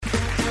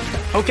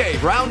Okay,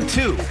 round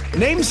two.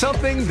 Name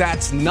something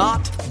that's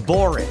not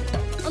boring.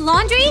 A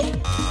laundry?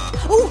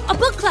 Ooh, a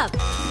book club.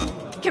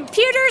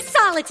 Computer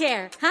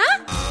solitaire,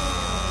 huh?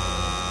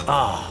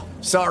 Ah,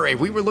 sorry,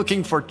 we were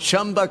looking for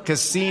Chumba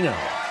Casino.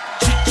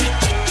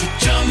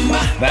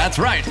 That's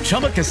right,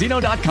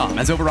 ChumbaCasino.com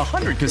has over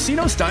 100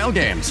 casino-style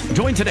games.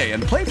 Join today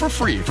and play for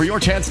free for your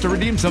chance to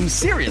redeem some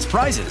serious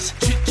prizes.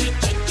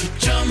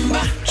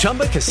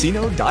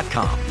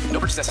 ChumbaCasino.com. No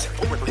purchase necessary.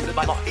 Void where prohibited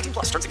by law. 18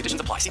 plus. Terms and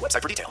conditions apply. See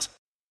website for details.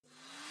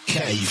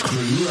 Cave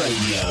Crew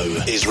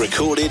Radio is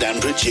recorded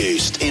and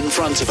produced in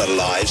front of a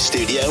live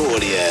studio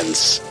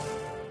audience.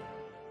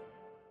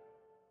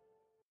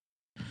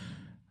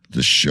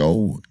 The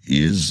show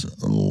is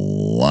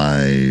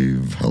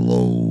live.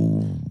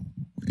 Hello,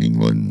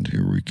 England.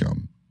 Here we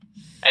come.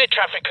 Air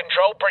traffic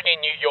control, bring in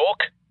New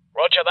York.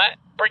 Roger that.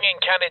 Bring in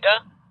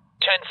Canada.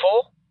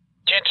 10-4.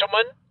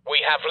 Gentlemen,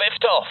 we have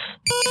liftoff.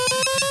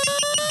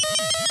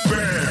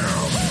 Bam!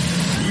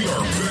 We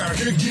are back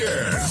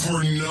again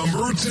for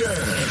number 10.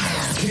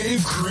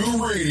 Cave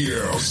Crew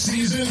Radio,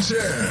 Season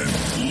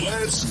 10.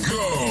 Let's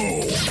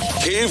go.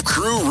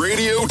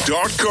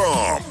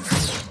 CaveCrewRadio.com.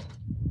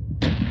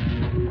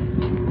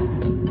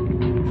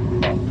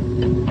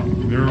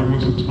 There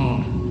was a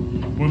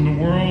time when the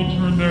world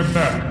turned their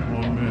back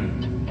on men.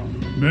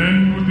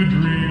 Men with a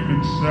dream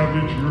and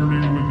savage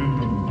yearning within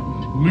them.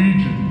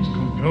 Legions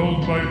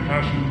compelled by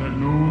passion that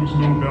knows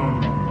no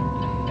boundary.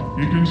 A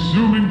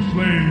consuming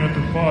flame that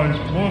defies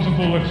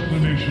plausible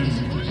explanation.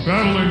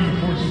 Battling the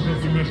forces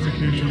of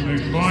domestication, they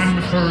find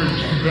the courage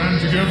to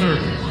band together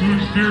to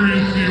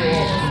experience the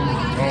awesome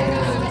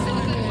power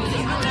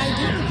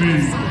of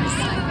being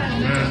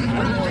men.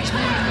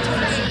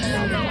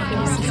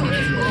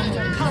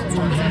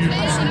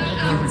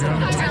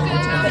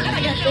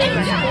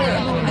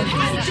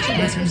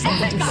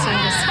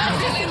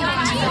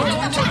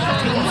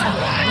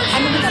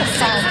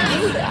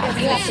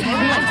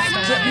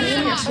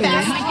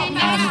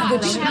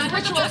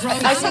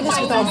 I say this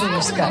with all due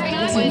respect.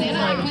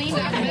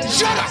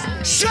 Shut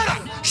up! Shut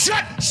up!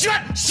 Shut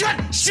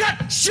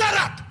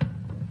up!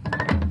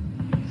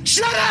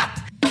 Shut up!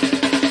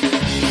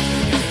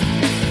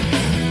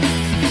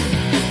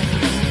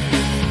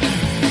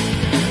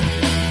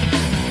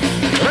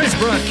 Tonight's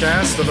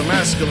broadcast of The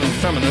Masculine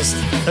Feminist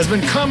has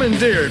been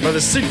commandeered by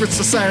the secret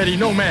society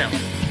No Ma'am.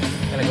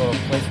 Gotta go to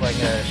a place like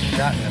a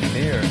shot and a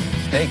beer,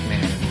 steak,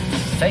 man.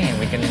 Saying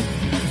we can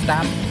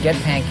stop, get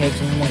pancakes,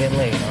 and then we'll get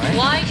laid, all right?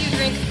 Why do you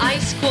drink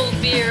ice-cold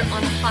beer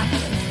on a hot day?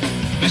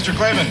 Mr.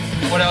 Clavin,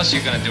 what else are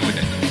you gonna do with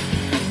it?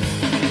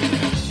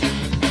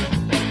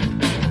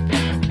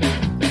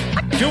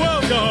 To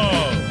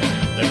alcohol,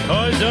 the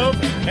cause of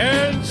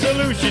and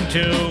solution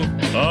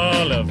to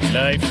all of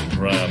life's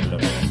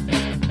problems.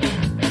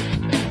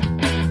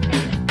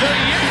 The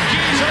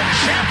Yankees are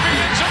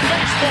champions of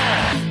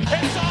baseball.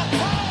 It's a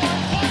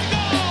power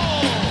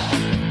goal.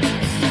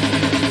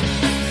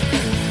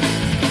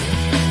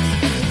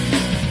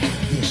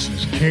 This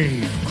is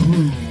Cave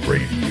Crew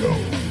Radio.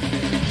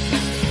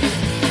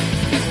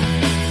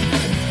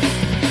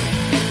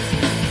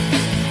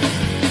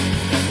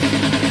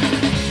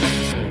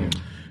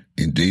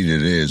 Indeed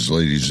it is,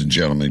 ladies and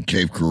gentlemen.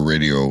 Cave Crew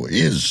Radio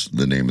is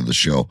the name of the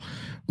show.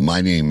 My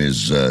name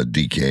is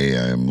DK.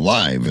 I am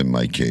live in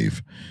my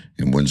cave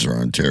in Windsor,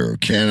 Ontario,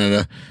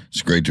 Canada.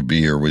 It's great to be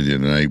here with you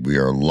tonight. We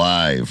are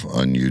live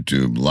on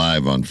YouTube,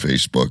 live on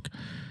Facebook,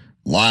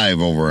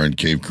 live over on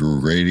Cave Crew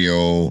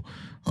Radio,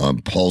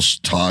 on Pulse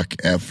Talk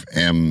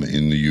FM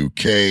in the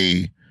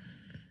UK,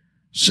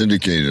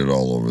 syndicated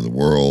all over the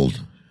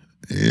world,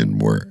 and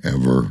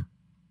wherever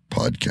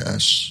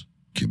podcasts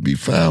can be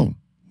found.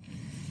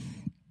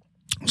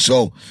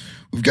 So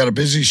we've got a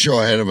busy show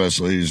ahead of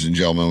us, ladies and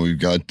gentlemen. We've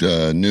got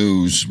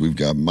news. We've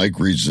got Mike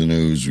reads the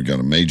news. We've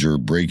got a major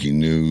breaking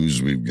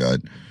news. We've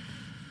got,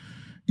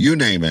 you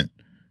name it,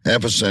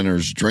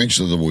 epicenters, drinks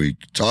of the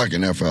week,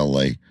 talking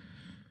FLA.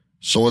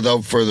 So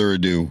without further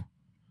ado,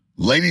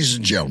 ladies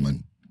and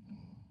gentlemen.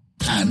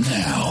 And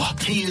now,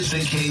 he is the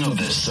king of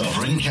the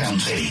sovereign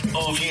county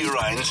of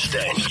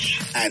Urain-Stench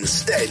and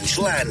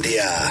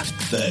Stenchlandia,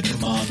 the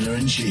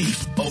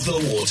commander-in-chief of the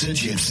Water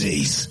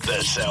Gypsies,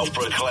 the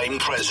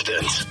self-proclaimed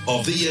president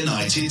of the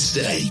United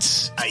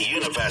States, a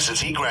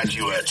university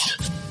graduate,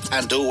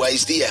 and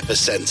always the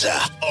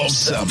epicenter of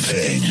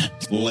something.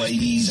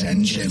 Ladies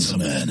and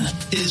gentlemen,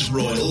 His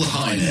Royal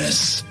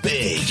Highness,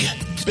 Big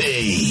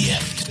B.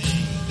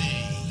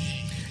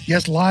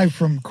 Yes, live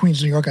from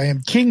Queens, New York, I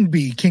am King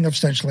B, King of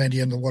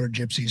Stenchlandia and the Water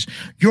Gypsies,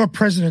 your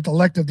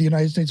president-elect of the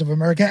United States of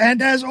America, and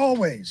as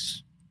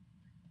always,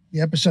 the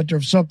epicenter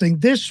of something.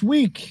 This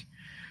week,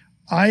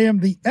 I am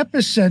the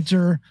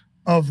epicenter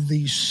of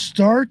the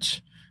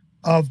start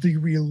of the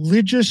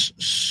religious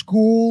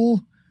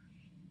school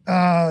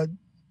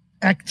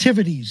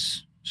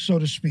activities, so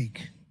to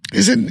speak.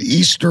 Isn't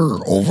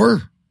Easter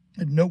over?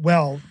 No,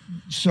 well,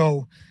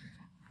 so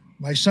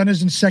my son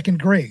is in second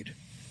grade.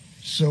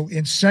 So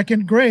in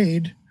second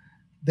grade,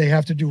 they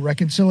have to do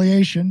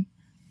reconciliation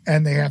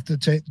and they have to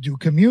do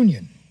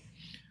communion.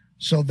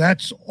 So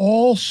that's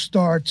all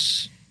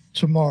starts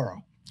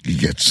tomorrow. He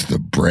gets the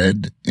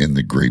bread and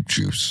the grape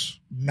juice.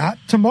 Not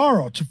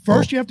tomorrow.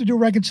 First, you have to do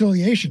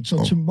reconciliation.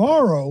 So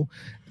tomorrow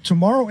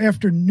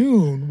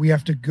afternoon, we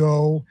have to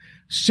go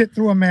sit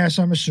through a mass,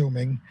 I'm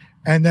assuming,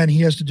 and then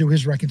he has to do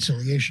his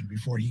reconciliation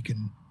before he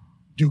can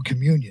do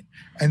communion.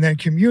 And then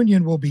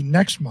communion will be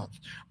next month.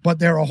 But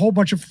there are a whole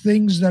bunch of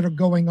things that are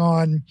going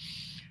on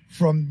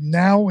from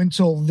now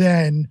until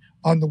then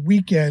on the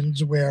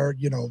weekends where,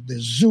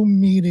 there's Zoom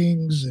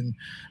meetings and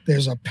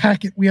there's a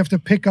packet we have to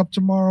pick up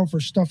tomorrow for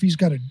stuff he's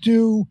got to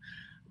do.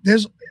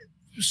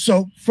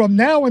 So from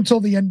now until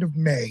the end of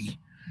May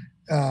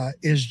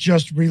is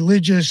just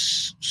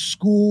religious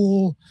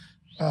school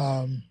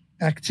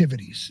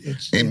activities.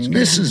 It's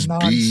Mrs.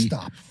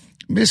 nonstop.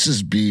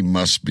 Mrs. B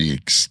must be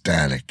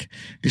ecstatic.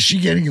 Is she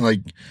getting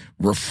like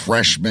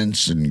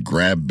refreshments and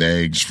grab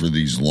bags for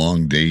these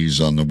long days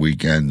on the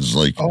weekends?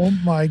 Like, oh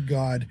my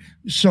God.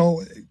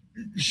 So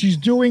she's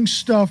doing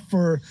stuff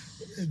for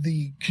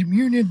the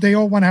communion. They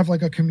all want to have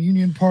like a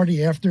communion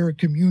party after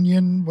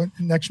communion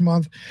next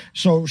month.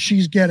 So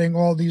she's getting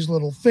all these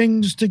little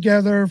things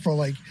together for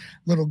like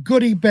little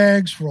goodie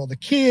bags for all the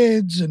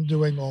kids and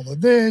doing all of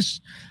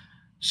this.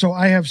 So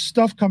I have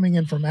stuff coming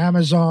in from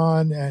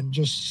Amazon and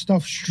just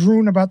stuff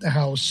strewn about the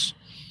house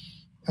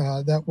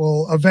that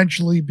will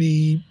eventually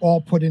be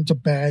all put into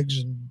bags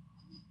and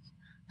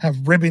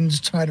have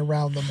ribbons tied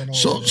around them and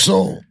all.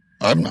 So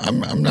I'm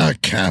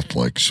not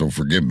Catholic, so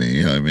forgive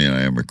me. I mean,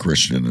 I am a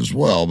Christian as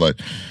well, but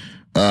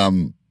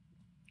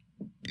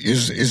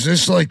is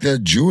this like the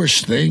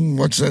Jewish thing?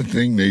 What's that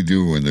thing they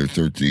do when they're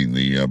 13?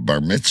 The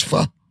bar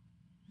mitzvah?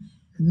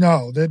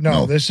 No,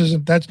 this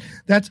isn't. That's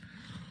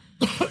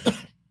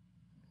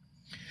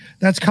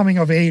that's coming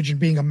of age and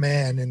being a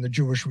man in the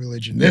Jewish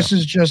religion. This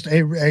is just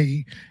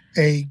a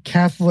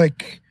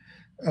Catholic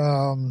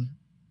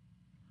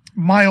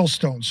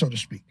milestone, so to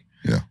speak.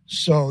 Yeah.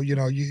 So,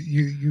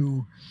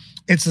 you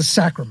it's the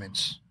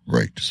sacraments.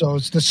 Right. So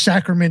it's the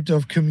sacrament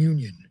of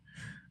communion.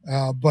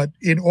 But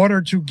in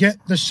order to get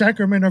the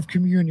sacrament of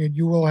communion,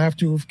 you will have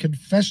to have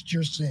confessed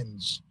your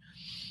sins.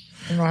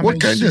 What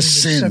kind of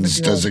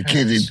sins does a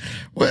kid?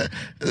 And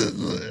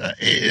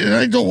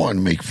I don't want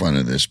to make fun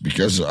of this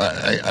because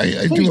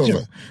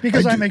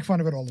I make fun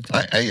of it all the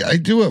time. I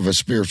do have a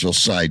spiritual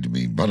side to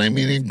me, but I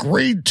mean, in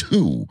grade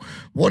 2,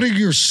 what are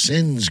your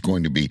sins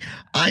going to be?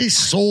 I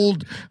stole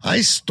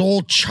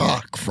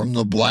chalk from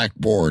the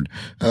blackboard.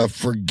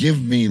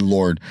 Forgive me,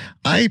 Lord.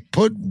 I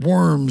put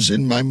worms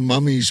in my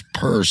mummy's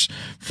purse.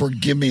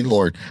 Forgive me,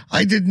 Lord.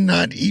 I did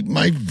not eat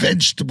my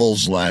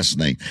vegetables last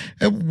night.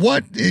 And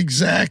what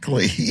exactly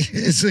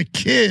is a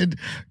kid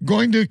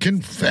going to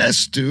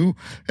confess to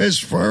as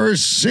far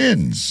as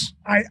sins?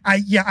 I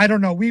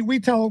don't know. We've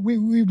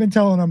been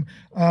telling him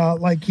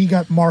like he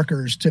got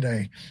markers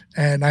today,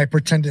 and I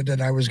pretended that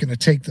I was going to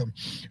take them.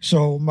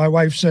 So my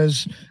wife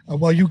says,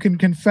 well, you can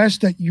confess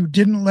that you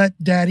didn't let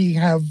Daddy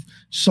have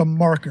some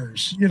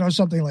markers,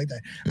 something like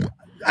that. Yeah.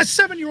 A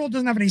 7-year-old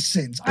doesn't have any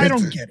sins. I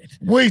don't get it.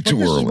 Way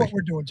too early. This is what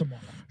we're doing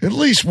tomorrow. At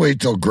least wait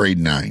till grade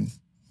 9.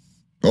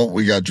 Oh,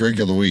 we got drink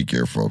of the week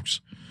here,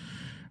 folks.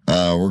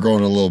 We're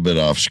going a little bit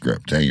off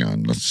script. Hang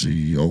on. Let's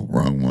see. Oh,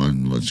 wrong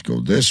one. Let's go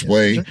this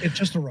way. It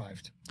just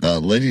arrived.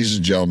 Ladies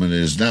and gentlemen, it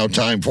is now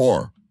time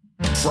for...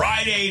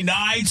 Friday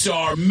nights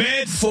are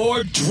meant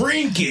for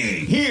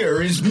drinking.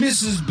 Here is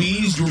Mrs.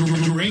 B's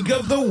drink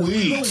of the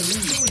week.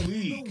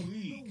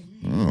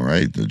 All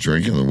right, the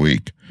drink of the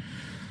week.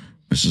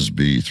 Mrs.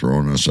 B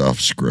throwing us off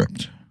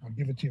script. I'll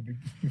give it to you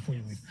before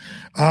you leave.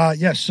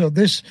 Yes, so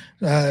this,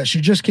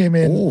 she just came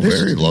in. Oh, this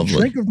very is lovely. The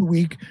drink of the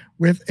week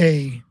with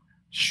a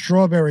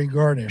strawberry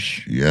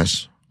garnish.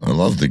 Yes, I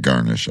love the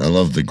garnish. I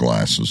love the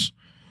glasses.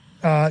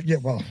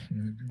 Well,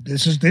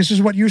 this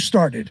is what you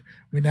started.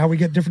 Now we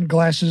get different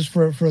glasses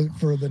for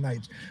the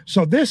nights.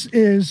 So this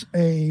is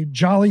a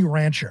Jolly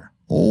Rancher.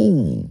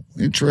 Oh,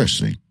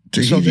 interesting.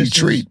 Tahiti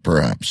treat,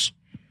 perhaps.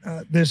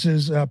 This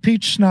is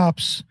peach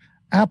schnapps,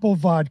 apple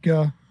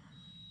vodka,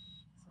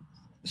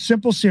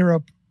 simple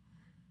syrup,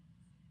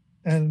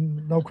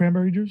 and no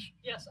cranberry juice?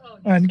 Yes. Oh,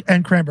 yes.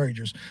 And cranberry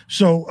juice.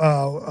 So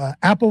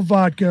apple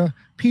vodka,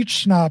 peach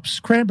schnapps,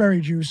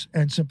 cranberry juice,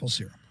 and simple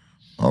syrup.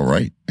 All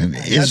right. And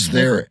is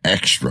there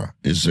extra?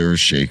 Is there a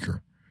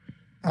shaker?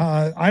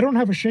 I don't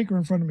have a shaker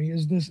in front of me.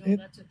 Is this it?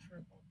 That's a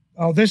triple.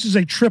 Oh, this is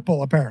a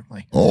triple,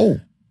 apparently. Oh.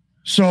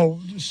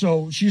 So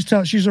she's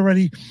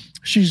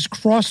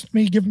crossed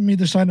me, given me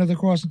the sign of the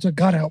cross, and said,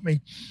 God help me.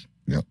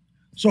 Yep.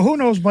 So who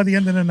knows, by the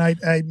end of the night,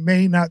 I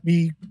may not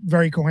be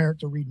very coherent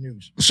to read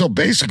news. So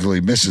basically,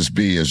 Mrs.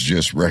 B has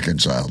just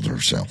reconciled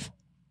herself.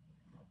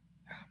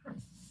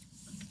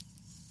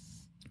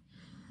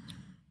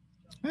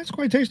 That's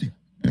quite tasty.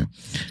 Yeah.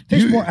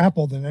 Tastes more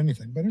apple than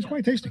anything, but it's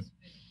quite tasty.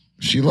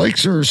 She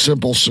likes her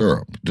simple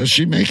syrup. Does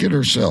she make it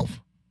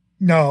herself?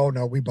 No,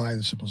 we buy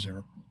the simple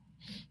syrup.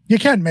 You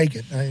can make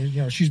it.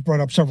 She's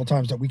brought up several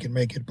times that we can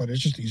make it, but it's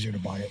just easier to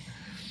buy it.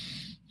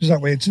 Because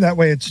that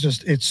way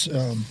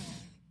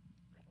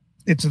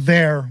it's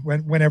there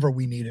whenever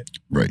we need it.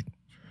 Right.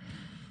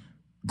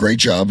 great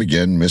job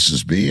again,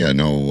 Mrs. B. I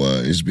know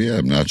Isby,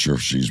 I'm not sure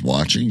if she's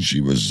watching.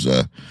 She was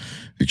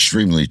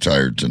extremely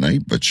tired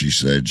tonight, but she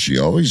said she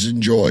always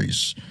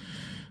enjoys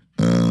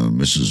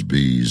Mrs.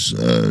 B's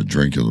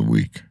drink of the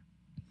week.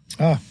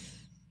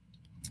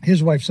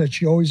 His wife said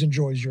she always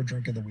enjoys your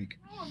drink of the week.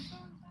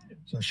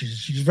 So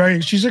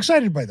she's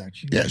excited by that.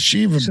 She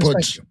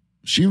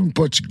even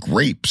puts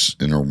grapes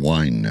in her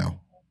wine now.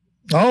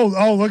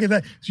 Oh, look at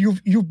that. So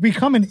you've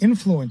become an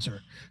influencer.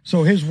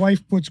 So his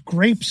wife puts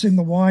grapes in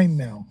the wine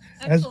now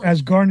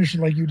as garnish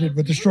like you did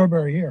with the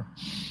strawberry here.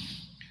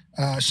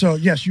 So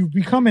yes, you've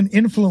become an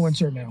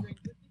influencer now.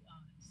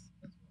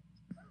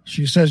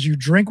 She says you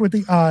drink with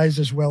the eyes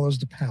as well as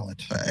the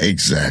palate.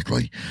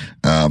 Exactly.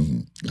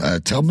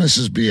 Tell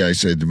Mrs. B I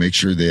said to make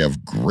sure they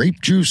have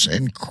grape juice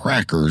and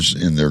crackers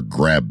in their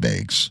grab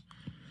bags.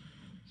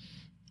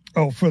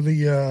 Oh, for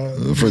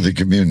the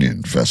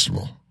communion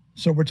festival.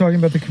 So we're talking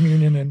about the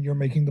communion, and you're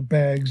making the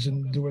bags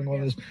and doing all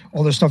this.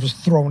 All this stuff is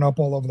thrown up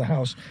all over the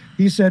house.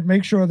 He said,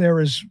 make sure there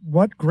is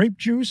what? Grape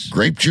juice?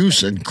 Grape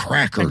juice and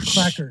crackers.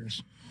 And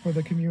crackers for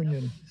the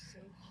communion.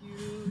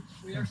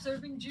 We are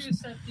serving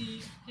juice at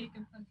the Cake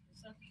and Punch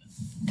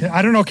reception.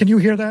 I don't know. Can you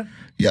hear that?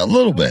 Yeah, a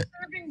little bit.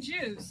 We're serving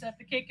juice at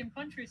the Cake and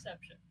Punch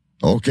reception.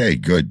 Okay,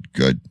 good.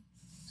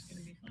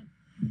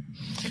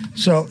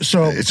 So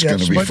it's going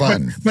to be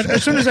fun. But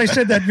as soon as I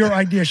said that, your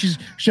idea,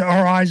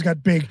 her eyes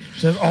got big.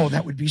 She said, "Oh,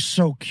 that would be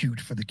so cute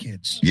for the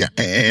kids." Yeah,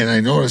 and I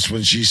noticed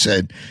when she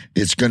said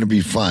it's going to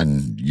be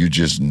fun, you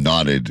just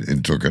nodded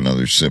and took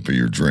another sip of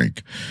your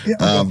drink. Yeah,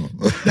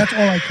 that's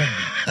all I can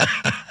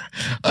do.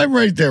 I'm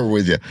right there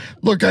with you.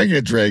 Look, I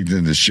get dragged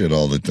into shit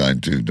all the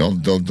time too.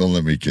 Don't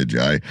let me kid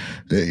you.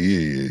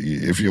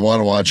 If you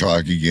want to watch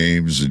hockey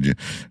games and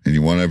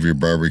you want to have your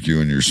barbecue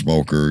and your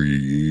smoker,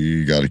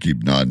 you got to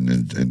keep nodding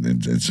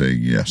and saying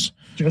yes.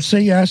 Just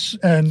say yes,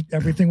 and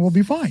everything will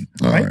be fine.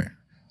 All right.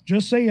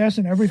 Just say yes,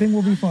 and everything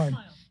will be fine.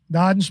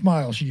 Nod and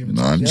smile. She even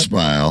nod and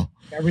smile.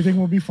 Everything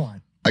will be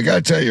fine. I got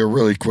to tell you a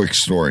really quick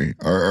story.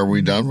 Are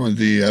we done with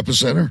the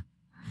epicenter?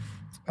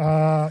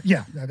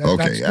 Yeah.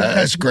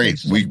 That's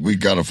great. We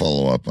got to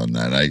follow up on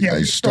that.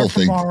 I still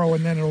think tomorrow,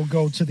 and then it'll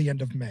go to the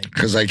end of May.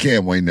 Because I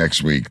can't wait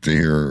next week to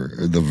hear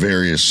the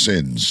various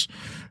sins.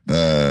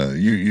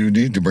 You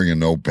need to bring a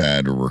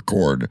notepad or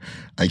record.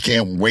 I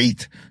can't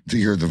wait to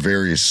hear the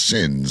various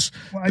sins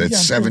that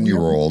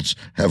 7-year-olds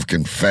have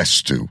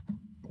confessed to.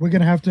 We're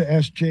going to have to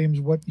ask James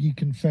what he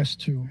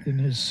confessed to in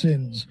his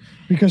sins,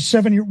 because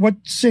what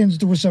sins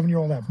do a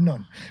 7-year-old have?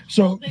 None.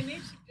 So.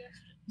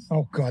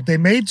 Oh, God. They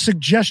made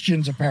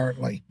suggestions,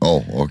 apparently.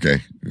 Oh,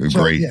 okay.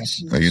 Great.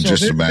 Yes. I can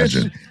just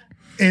imagine.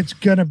 It's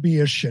going to be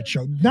a shit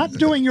show. Not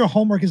doing your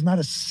homework is not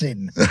a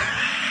sin.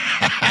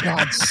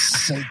 God's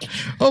sake.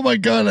 Oh, my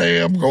God. I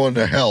am going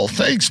to hell.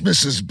 Thanks,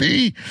 Mrs.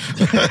 B.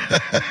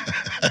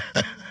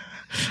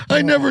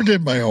 I never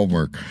did my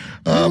homework.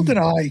 Neither did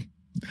I.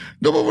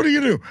 No, but what do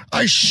you do?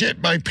 I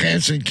shit my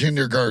pants in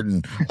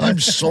kindergarten. I'm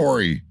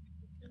sorry.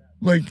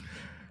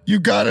 You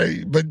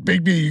gotta, but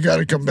baby, you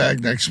gotta come back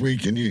next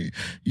week, and you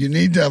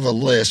need to have a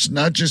list,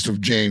 not just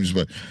of James,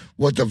 but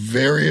what the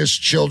various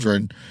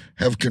children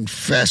have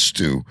confessed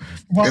to.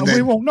 Well,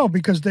 we won't know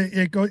because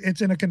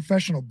it's in a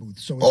confessional booth.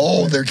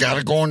 So they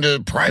gotta go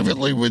into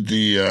privately with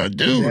the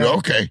dude. Yeah.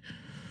 Okay.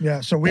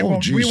 Yeah. So we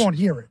won't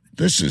hear it.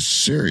 This is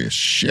serious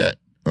shit.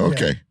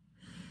 Okay.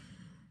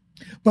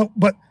 Yeah.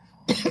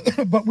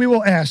 But we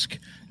will ask,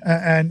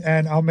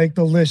 and I'll make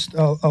the list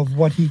of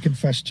what he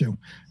confessed to.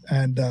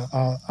 And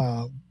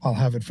I'll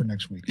have it for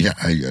next week. Yeah,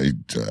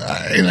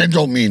 and I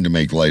don't mean to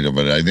make light of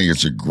it. I think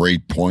it's a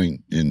great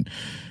point. In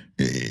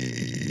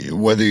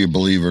whether you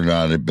believe it or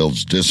not, it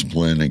builds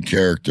discipline and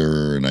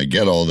character, and I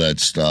get all that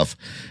stuff.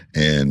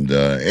 And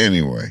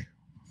anyway,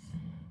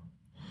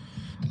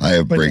 I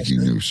have breaking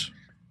news.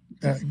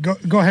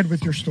 Go ahead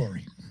with your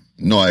story.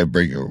 No, I have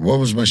breaking. What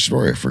was my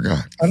story? I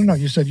forgot. I don't know.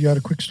 You said you had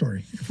a quick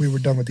story. If we were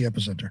done with the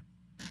epicenter,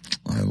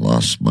 I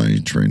lost my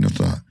train of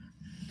thought.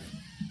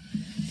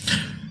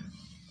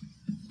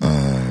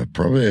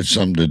 Probably had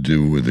something to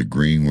do with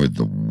agreeing with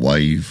the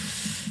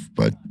wife,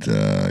 but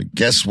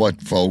guess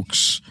what,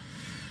 folks?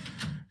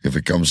 If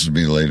it comes to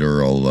me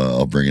later,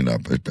 I'll bring it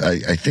up.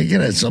 I think it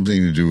had something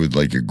to do with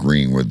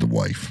agreeing with the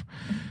wife.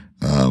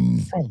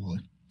 Probably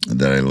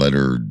that I let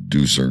her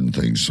do certain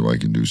things so I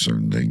can do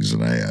certain things,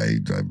 and I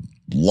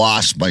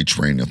lost my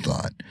train of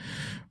thought.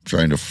 I'm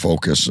trying to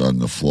focus on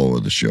the flow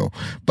of the show,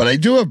 but I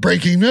do have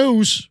breaking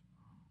news.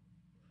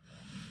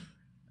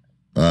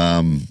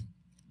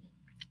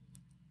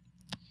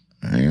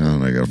 Hang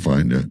on, I gotta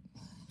find it.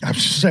 I'm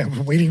just saying,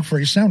 I'm waiting for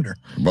a sounder.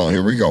 Well,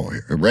 here we go.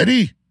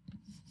 Ready?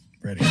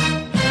 Ready.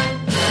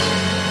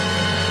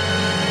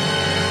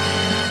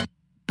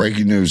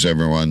 Breaking news,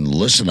 everyone.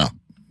 Listen up.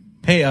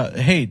 Hey,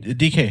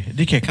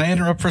 DK, can I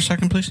interrupt for a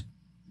second, please?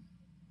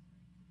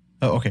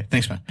 Oh, okay.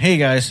 Thanks, man. Hey,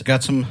 guys,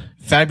 got some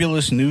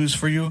fabulous news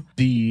for you.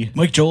 The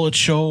Mike Jolitz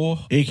Show,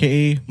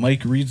 a.k.a.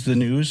 Mike Reads the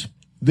News.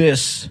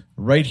 This,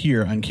 right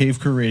here on Cave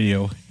Crew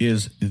Radio,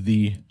 is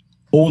the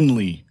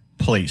only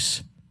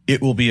place it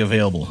will be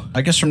available.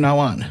 I guess from now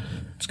on,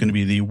 it's going to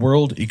be the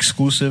world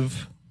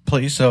exclusive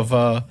place of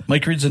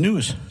Mike Reads the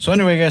News. So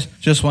anyway, guys,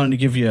 just wanted to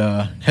give you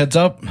a heads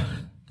up.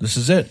 This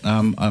is it.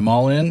 I'm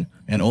all in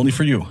and only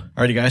for you.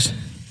 Alrighty, guys,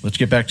 let's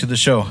get back to the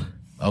show.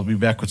 I'll be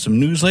back with some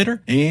news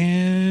later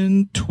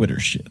and Twitter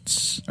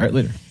shits. All right,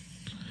 later.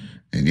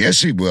 And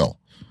yes, he will.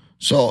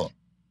 So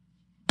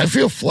I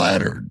feel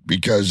flattered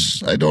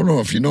because I don't know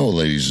if you know,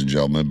 ladies and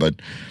gentlemen,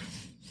 but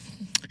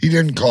he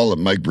didn't call it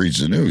Mike Reads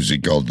the News. He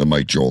called it the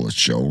Mike Jolett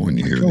Show when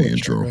you hear the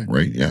intro,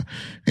 right? Yeah.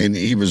 And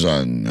he was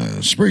on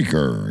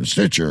Spreaker and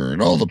Stitcher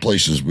and all the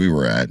places we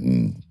were at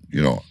and,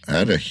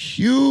 had a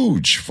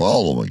huge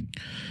following.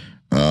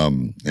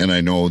 And I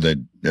know that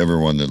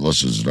everyone that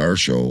listens to our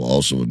show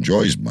also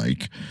enjoys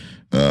Mike.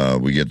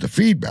 We get the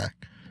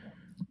feedback.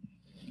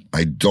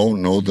 I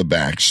don't know the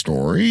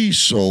backstory,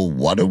 so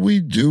what do we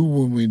do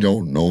when we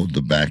don't know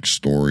the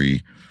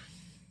backstory?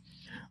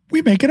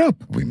 We make it up.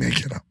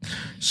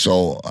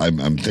 So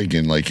I'm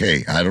thinking like,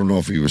 hey, I don't know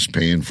if he was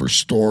paying for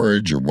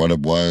storage or what it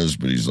was,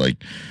 but he's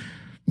like,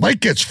 Mike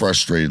gets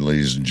frustrated,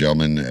 ladies and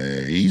gentlemen.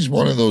 He's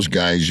one of those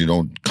guys you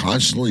don't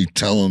constantly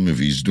tell him if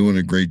he's doing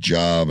a great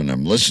job, and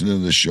I'm listening to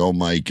the show,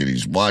 Mike, and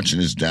he's watching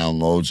his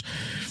downloads.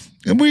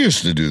 And we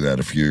used to do that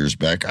a few years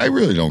back. I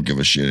really don't give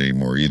a shit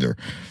anymore either.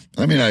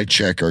 I mean, I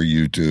check our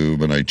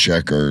YouTube and I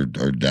check our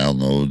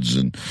downloads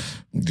and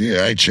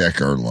I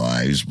check our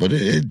lives, but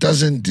it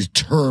doesn't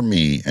deter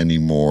me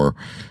anymore.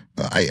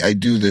 I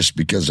do this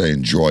because I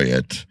enjoy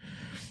it.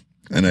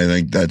 And I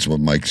think that's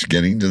what Mike's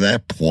getting to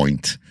that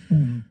point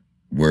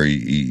where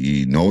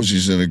he knows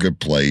he's in a good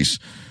place.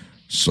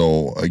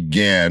 So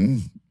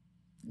again,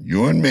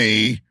 you and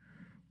me,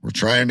 we're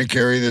trying to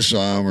carry this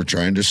on. We're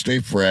trying to stay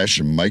fresh,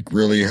 and Mike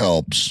really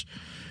helps.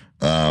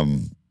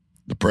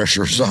 The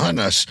pressure's on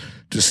us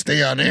to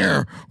stay on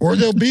air, or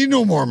there'll be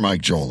no more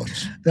Mike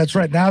Jolets. That's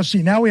right. Now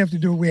we have to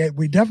do.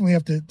 We definitely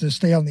have to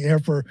stay on the air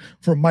for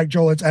Mike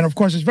Jolets, and of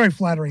course, it's very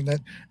flattering that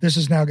this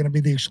is now going to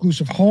be the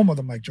exclusive home of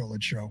the Mike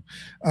Jolets Show.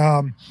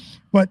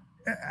 But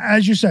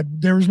as you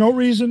said, there is no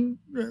reason.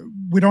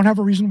 We don't have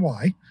a reason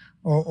why,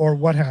 or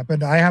what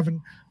happened. I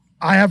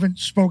haven't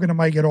spoken to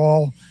Mike at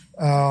all.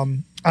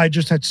 I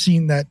just had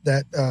seen that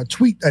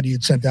tweet that he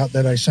had sent out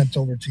that I sent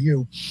over to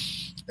you,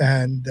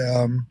 and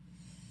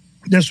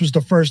this was the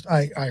first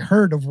I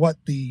heard of what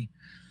the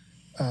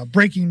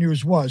breaking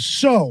news was.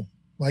 So,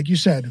 like you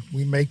said,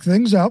 we make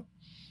things up.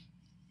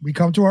 We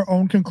come to our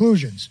own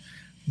conclusions.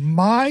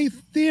 My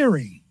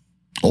theory.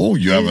 Oh,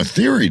 you have a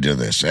theory to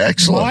this.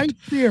 Excellent. My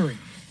theory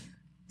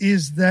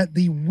is that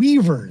the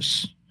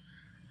Weavers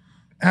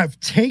have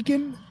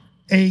taken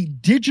a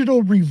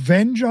digital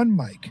revenge on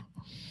Mike.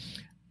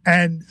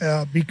 And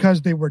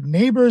because they were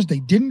neighbors, they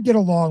didn't get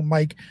along.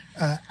 Mike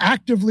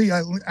actively,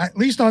 at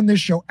least on this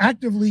show,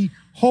 actively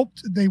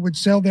hoped they would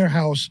sell their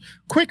house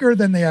quicker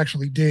than they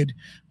actually did.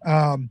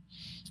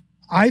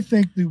 I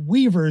think the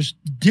Weavers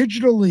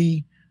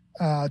digitally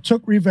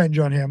took revenge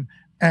on him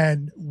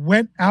and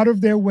went out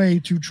of their way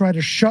to try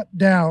to shut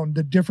down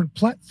the different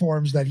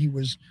platforms that he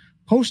was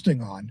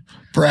posting on.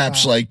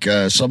 Perhaps like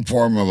some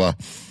form of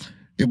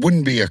it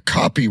wouldn't be a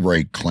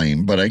copyright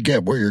claim, but I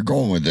get where you're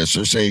going with this.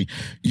 Or say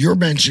you're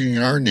mentioning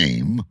our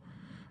name,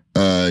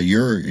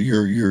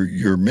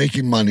 you're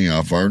making money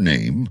off our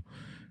name,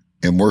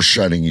 and we're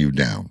shutting you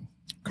down.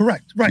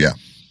 Correct. Right. Yeah.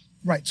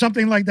 Right.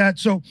 Something like that.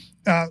 So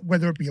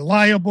whether it be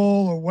liable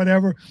or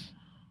whatever.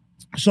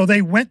 So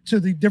they went to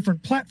the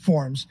different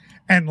platforms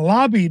and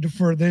lobbied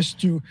for this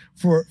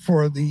for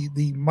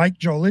the Mike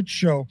Jolett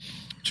Show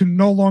to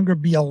no longer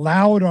be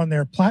allowed on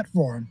their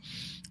platform.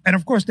 And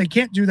of course, they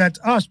can't do that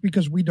to us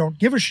because we don't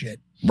give a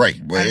shit.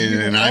 Right.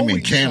 And I'm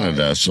in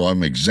Canada, so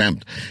I'm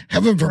exempt.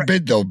 Heaven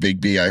forbid, though,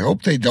 Big B, I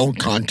hope they don't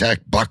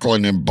contact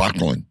Buckland and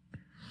Buckland.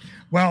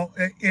 Well,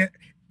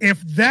 if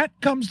that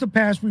comes to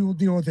pass, we will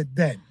deal with it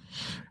then.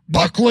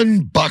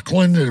 Buckland,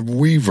 and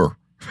Weaver.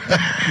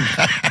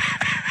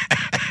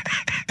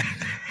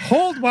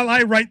 Hold while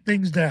I write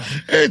things down.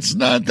 It's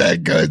not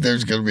that good.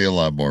 There's going to be a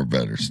lot more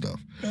better stuff.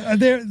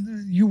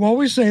 You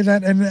always say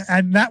that,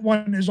 and that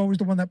one is always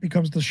the one that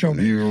becomes the show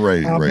note. You're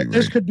right, right.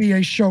 This could be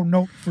a show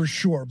note for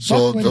sure.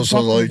 Buckland,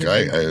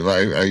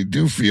 I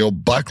do feel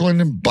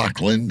Buckland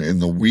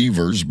and the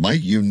Weavers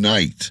might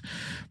unite,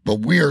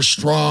 but we are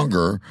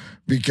stronger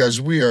because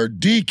we are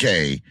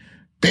DK,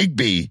 Big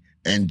B,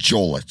 and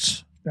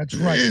Jolets. That's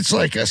right. It's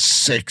like a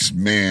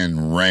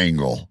 6-man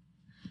wrangle.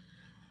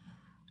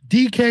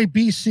 DK,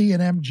 BC,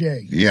 and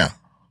MJ. Yeah.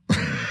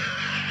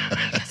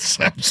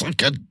 Sounds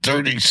like a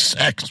dirty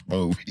sex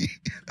movie.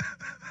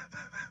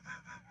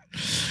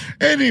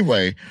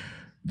 Anyway,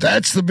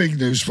 that's the big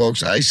news,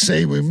 folks. I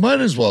say we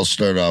might as well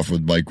start off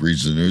with Mike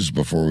Reads the News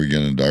before we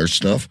get into our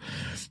stuff.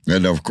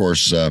 And, of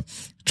course,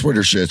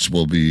 Twitter shits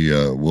will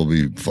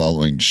be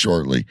following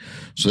shortly.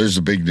 So there's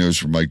the big news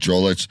from Mike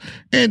Jolets.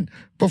 And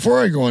before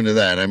I go into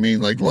that, I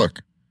mean, like,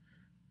 look,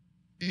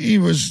 he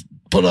was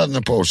put on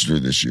the poster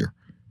this year.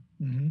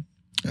 Mm-hmm.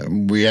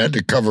 We had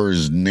to cover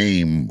his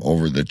name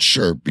over the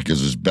shirt because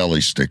his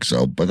belly sticks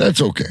out, but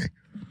that's okay.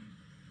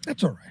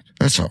 That's all right.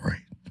 That's all right.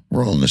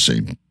 We're all in the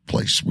same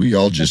place. We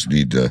all just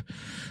need to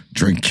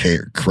drink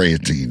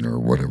creatine or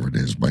whatever it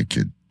is my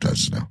kid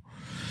does now.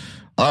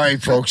 All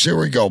right, folks, here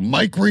we go.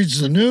 Mike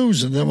reads the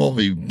news, and then we'll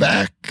be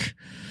back.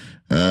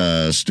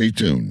 Stay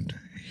tuned.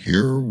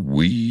 Here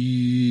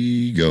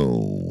we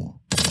go.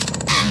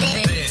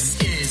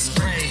 This is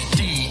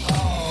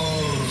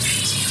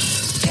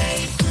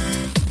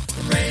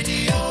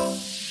Radio.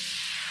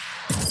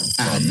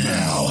 And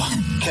now,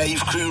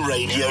 Cave Crew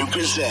Radio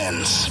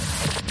presents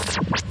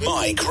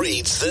Mike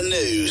Reads the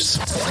News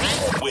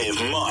with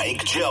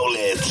Mike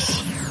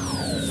Jolitz.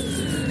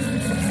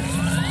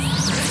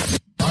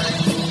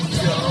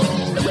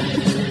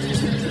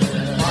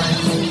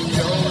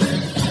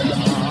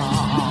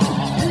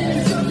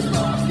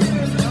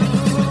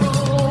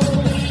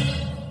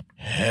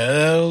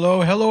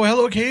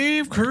 Hello,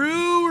 Cave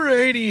Crew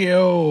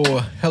Radio.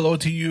 Hello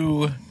to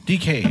you,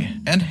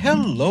 DK. And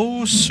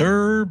hello,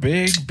 Sir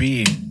Big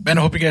B. And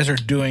I hope you guys are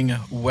doing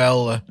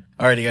well.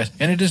 Alrighty, guys.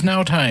 And it is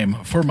now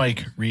time for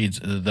Mike Reads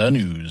the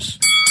News.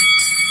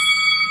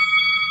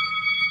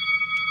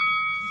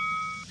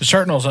 The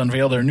Cardinals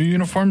unveil their new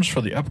uniforms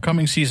for the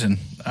upcoming season.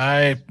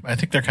 I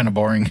think they're kind of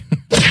boring.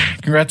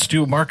 Congrats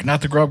to Mark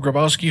Not the Grub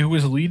Grabowski, who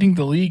is leading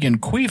the league in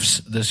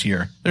queefs this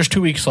year. There's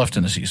 2 weeks left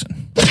in the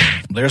season.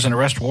 There's an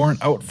arrest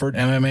warrant out for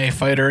MMA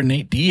fighter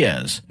Nate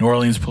Diaz. New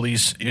Orleans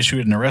police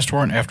issued an arrest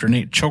warrant after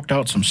Nate choked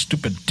out some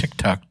stupid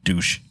TikTok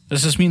douche.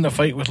 Does this mean the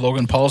fight with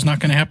Logan Paul's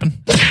not going to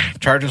happen?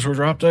 Charges were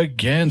dropped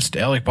against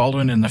Alec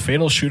Baldwin in the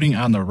fatal shooting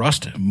on the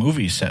Rust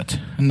movie set.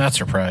 I'm not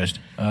surprised.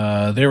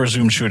 They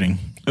resumed shooting.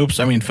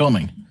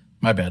 Filming.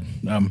 My bad.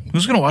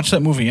 Who's going to watch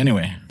that movie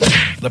anyway?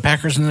 The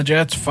Packers and the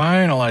Jets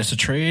finalized the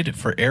trade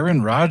for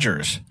Aaron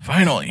Rodgers.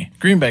 Finally.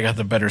 Green Bay got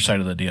the better side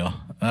of the deal.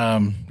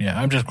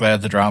 I'm just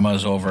glad the drama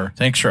is over.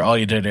 Thanks for all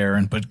you did,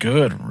 Aaron, but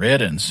good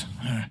riddance.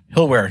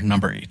 He'll wear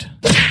number 8.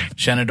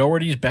 Shannon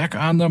Doherty's back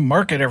on the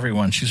market,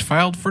 everyone. She's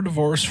filed for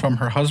divorce from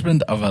her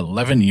husband of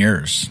 11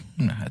 years.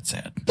 That's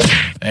sad.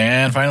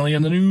 And finally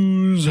in the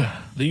news,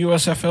 the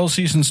USFL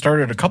season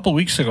started a couple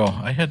weeks ago.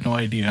 I had no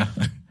idea.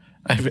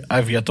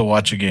 I've yet to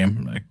watch a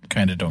game. I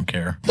kind of don't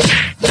care.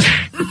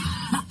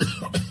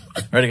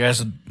 Alrighty,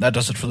 guys, that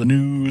does it for the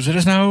news. It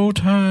is now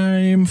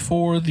time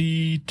for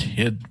the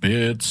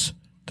tidbits.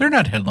 They're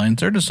not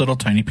headlines. They're just little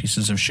tiny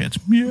pieces of shit.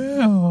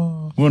 Yeah.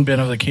 One band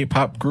of the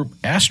K-pop group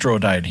Astro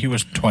died. He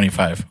was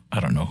 25. I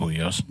don't know who he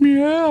is.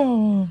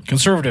 Yeah.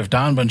 Conservative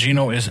Don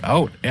Bongino is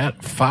out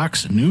at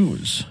Fox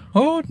News.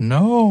 Oh,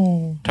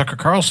 no. Tucker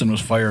Carlson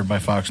was fired by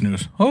Fox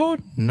News. Oh,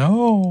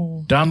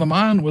 no. Don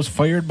Lemon was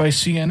fired by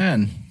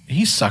CNN.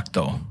 He sucked,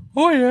 though.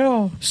 Oh,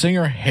 yeah.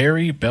 Singer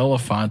Harry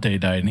Belafonte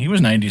died, and he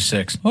was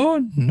 96.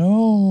 Oh,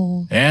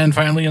 no. And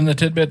finally, in the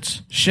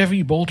tidbits,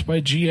 Chevy Bolt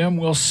by GM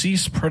will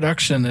cease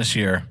production this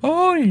year.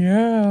 Oh,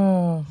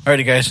 yeah.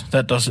 Alrighty, guys,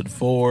 that does it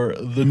for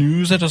the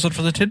news. That does it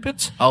for the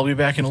tidbits. I'll be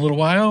back in a little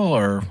while,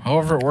 or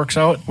however it works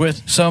out,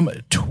 with some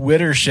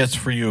Twitter shits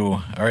for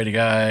you. Alrighty,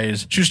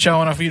 guys. Tschüss,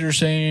 ciao, and auf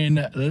Wiedersehen.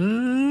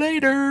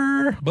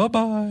 Later.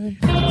 Bye-bye.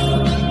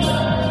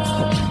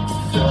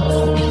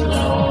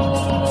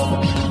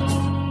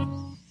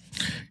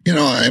 You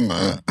know, I'm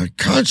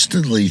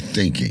constantly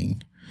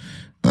thinking,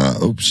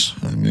 oops,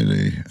 I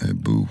made a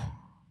boo.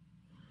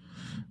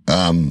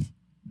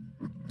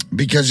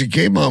 Because you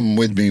came on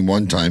with me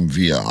one time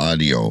via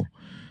audio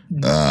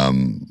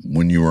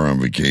when you were on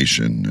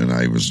vacation, and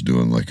I was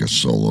doing like a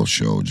solo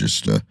show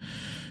just to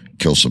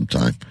kill some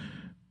time.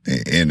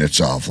 And it's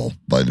awful,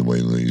 by the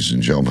way, ladies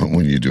and gentlemen,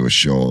 when you do a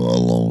show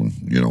alone.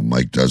 You know,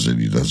 Mike does it,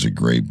 he does it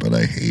great, but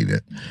I hate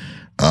it.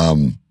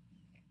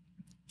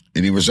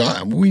 And he was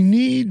on. We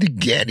need to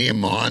get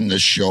him on the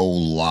show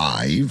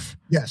live.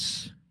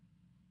 Yes.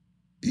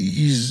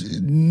 He's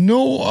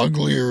no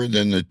uglier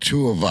than the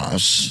two of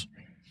us.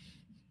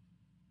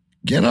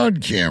 Get on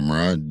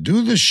camera,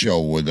 do the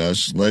show with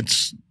us.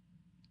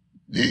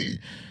 It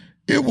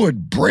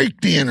would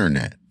break the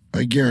internet.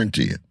 I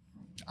guarantee it.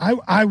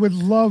 I would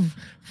love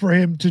for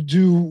him to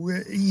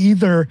do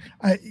either.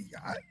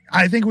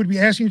 I think it would be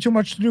asking too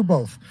much to do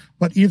both.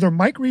 But either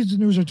Mike Reads the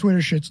News or Twitter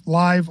shits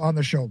live on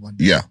the show one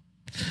day. Yeah.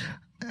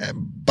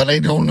 But I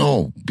don't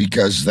know,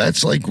 because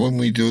that's like when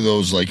we do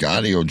those like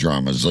audio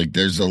dramas, like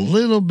there's a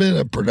little bit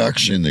of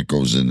production that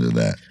goes into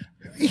that.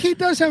 He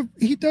does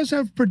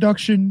have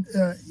production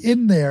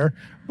in there,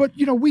 but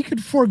you know, we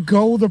could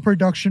forego the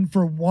production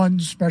for one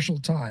special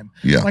time.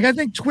 Yeah. Like I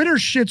think Twitter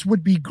shits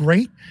would be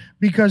great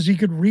because he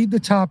could read the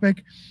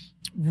topic,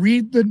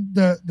 read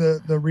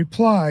the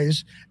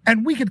replies,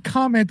 and we could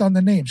comment on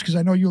the names, because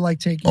I know you like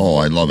taking. Oh,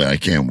 I love it. I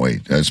can't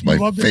wait. That's my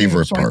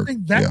favorite part. I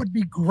think that would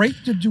be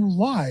great to do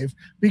live,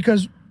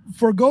 because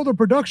forego the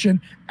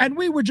production and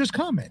we would just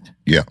comment.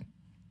 Yeah.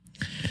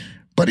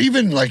 But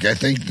even like, I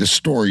think the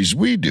stories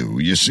we do,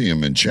 you see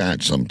him in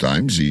chat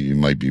sometimes. He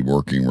might be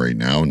working right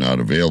now, not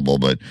available,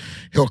 but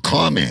he'll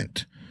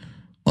comment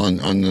on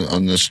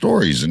the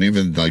stories, and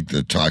even like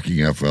the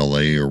Talking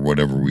FLA or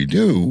whatever we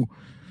do.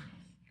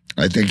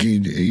 I think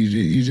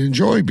he'd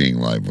enjoy being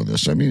live with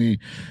us. I mean,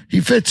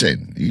 he fits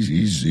in.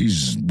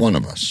 He's one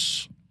of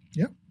us.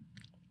 Yep.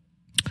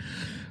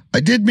 I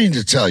did mean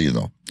to tell you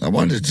though, I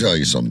wanted to tell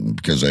you something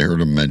because I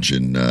heard him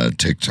mention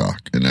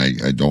TikTok, and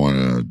I don't want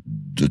to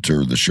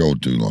deter the show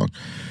too long.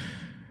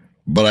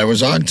 But I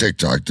was on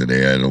TikTok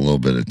today. I had a little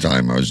bit of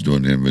time. I was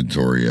doing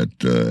inventory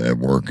at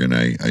work, and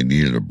I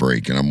needed a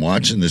break. And I'm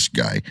watching this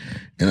guy,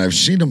 and I've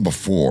seen him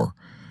before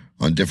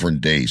on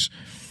different days.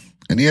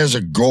 And he has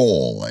a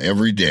goal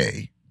every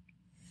day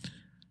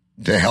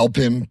to help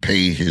him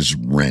pay his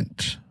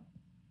rent.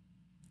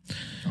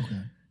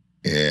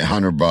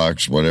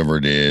 $100, whatever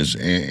it is.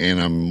 And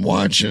I'm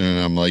watching and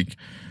I'm like,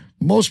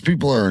 most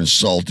people are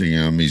insulting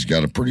him. He's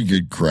got a pretty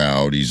good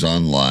crowd. He's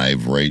on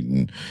live, right?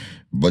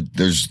 But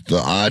there's the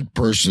odd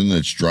person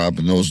that's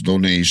dropping those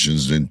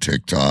donations in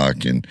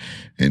TikTok and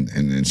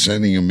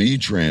sending him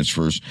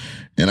e-transfers.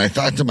 And I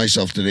thought to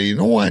myself today, you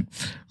know what?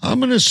 I'm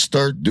going to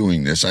start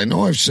doing this. I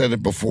know I've said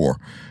it before,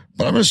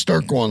 but I'm going to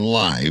start going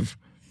live.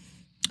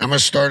 I'm going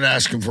to start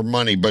asking for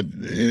money, but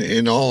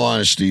in all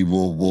honesty,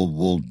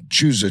 we'll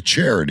choose a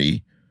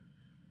charity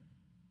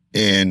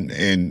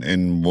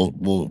and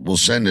we'll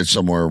send it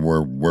somewhere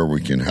where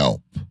we can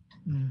help.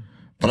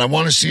 But I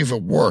want to see if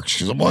it works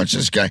because I'm watching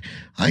this guy.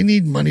 I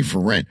need money for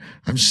rent.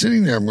 I'm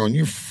sitting there. I'm going,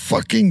 you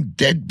fucking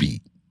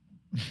deadbeat.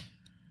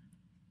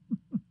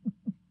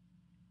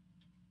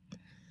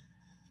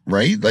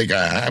 Right? Like,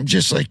 I'm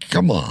just like,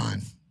 come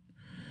on.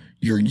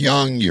 You're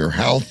young. You're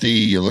healthy.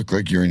 You look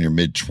like you're in your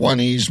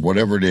mid-20s,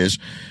 whatever it is.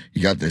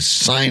 You got this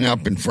sign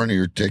up in front of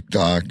your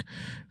TikTok.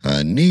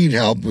 Need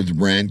help with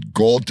rent.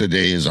 Goal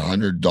today is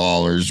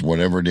 $100,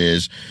 whatever it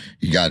is.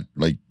 You got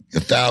like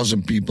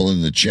 1,000 people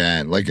in the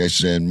chat. Like I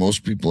said,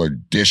 most people are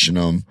dishing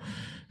them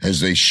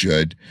as they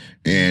should.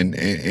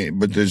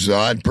 But there's the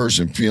odd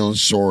person feeling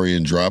sorry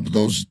and dropping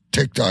those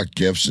TikTok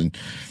gifts. And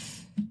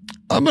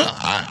I'm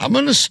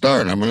gonna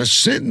start. I'm gonna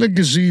sit in the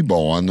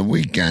gazebo on the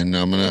weekend.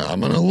 I'm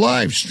gonna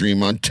live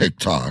stream on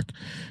TikTok.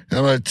 And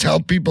I'm gonna tell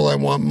people I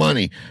want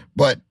money.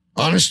 But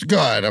honest to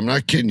God, I'm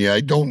not kidding you. I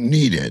don't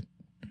need it.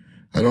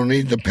 I don't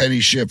need the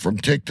petty shit from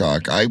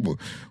TikTok.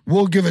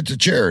 We'll give it to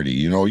charity.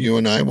 You know, you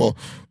and I will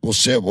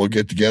sit, we'll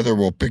get together,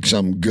 we'll pick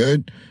some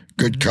good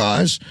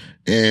cause,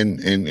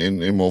 and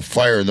we'll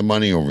fire the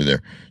money over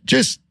there.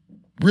 Just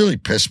really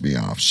pissed me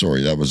off.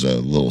 Sorry, that was a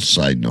little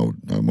side note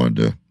I wanted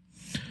to.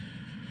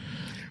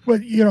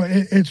 Well, you know,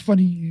 it's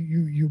funny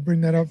you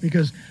bring that up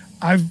because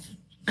I've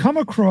come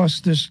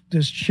across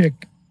this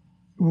chick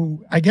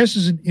who I guess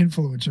is an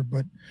influencer,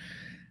 but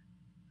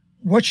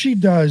what she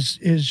does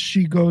is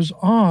she goes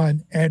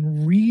on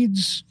and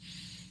reads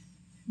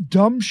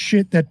dumb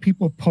shit that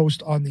people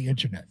post on the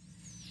internet.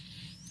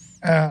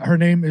 Her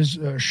name is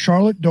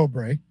Charlotte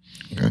Dobre.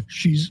 Okay.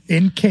 She's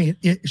in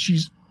Canada.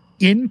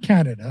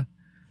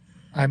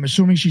 I'm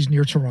assuming she's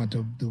near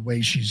Toronto, the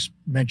way she's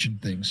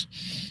mentioned things.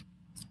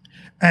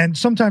 And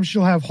sometimes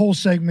she'll have whole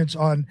segments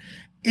on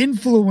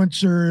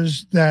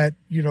influencers that,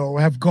 you know,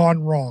 have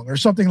gone wrong or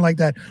something like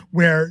that,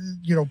 where,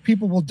 you know,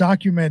 people will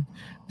document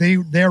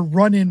their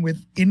run-in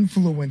with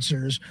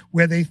influencers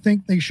where they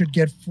think they should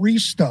get free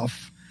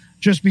stuff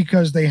just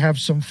because they have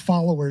some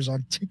followers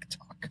on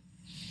TikTok.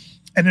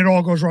 And it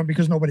all goes wrong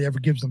because nobody ever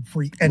gives them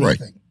free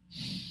anything. Right.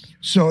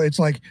 So it's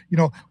like, you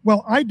know,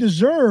 well, I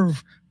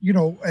deserve, you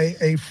know,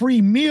 a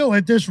free meal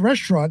at this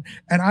restaurant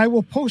and I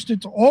will post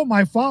it to all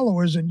my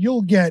followers and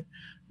you'll get,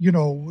 you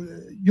know,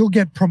 you'll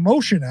get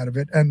promotion out of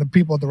it. And the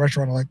people at the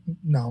restaurant are like,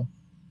 no.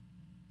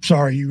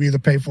 Sorry, you either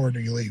pay for it or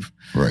you leave.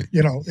 Right.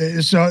 You know,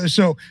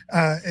 so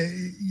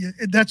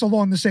that's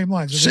along the same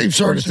lines. Same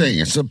sort of thing.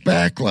 It's a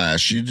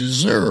backlash you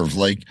deserve.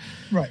 Like,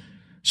 right.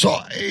 So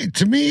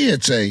to me,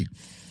 the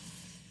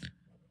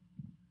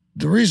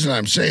reason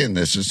I'm saying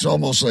this, it's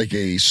almost like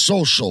a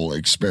social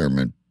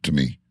experiment to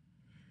me.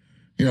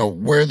 You know,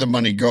 where the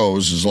money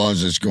goes, as long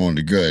as it's going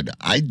to good.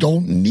 I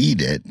don't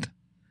need it.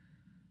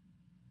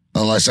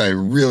 Unless I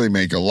really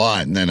make a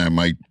lot, and then I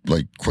might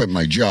like quit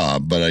my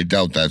job, but I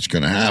doubt that's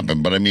going to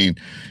happen. But I mean,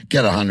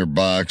 get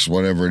 $100,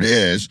 whatever it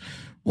is,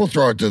 we'll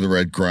throw it to the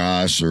Red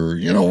Cross or,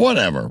 you know,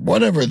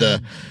 whatever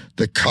the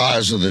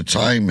cause of the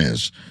time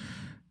is.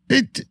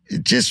 It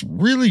just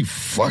really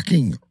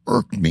fucking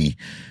irked me.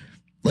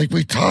 Like,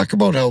 we talk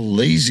about how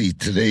lazy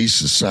today's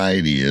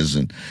society is,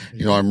 and,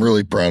 you know, I'm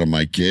really proud of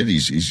my kid.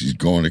 He's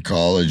going to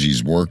college,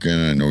 he's working.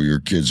 I know your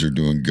kids are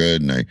doing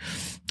good, and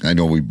I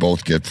know we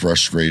both get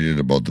frustrated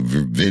about the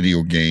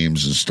video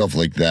games and stuff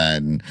like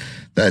that, and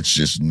that's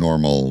just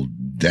normal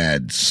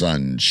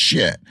dad-son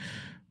shit.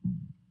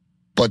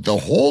 But the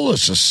whole of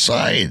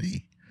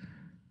society,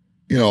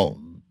 you know,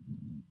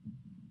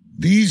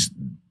 this,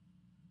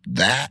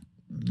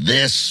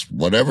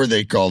 whatever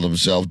they call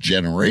themselves,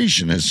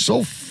 generation is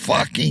so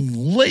fucking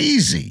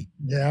lazy.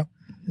 Yeah.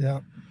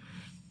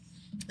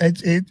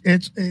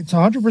 It's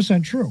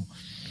 100% true.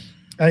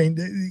 I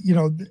mean, you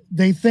know,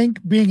 they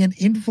think being an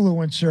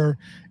influencer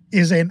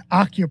is an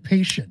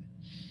occupation,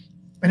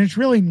 and it's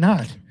really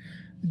not.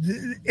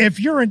 If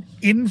you're an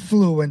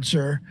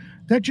influencer,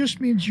 that just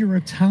means you're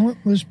a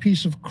talentless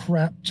piece of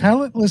crap,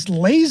 talentless,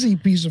 lazy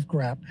piece of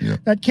crap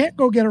that can't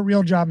go get a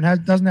real job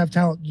and doesn't have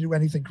talent to do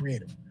anything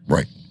creative.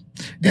 Right.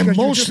 And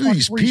most of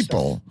these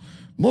people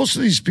most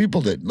of these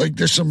people that, like,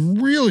 there's some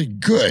really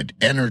good,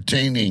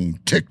 entertaining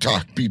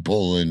TikTok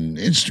people and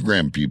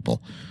Instagram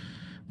people.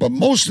 But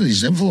most of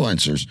these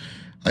influencers,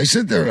 I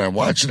sit there and I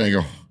watch and I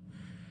go,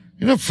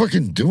 you're not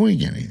fucking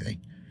doing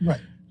anything. Right.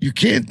 You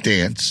can't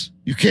dance.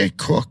 You can't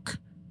cook.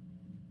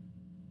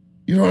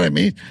 You know what I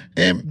mean?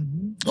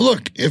 And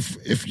look,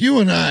 if you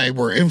and I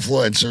were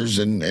influencers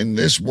and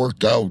this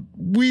worked out,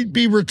 we'd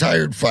be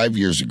retired 5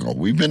 years ago.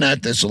 We've been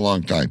at this a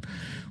long time.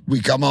 We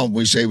come out and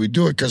we say we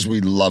do it because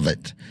we love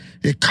it.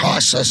 It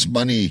costs us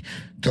money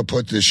to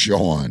put this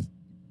show on.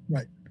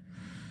 Right.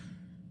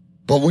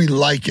 But we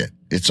like it.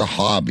 It's a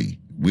hobby.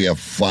 We have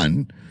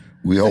fun.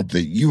 We hope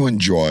that you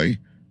enjoy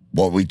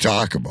what we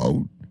talk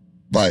about.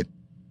 But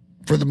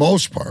for the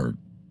most part,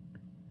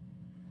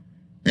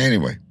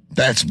 anyway,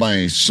 that's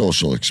my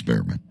social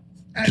experiment.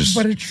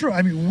 But it's true.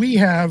 I mean, we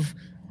have,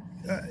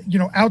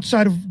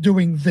 outside of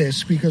doing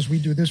this, because we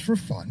do this for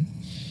fun,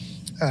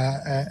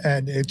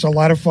 and it's a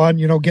lot of fun,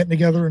 getting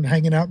together and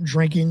hanging out and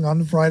drinking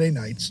on Friday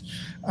nights.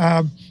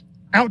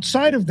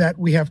 Outside of that,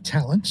 we have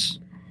talents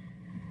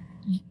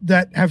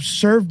that have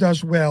served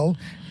us well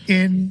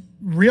in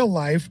real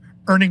life,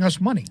 earning us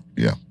money.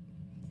 Yeah.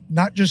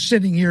 Not just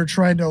sitting here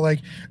trying to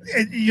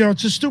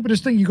it's the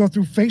stupidest thing. You go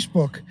through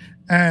Facebook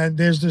and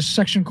there's this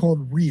section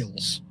called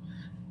Reels,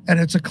 and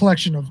it's a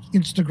collection of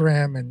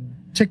Instagram and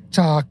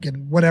TikTok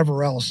and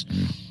whatever else.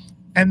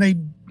 And they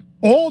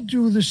all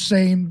do the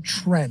same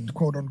trend,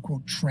 quote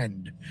unquote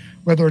trend,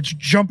 whether it's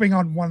jumping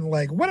on one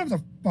leg, whatever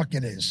the fuck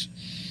it is.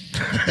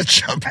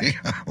 Jumping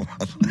on one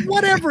leg.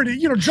 Whatever it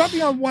is,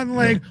 jumping on one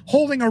leg,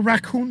 holding a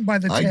raccoon by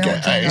the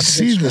tail. I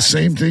see the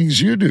same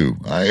things you do.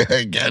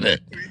 I get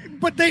it.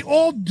 But they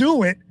all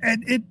do it,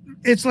 and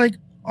it's like,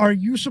 are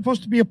you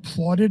supposed to be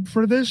applauded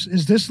for this?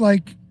 Is this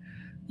like,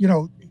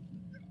 do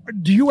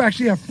you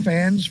actually have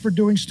fans for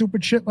doing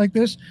stupid shit like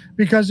this?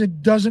 Because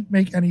it doesn't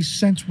make any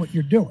sense what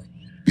you're doing.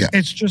 Yeah.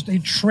 It's just a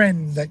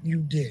trend that you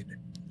did.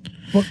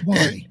 But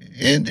why?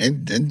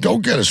 And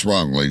don't get us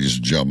wrong, ladies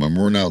and gentlemen.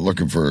 We're not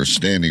looking for a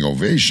standing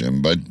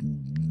ovation, but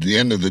at the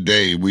end of the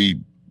day,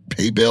 we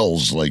pay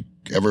bills like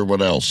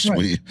everyone else.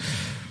 Right.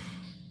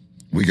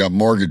 We got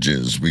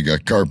mortgages, we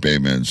got car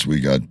payments, we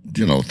got,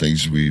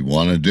 things we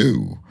want to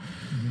do.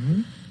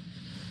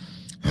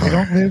 We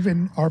don't live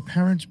in our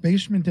parents'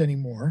 basement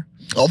anymore.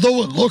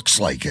 Although it looks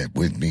like it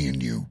with me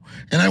and you.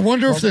 And I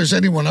wonder if there's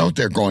anyone out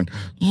there going,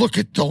 look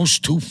at those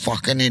two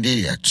fucking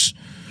idiots.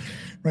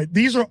 Right.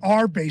 These are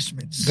our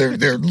basements.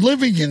 They're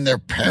living in their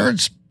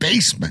parents'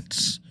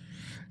 basements.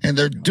 And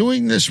they're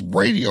doing this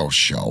radio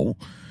show.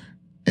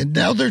 And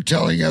now they're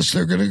telling us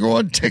they're going to go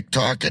on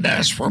TikTok and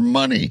ask for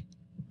money.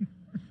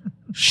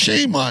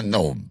 Shame on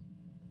them.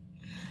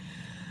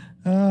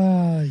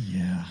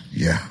 Yeah.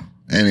 Yeah.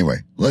 Anyway,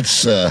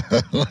 let's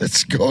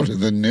go to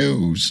the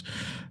news.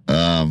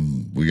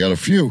 We got a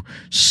few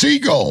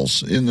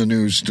seagulls in the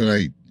news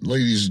tonight,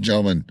 ladies and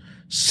gentlemen.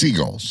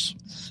 Seagulls.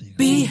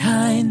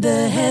 Behind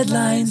the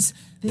headlines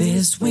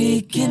this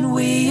week in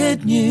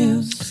weird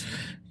news.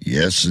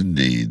 Yes,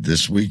 indeed.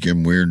 This week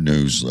in weird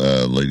news,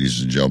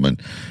 ladies and gentlemen.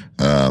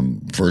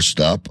 First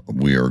up,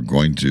 we are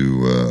going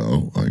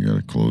to. I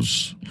gotta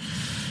close.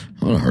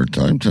 I'm having a hard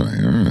time tonight.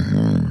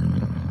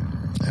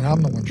 And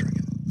I'm the one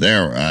drinking.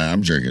 There,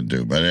 I'm drinking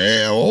too. But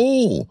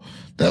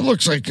that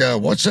looks like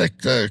what's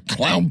that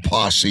Clown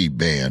Posse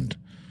band?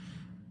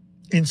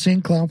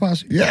 Insane Clown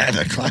Posse. Yeah,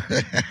 the clown.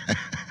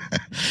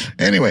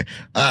 Anyway,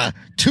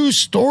 two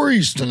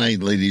stories tonight,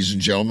 ladies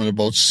and gentlemen,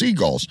 about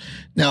seagulls.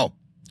 Now,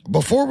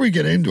 before we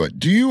get into it,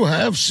 do you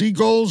have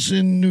seagulls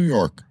in New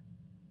York?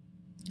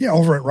 Yeah,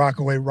 over at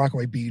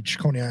Rockaway Beach,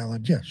 Coney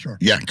Island. Yeah, sure.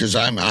 Yeah, because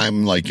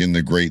I'm like in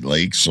the Great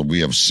Lakes, so we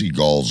have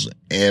seagulls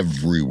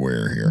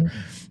everywhere here. Mm-hmm.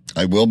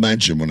 I will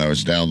mention when I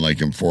was down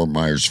like in Fort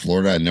Myers,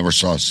 Florida, I never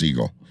saw a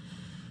seagull.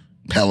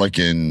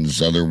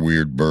 Pelicans, other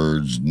weird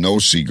birds, no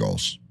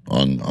seagulls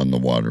on the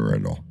water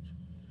at all.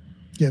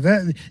 Yeah,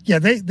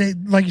 they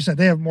like you said,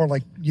 they have more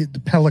like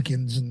the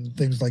pelicans and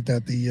things like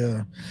that.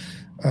 The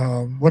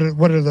what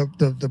are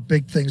the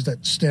big things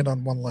that stand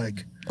on one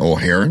leg? Oh,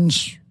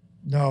 herons?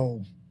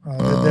 No.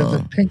 They're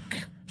the pink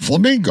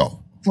flamingos.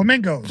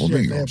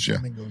 Yeah,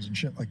 flamingos and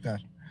shit like that.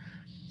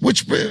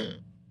 Which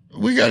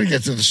we got to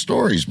get to the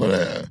stories,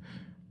 but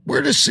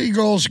where do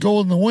seagulls go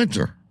in the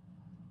winter?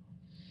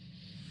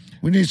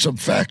 We need some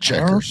fact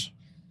checkers.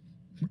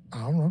 I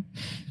don't know.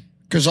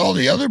 Because all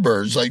the other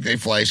birds, like they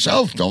fly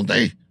south, don't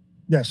they?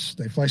 Yes,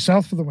 they fly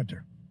south for the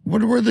winter.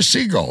 Wonder where the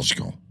seagulls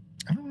go.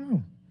 I don't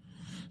know.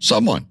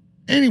 Someone,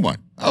 anyone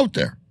out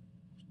there,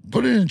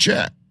 put it in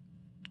chat.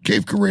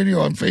 Cave Crew Radio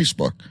on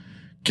Facebook.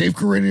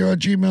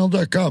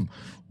 CaveCrewRadio@gmail.com.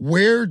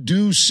 Where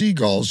do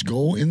seagulls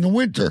go in the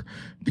winter?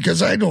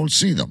 Because I don't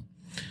see them.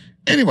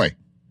 Anyway,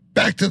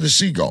 back to the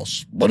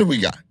seagulls. What do we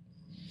got?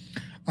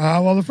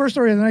 Well, the first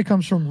story of the night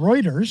comes from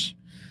Reuters.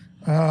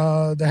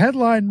 The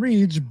headline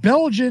reads,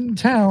 Belgian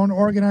town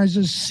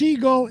organizes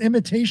seagull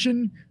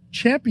imitation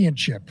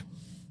championship.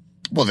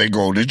 Well, they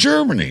go to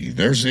Germany.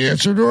 There's the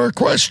answer to our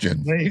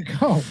question. There you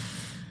go.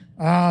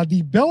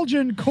 The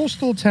Belgian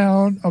coastal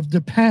town of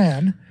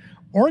Depan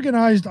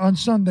organized on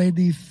Sunday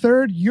the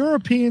third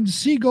European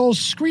Seagull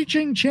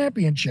Screeching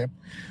Championship,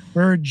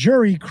 where a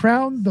jury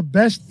crowned the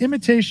best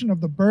imitation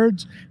of the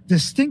bird's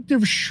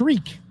distinctive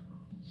shriek.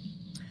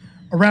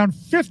 Around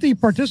 50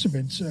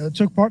 participants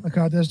took part in the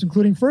contest,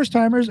 including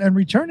first-timers and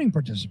returning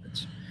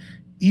participants.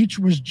 Each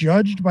was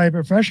judged by a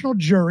professional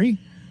jury,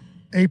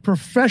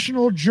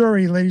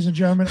 ladies and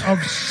gentlemen,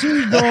 of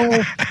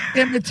seagull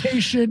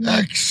imitation.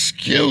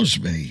 Excuse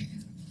me.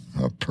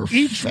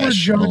 Each were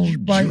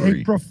judged by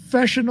a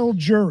professional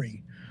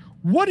jury.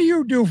 What do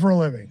you do for a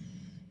living?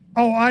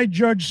 Oh, I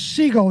judge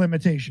seagull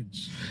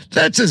imitations.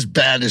 That's as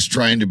bad as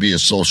trying to be a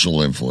social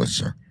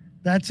influencer.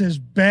 That's as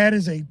bad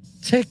as a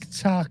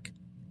TikTok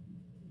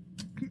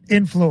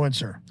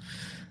influencer.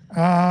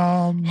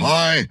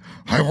 Hi,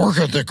 I work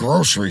at the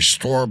grocery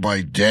store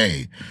by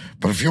day,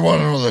 but if you want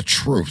to know the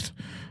truth,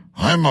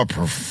 I'm a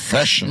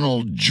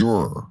professional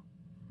juror.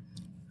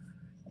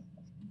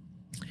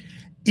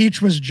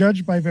 Each was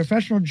judged by a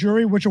professional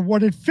jury, which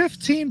awarded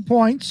 15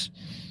 points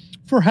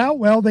for how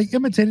well they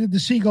imitated the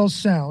seagull's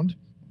sound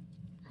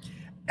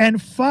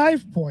and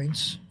 5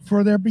 points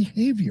for their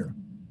behavior.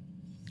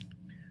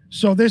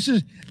 So this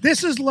is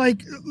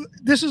like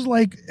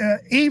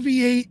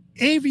aviary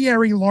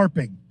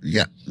larping.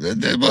 Yeah. I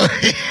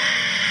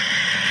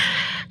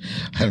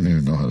don't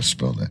even know how to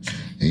spell that.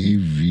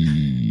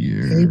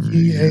 Aviary.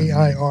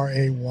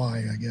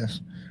 A-V-A-I-R-A-Y, I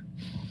guess.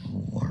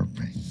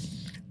 Larping.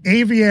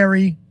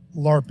 Aviary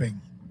larping.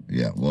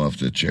 Yeah, we'll have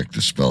to check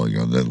the spelling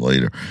on that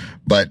later.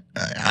 But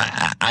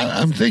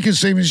I'm thinking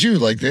same as you.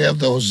 Like they have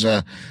those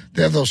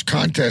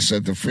contests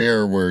at the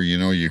fair where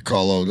you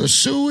call out a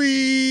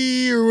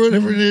suey or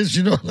whatever it is.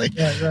 Like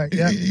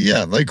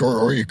yeah, like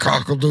or you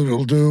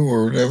cockle-doodle-doo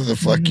or whatever the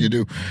fuck you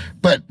do.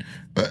 But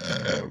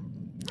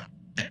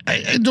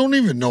I don't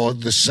even know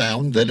the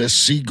sound that a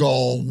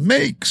seagull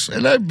makes,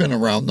 and I've been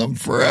around them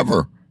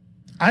forever.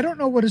 I don't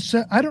know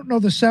I don't know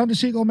the sound a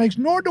seagull makes,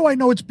 nor do I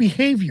know its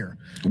behavior.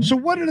 So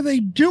what are they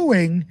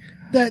doing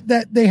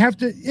that they have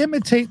to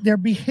imitate their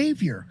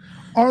behavior?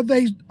 Are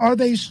they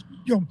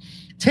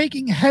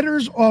taking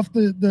headers off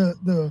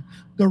the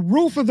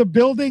roof of the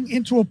building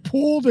into a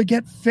pool to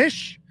get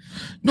fish?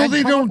 No,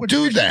 they don't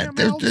do that.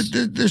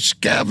 They're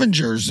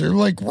scavengers. They're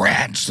like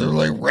rats. They're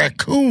like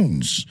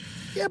raccoons.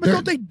 Yeah, but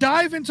don't they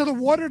dive into the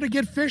water to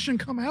get fish and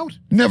come out?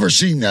 Never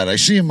seen that. I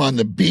see them on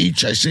the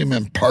beach. I see them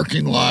in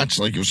parking lots.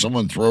 Like if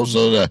someone throws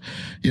out a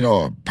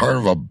part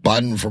of a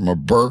bun from a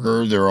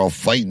burger, they're all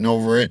fighting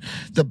over it.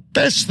 The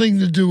best thing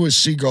to do with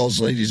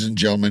seagulls, ladies and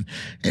gentlemen,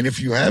 and if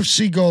you have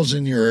seagulls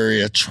in your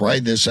area, try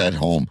this at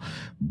home.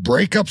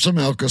 Break up some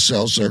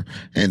Alka-Seltzer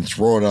and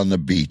throw it on the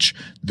beach.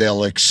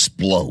 They'll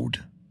explode.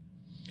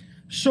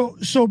 So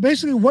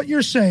basically what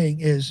you're saying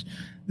is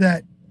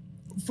that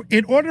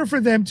in order for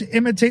them to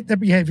imitate their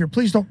behavior,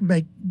 please don't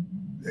make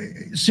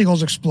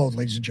seagulls explode,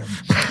 ladies and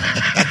gentlemen.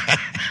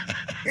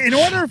 in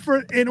order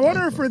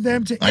for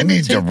them to I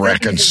need to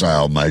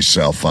reconcile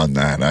myself on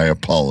that. I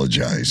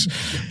apologize.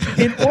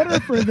 In order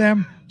for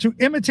them to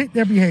imitate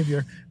their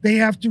behavior, they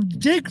have to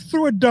dig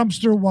through a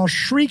dumpster while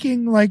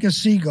shrieking like a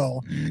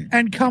seagull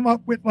and come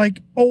up with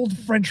like old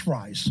French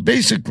fries.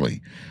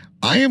 Basically,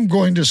 I am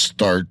going to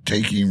start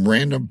taking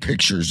random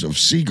pictures of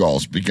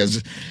seagulls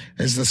because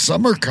as the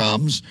summer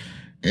comes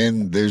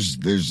and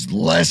there's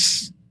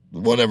less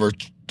whatever,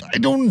 I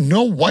don't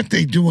know what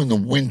they do in the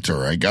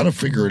winter. I got to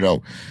figure it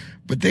out.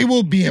 But they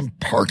will be in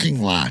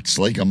parking lots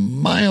like a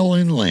mile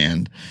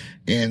inland,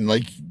 and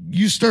like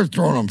you start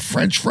throwing them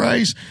French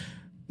fries,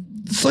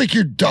 it's like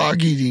your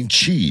dog eating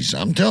cheese.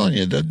 I'm telling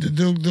you,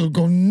 they'll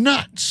go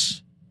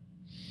nuts.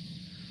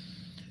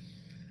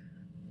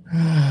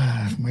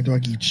 My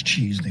dog eats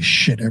cheese. They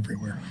shit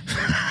everywhere.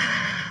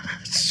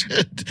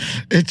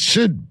 It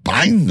should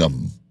bind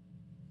them.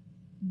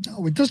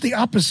 No, it does the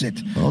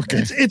opposite.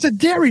 Okay. It's a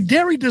dairy.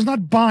 Dairy does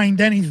not bind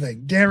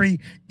anything. Dairy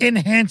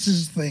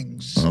enhances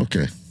things.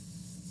 Okay.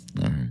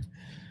 All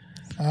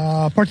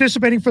right.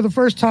 Participating for the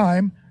first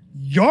time,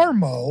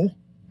 Jarmo,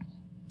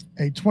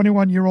 a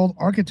 21-year-old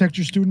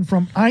architecture student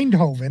from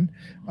Eindhoven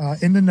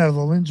in the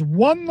Netherlands,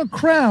 won the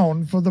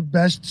crown for the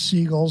best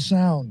seagull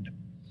sound.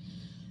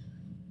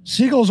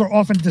 Seagulls are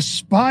often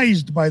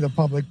despised by the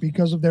public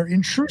because of their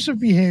intrusive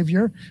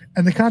behavior,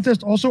 and the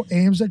contest also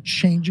aims at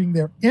changing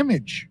their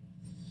image.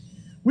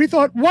 We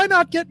thought, why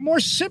not get more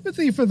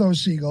sympathy for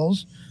those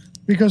seagulls?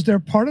 Because they're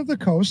part of the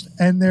coast,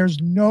 and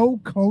there's no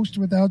coast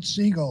without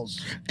seagulls.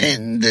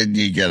 And then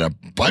you get a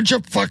bunch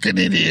of fucking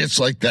idiots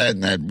like that,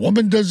 and that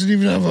woman doesn't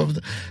even have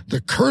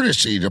the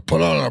courtesy to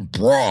put on a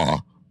bra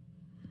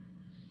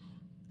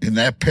in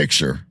that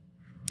picture.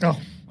 Oh,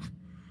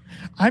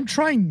 I'm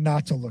trying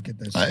not to look at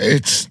this.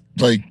 It's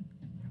like,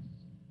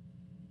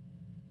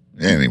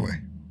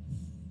 anyway.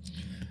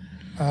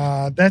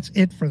 That's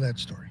it for that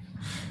story.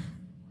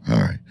 All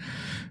right.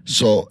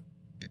 So,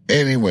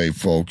 anyway,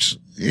 folks,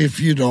 if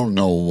you don't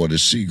know what a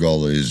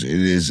seagull is, it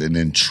is an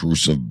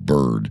intrusive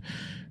bird.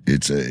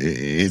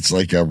 It's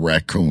like a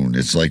raccoon.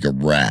 It's like a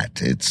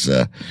rat.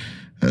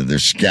 They're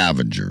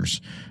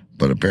scavengers.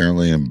 But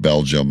apparently in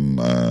Belgium,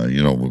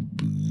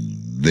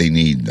 they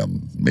need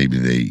them. Maybe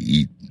they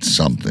eat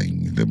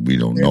something that we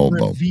don't know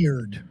about.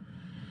 Revered.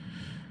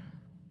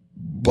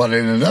 But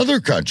in another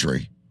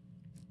country,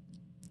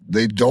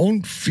 they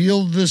don't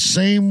feel the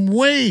same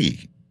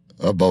way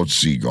about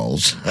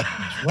seagulls.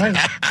 Right.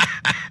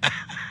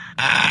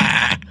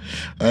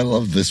 I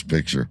love this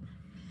picture.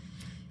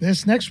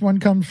 This next one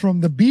comes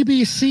from the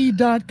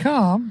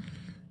BBC.com.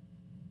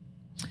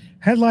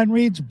 Headline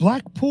reads,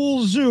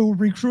 Blackpool Zoo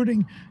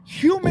recruiting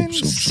human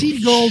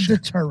seagull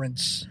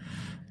deterrents.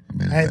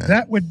 And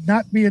that would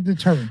not be a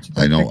deterrent.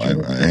 I know.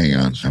 Hang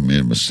on. I made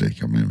a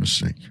mistake.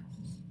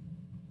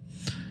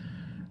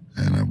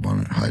 And I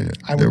want to hide it.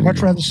 I would much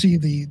rather see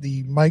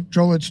the Mike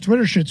Jolich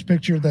Twitter shits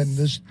picture than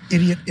this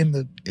idiot in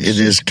the... It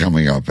is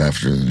coming up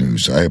after the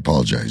news. I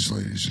apologize,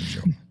 ladies and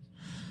gentlemen.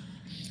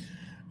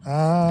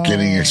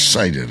 Getting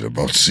excited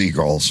about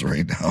seagulls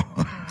right now.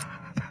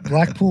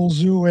 Blackpool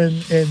Zoo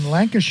in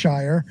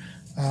Lancashire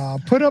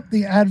put up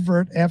the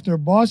advert after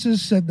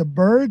bosses said the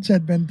birds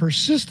had been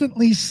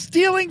persistently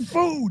stealing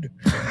food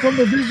from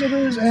the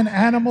visitors and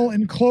animal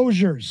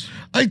enclosures.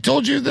 I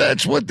told you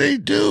that's what they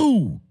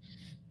do.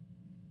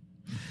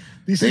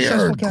 They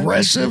are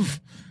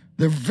aggressive.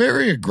 They're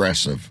very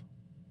aggressive.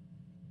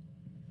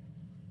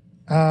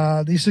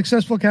 The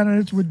successful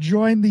candidates would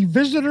join the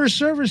visitor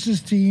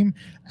services team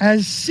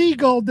as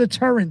seagull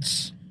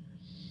deterrents.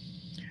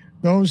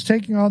 Those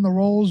taking on the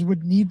roles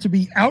would need to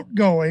be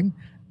outgoing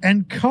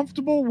and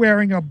comfortable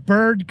wearing a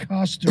bird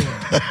costume.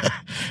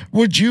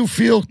 Would you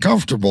feel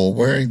comfortable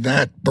wearing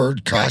that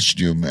bird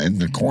costume in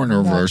the corner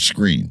of our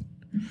screen?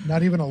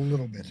 Not even a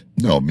little bit.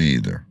 No, me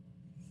either.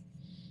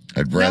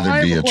 I'd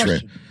rather be a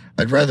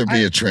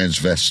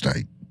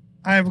transvestite.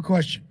 I have a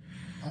question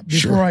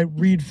before I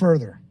read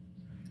further,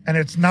 and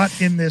it's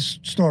not in this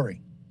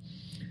story.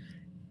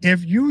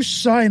 If you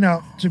sign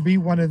up to be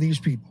one of these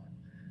people,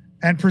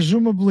 and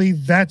presumably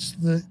that's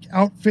the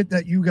outfit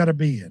that you got to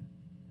be in,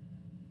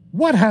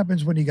 what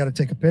happens when you got to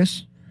take a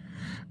piss?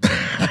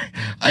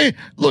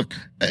 Look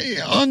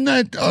on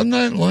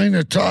that line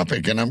of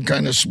topic, and I'm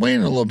kind of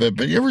swaying a little bit,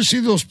 but you ever see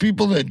those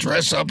people that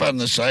dress up on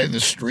the side of the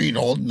street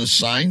holding the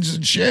signs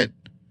and shit?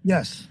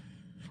 Yes.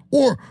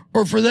 Or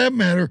for that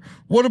matter,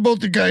 what about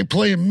the guy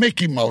playing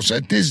Mickey Mouse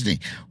at Disney?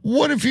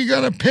 What if you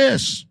got to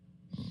piss?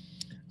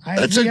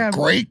 That's a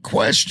great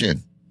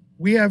question.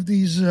 We have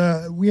these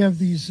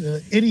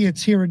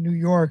idiots here in New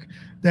York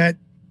that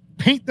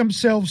paint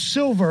themselves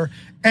silver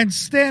and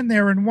stand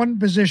there in one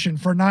position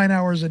for 9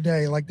 hours a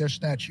day like they're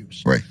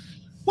statues. Right.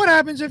 What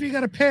happens if you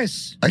got to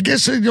piss? I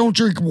guess they don't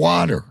drink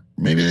water.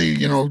 Maybe they,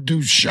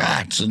 do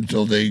shots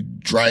until they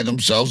dry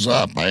themselves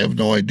up. I have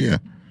no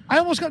idea. I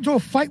almost got into a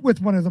fight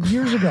with one of them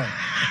years ago.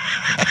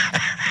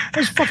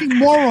 This fucking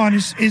moron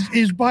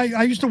is by...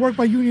 I used to work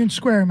by Union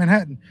Square in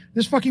Manhattan.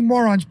 This fucking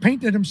moron's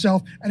painted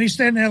himself, and he's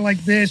standing there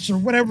like this or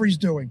whatever he's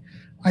doing.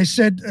 I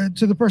said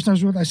to the person I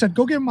was with, I said,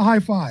 go give him a high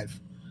five.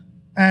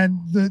 And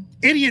the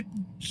idiot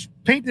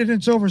painted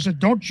in silver said,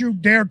 don't you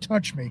dare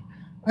touch me.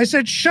 I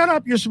said, shut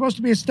up. You're supposed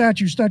to be a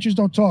statue. Statues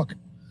don't talk.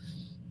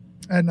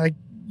 And I,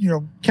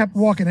 kept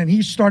walking, and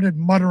he started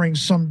muttering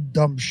some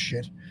dumb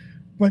shit.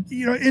 But,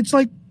 it's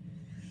like,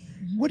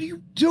 what are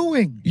you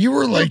doing? You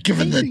were like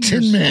giving the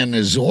Tin Man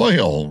his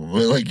oil.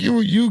 Like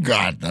you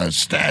got a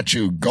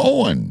statue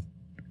going.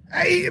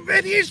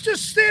 And he's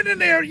just standing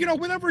there,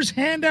 whatever his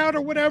hand out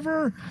or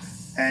whatever.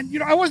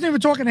 And, I wasn't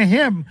even talking to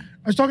him.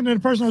 I was talking to the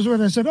person I was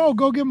with. I said, oh,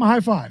 go give him a high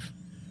five.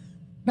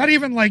 Not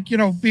even like,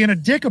 being a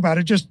dick about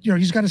it. Just,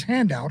 he's got his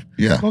hand out.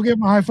 Yeah. Go give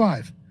him a high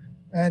five.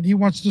 And he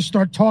wants to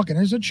start talking.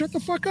 I said, shut the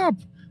fuck up.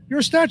 You're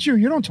a statue.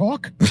 You don't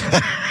talk.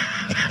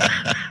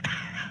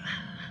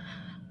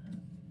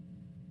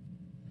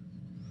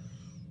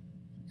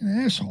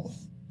 An asshole.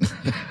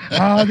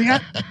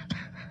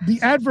 The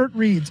advert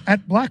reads,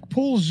 at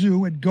Blackpool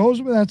Zoo, it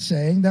goes without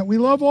saying that we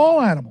love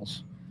all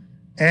animals.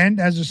 And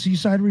as a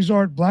seaside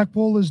resort,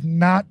 Blackpool is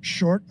not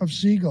short of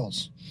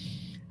seagulls.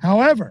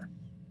 However,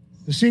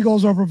 the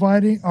seagulls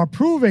are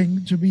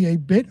proving to be a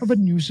bit of a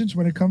nuisance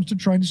when it comes to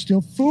trying to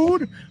steal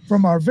food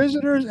from our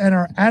visitors and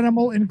our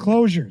animal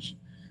enclosures.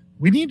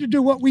 We need to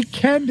do what we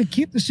can to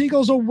keep the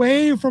seagulls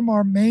away from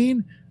our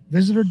main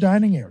visitor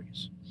dining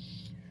areas.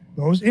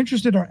 Those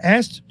interested are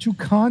asked to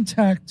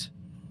contact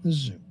the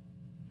zoo.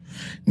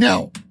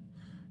 Now,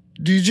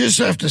 do you just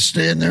have to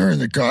stand there in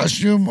the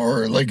costume,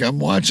 or like I'm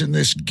watching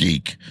this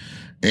geek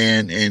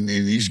and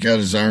he's got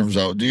his arms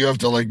out? Do you have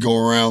to like go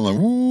around like,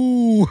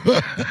 woo?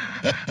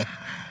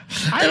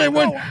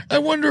 I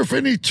wonder if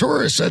any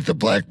tourists at the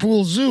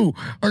Blackpool Zoo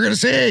are going to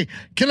say, hey,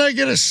 can I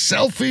get a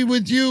selfie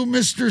with you,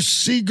 Mr.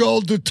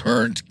 Seagull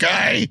Deterrent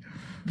guy?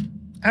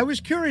 I was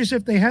curious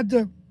if they had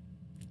to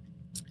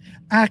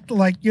act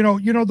like,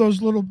 those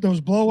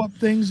blow up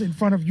things in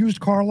front of used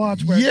car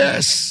lots where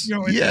yes,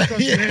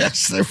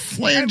 they're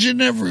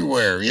flanging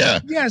everywhere.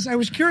 Yeah. Yes, I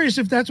was curious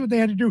if that's what they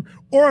had to do,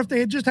 or if they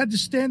had just had to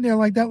stand there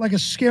like that, like a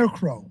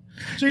scarecrow.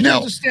 So you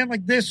have to stand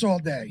like this all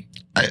day.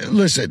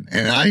 Listen,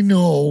 and I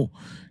know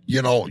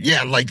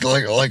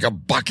like a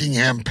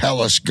Buckingham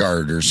Palace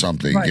guard or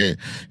something. Right.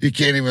 You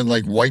can't even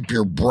like wipe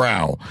your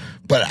brow.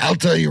 But I'll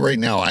tell you right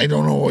now, I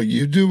don't know what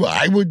you do.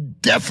 I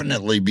would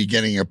definitely be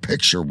getting a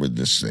picture with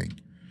this thing.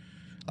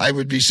 I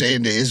would be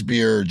saying to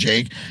Isby or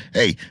Jake,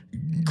 hey,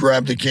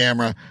 grab the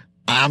camera.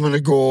 I'm going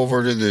to go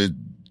over to the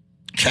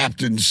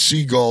Captain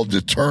Seagull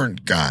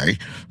deterrent guy,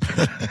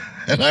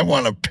 and I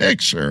want a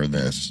picture of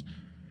this.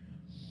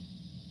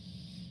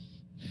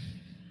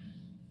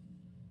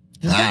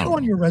 Does that go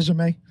on your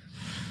resume?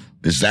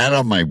 Is that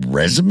on my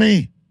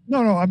resume?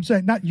 No, I'm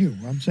saying not you.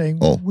 I'm saying,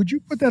 would you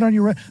put that on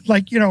your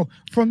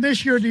from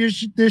this year to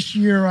this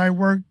year, I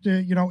worked,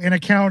 in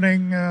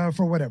accounting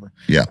for whatever.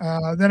 Yeah.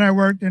 Then I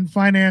worked in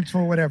finance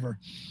for whatever.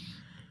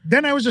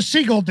 Then I was a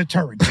seagull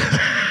deterrent.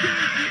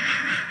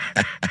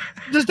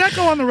 Does that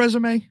go on the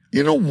resume?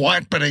 You know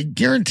what? But I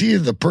guarantee you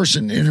the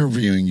person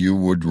interviewing you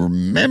would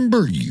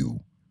remember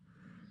you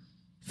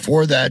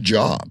for that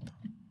job.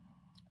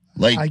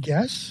 Like, I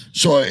guess.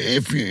 So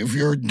if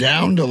you're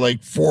down to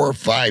like 4 or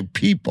 5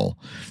 people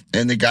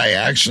and the guy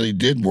actually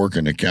did work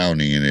in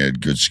accounting and had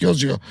good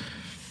skills, you go,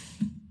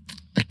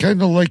 I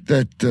kind of like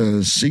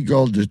that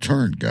seagull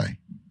deterrent guy.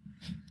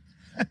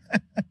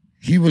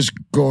 He was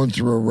going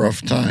through a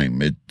rough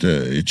time.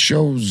 It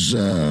shows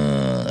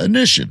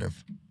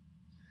initiative.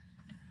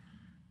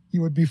 He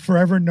would be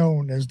forever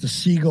known as the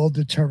seagull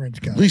deterrent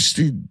guy. At least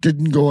he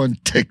didn't go on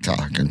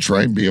TikTok and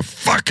try and be a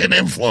fucking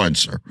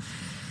influencer.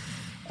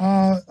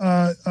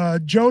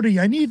 Jody,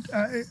 I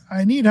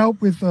need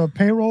help with a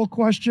payroll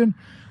question.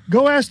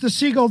 Go ask the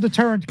seagull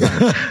deterrent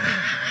guy.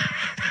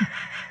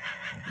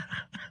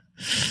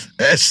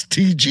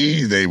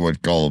 STG, they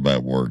would call him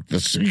at work. The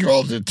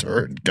seagull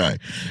deterrent guy.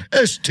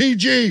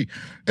 STG,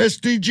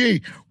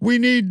 we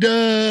need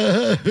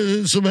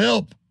some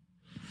help.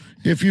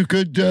 If you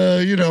could,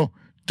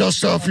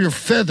 dust off your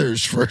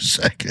feathers for a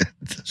second.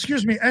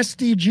 Excuse me,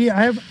 SDG.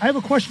 I have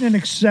a question in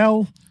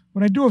Excel.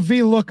 When I do a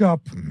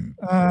VLOOKUP,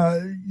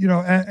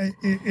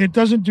 it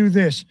doesn't do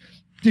this.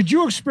 Did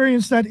you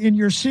experience that in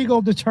your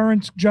seagull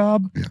deterrence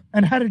job? Yeah.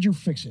 And how did you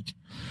fix it?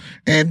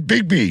 And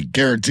Big B,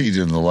 guaranteed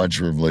in the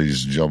lunchroom,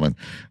 ladies and gentlemen.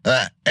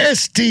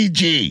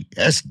 STG,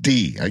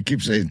 SD. I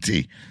keep saying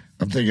T.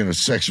 I'm thinking of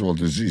sexual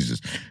diseases.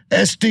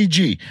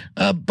 STG.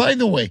 By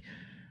the way,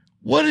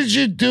 what did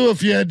you do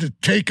if you had to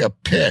take a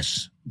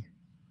piss?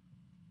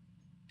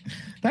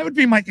 That would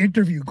be my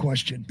interview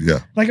question. Yeah.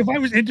 Like if I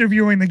was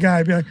interviewing the guy,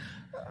 I'd be like,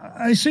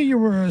 I see you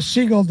were a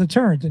seagull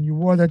deterrent and you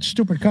wore that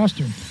stupid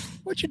costume.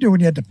 What'd you do when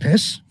you had to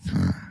piss?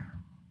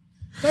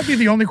 That'd be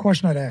the only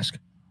question I'd ask.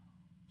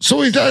 So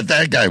we thought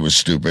that guy was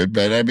stupid,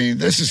 but I mean,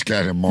 this is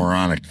kind of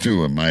moronic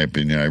too, in my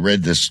opinion. I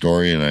read this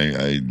story and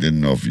I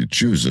didn't know if you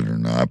choose it or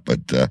not, but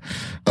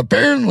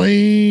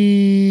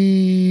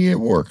apparently it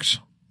works.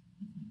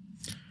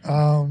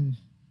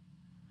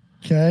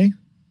 Okay.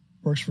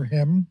 Works for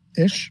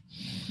him-ish.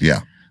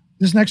 Yeah.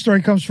 This next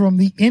story comes from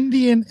the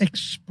Indian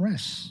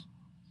Express.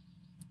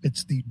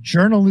 It's the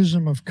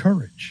journalism of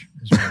courage.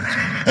 Is what it's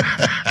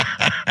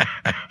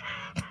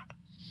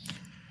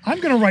I'm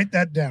going to write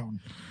that down.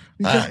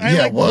 Because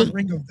I like the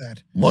ring of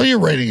that. While you're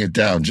writing it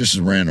down, just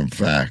a random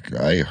fact,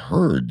 I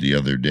heard the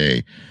other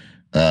day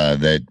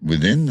that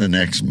within the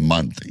next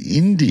month,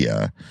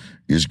 India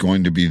is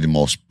going to be the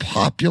most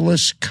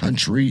populous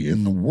country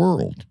in the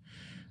world.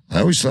 I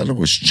always thought it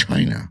was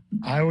China.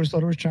 I always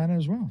thought it was China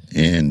as well.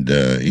 And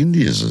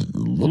India is a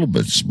little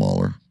bit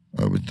smaller,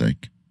 I would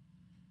think,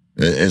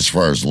 as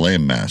far as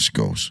land mass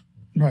goes.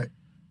 Right.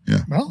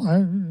 Yeah. Well,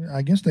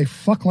 I guess they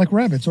fuck like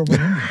rabbits over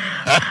in India.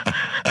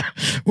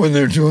 When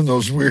they're doing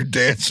those weird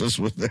dances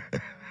with their...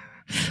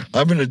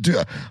 I'm going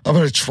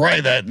to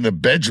try that in the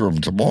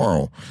bedroom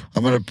tomorrow.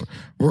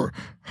 Hello,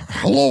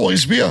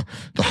 Isbia.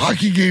 The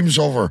hockey game's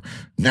over.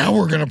 Now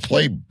we're going to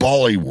play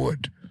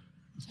Bollywood.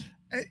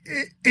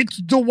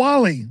 It's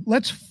Diwali.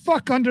 Let's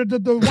fuck under the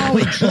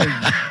Diwali tree.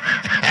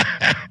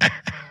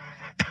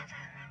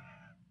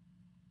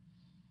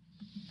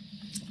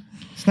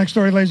 This next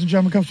story, ladies and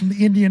gentlemen, comes from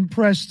the Indian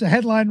Press. The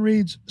headline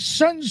reads,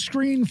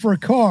 Sunscreen for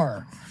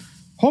car.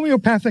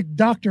 Homeopathic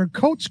doctor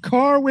coats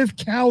car with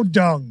cow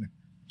dung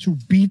to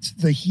beat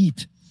the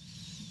heat.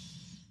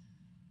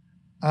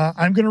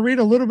 I'm going to read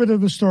a little bit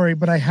of the story,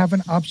 but I have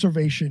an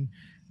observation.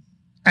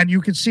 And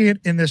you can see it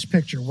in this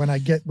picture.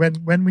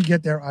 When we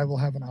get there, I will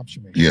have an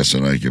observation. Yes,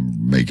 and I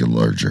can make it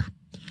larger.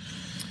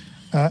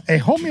 A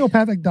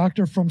homeopathic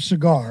doctor from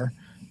Sagar,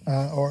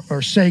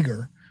 or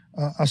Sagar,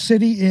 a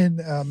city in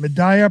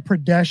Madhya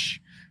Pradesh,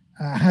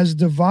 has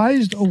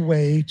devised a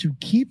way to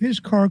keep his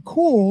car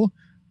cool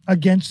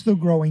against the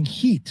growing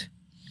heat.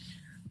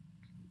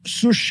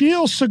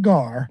 Sushil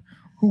Sagar,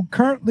 who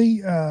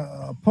currently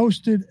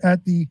posted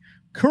at the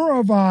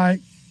Kurai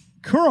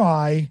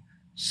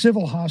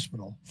Civil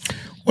Hospital.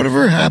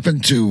 Whatever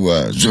happened to...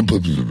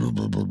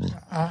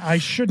 I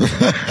shouldn't.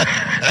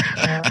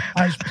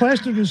 Has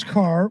plastered his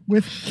car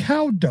with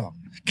cow dung.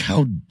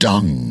 Cow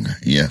dung,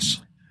 yes.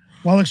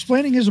 While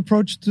explaining his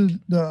approach to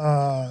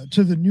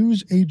the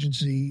news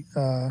agency,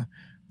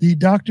 the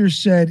doctor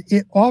said,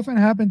 it often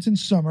happens in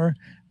summer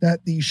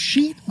that the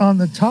sheet on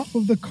the top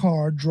of the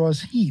car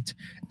draws heat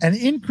and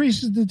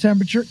increases the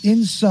temperature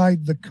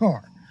inside the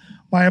car.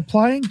 By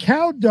applying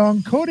cow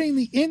dung coating,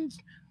 the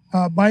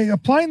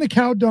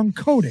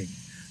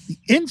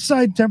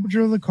inside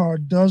temperature of the car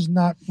does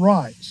not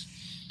rise.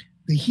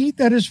 The heat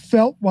that is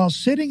felt while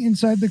sitting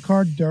inside the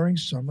car during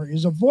summer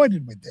is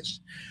avoided with this.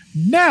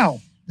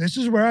 Now, this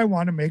is where I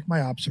want to make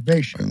my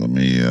observation. Let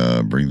me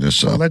bring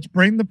this up. Let's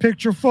bring the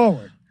picture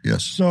forward.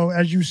 Yes. So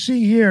as you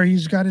see here,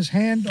 he's got his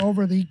hand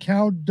over the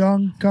cow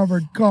dung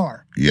covered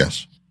car.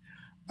 Yes.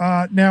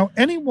 Now,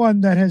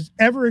 anyone that has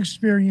ever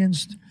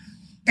experienced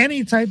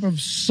any type of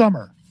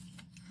summer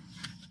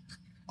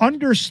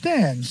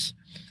understands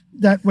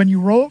that when you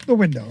roll up the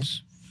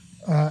windows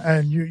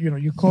and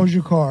you close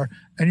your car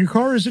and your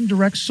car is in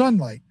direct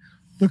sunlight,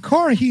 the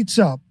car heats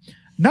up,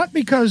 not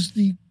because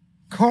the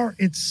car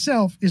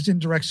itself is in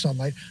direct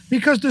sunlight,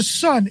 because the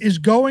sun is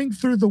going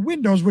through the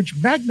windows, which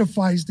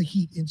magnifies the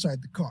heat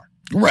inside the car.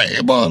 Right.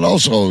 Well, it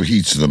also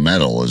heats the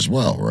metal as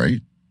well,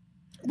 right?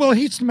 Well, it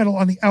heats the metal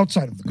on the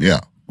outside of the car. Yeah.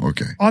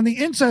 Okay. On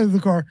the inside of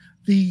the car,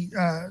 the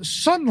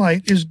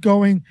sunlight is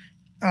going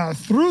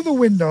through the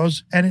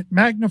windows, and it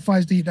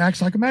magnifies the heat. It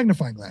acts like a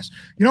magnifying glass.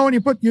 You know, when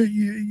you put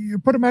you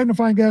put a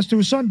magnifying glass to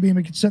a sunbeam,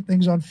 it can set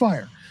things on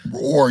fire.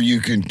 Or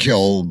you can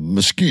kill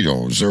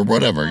mosquitoes or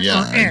whatever.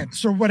 Yeah. Or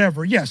ants or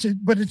whatever. Yes,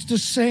 but it's the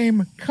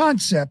same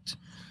concept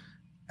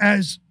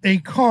as a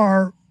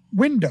car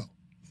window,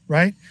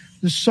 right?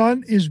 The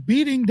sun is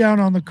beating down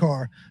on the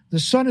car. The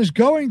sun is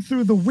going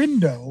through the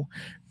window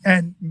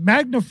and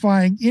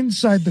magnifying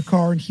inside the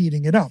car and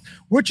heating it up,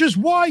 which is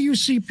why you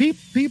see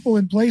people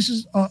in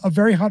places,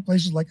 very hot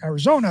places like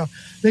Arizona,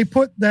 they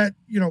put that,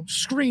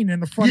 screen in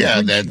the front.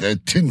 Yeah,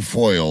 that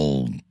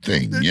tinfoil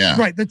thing. Yeah.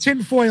 Right, the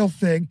tinfoil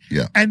thing.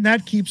 Yeah. And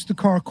that keeps the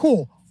car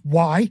cool.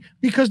 Why?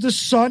 Because the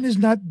sun is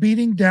not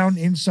beating down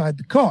inside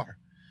the car.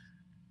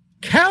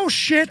 Cow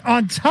shit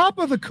on top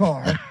of the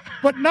car,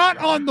 but not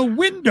on the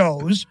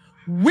windows,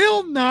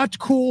 will not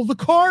cool the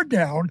car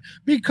down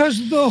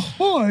because the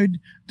hood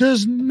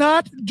does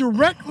not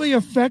directly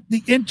affect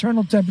the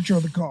internal temperature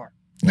of the car.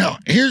 Now,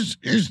 here's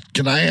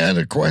can I add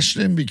a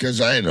question? Because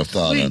I had a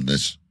thought on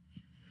this.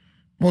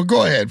 Well,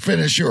 go ahead,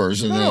 finish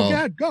yours. And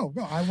go.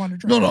 I want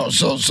to try. No.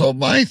 So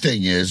my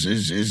thing is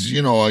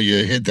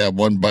you hit that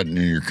one button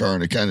in your car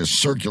and it kind of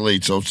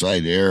circulates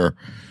outside air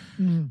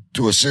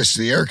to assist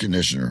the air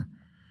conditioner.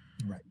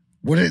 Right.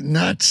 Would it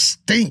not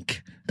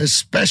stink,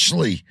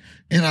 especially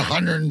in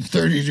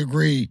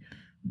 130-degree,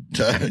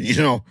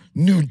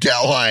 New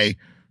Delhi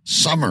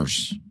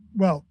summers?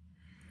 Well,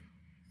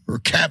 or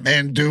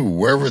Kathmandu,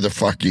 wherever the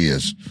fuck he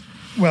is.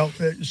 Well,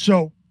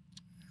 so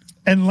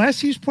unless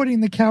he's putting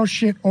the cow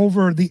shit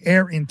over the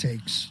air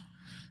intakes,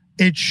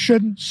 it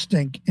shouldn't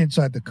stink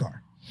inside the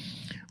car.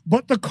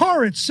 But the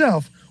car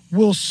itself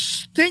will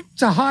stink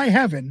to high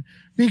heaven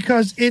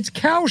because it's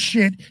cow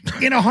shit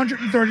in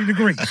 130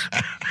 degrees.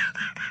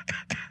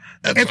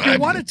 If you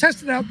want to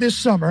test it out this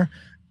summer,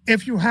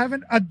 if you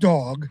haven't a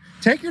dog,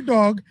 take your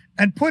dog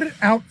and put it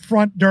out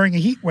front during a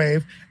heat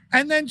wave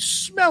and then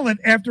smell it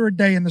after a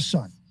day in the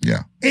sun.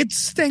 Yeah. It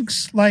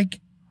stinks like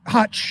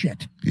hot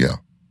shit. Yeah.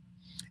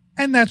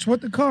 And that's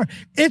what the car.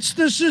 It's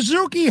the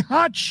Suzuki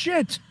hot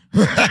shit.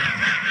 New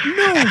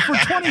for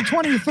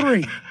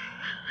 2023.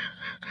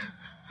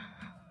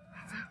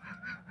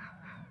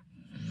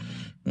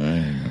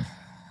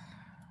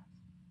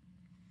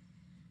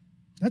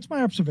 That's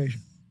my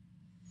observation.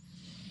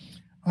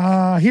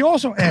 He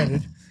also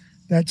added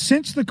that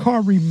since the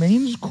car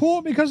remains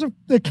cool because of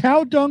the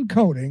cow dung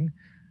coating,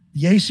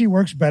 the AC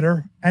works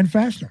better and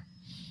faster.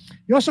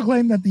 He also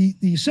claimed that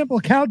the simple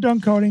cow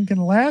dung coating can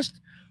last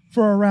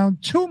for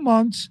around 2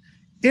 months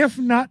if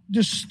not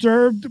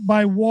disturbed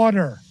by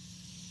water.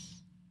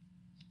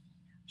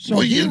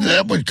 So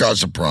that would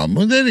cause a problem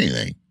with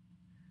anything.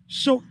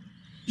 So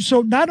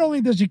not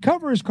only does he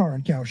cover his car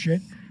in cow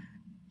shit,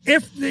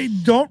 if they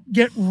don't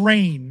get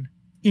rain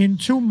in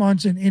 2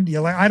 months in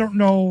India, like I don't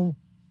know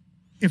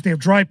if they have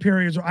dry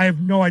periods, or I have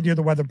no idea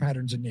the weather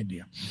patterns in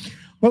India.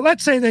 But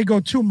let's say they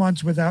go 2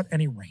 months without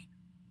any rain.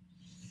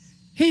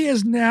 He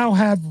is now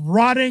have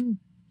rotting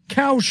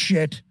cow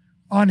shit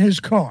on his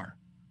car.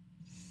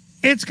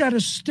 It's got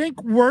to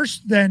stink worse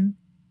than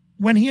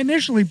when he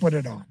initially put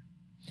it on.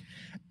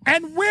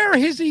 And where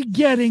is he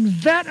getting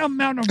that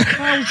amount of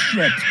cow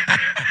shit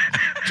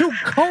to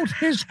coat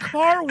his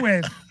car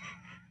with?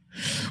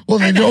 Well,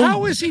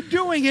 how is he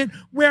doing it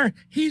where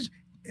he's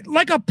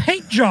like a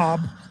paint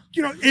job?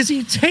 Is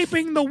he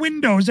taping the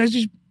windows as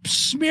he's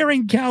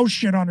smearing cow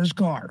shit on his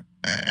car?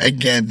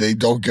 Again, they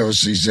don't give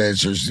us these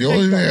answers. The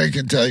only thing I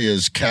can tell you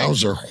is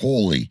cows are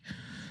holy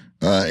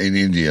in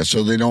India,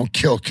 so they don't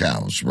kill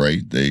cows,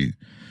 right?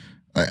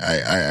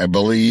 I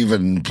believe,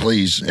 and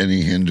please,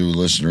 any Hindu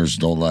listeners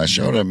don't lash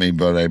out at me,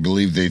 but I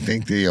believe they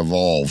think they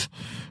evolve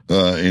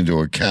into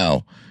a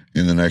cow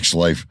in the next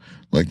life.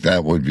 Like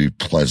that would be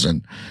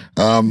pleasant.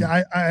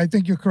 I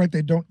think you're correct.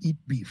 They don't eat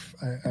beef.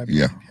 I believe,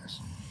 yes.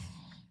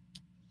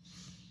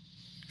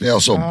 They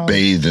also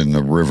bathe in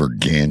the river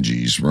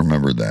Ganges.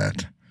 Remember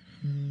that.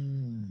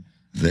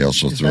 They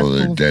also throw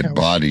their dead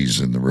bodies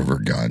in the river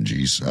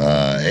Ganges.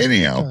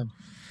 Anyhow,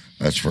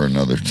 that's for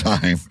another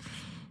time.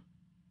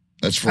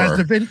 That's for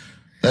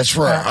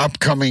our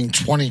upcoming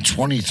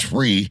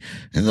 2023.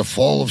 In the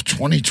fall of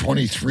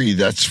 2023,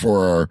 that's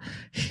for our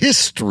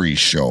history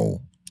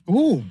show.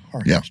 Ooh,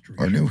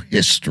 our new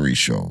history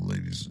show,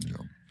 ladies and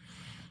gentlemen.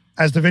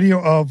 As the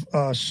video of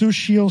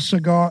Sushil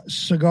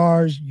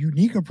Sagar's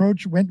unique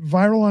approach went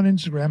viral on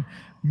Instagram,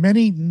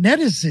 many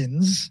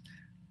netizens,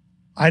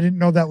 I didn't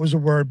know that was a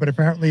word, but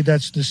apparently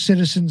that's the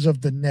citizens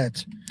of the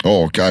net.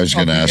 Oh, okay, I was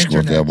going to ask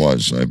what that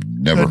was. I've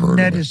never heard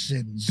of it.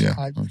 Netizens. Yeah,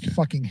 I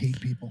fucking hate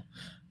people.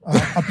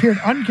 Appeared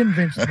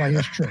unconvinced by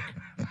his trick.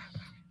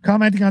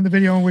 Commenting on the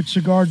video in which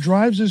Cigar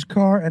drives his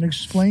car and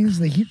explains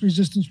the heat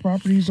resistance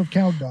properties of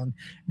cow dung,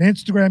 an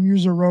Instagram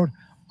user wrote,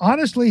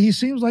 "Honestly, he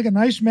seems like a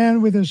nice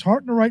man with his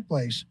heart in the right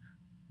place,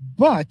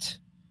 but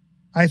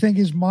I think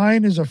his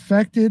mind is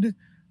affected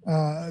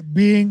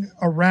being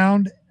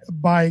around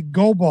by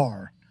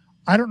Gobar.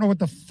 I don't know what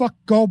the fuck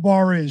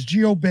Gobar is.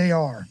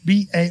 G-O-B-A-R.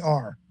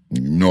 B-A-R.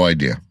 No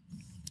idea.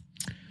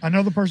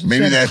 Another person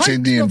maybe said, that's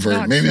Indian for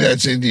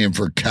that's Indian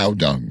for cow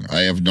dung.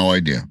 I have no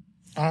idea.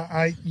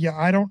 I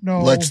don't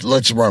know.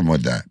 Let's run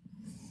with that.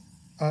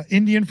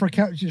 Indian for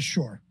cow, just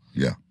sure.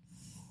 Yeah.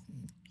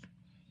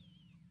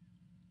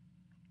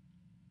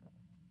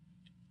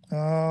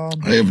 I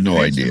have no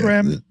idea.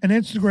 An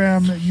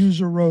Instagram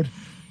user wrote,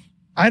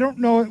 "I don't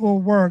know it will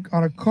work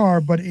on a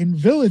car, but in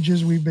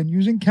villages we've been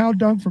using cow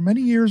dung for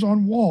many years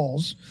on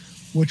walls,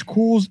 which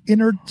cools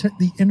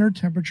the inner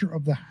temperature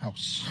of the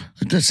house."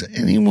 Does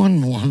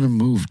anyone want to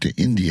move to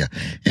India?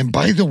 And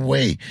by the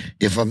way,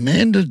 if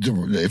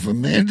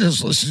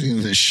Amanda's listening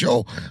to this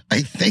show,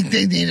 I think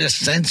they need a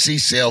Scentsy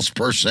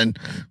salesperson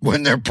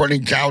when they're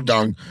putting cow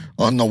dung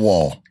on the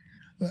wall.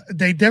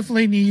 They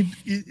definitely need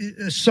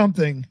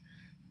something.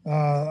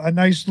 A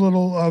nice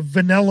little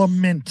vanilla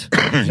mint,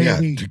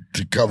 maybe,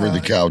 to cover the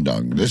cow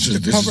dung. This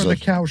is the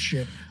cow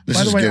shit.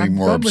 By the way, I'm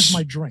done with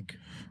my drink.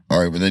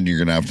 All right, but then you're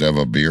gonna have to have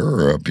a beer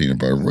or a peanut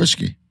butter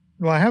whiskey.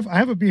 Well, I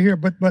have a beer here,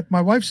 but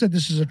my wife said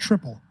this is a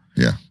triple.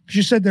 Yeah,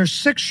 she said there's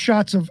 6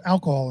 shots of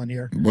alcohol in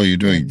here. Well, you're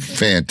doing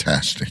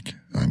fantastic.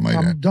 I'm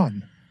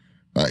done.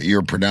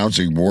 You're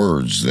pronouncing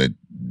words that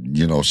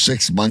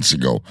 6 months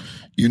ago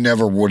you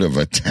never would have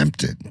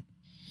attempted.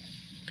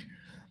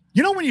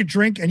 You know when you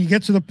drink and you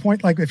get to the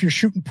point, like if you're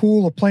shooting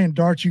pool or playing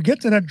darts, you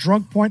get to that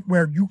drunk point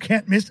where you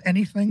can't miss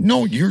anything?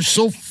 No, you're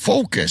so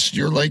focused.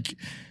 You're like,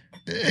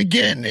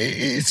 again,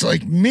 it's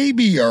like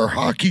maybe our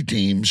hockey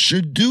team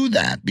should do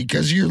that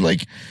because you're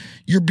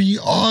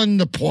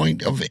beyond the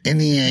point of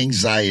any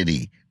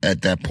anxiety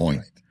at that point.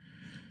 Right.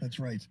 That's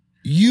right.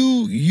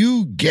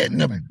 You get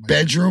in a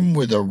bedroom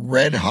with a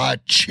red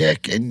hot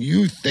chick and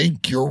you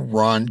think you're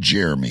Ron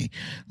Jeremy.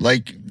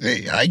 Like,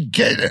 I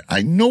get it.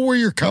 I know where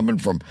you're coming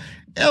from.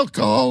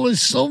 Alcohol is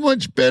so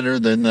much better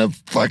than the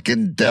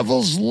fucking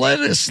devil's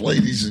lettuce,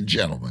 ladies and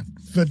gentlemen.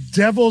 The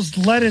devil's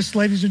lettuce,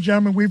 ladies and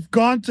gentlemen. We've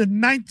gone to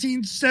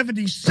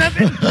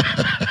 1977.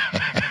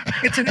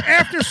 It's an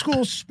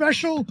after-school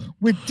special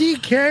with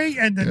DK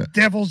and the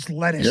devil's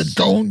lettuce. You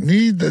don't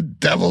need the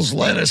devil's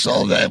lettuce.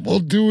 All that will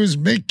do is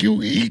make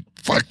you eat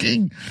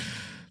fucking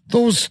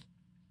those,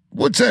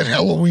 what's that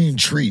Halloween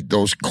treat?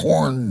 Those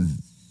corn.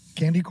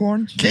 Candy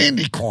corns?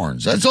 Candy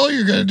corns. That's all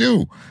you're going to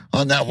do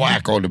on that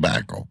wacko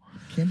tobacco.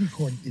 Candy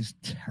corn is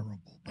terrible.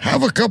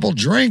 Have a couple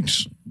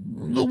drinks.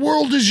 The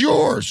world is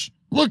yours.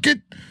 Look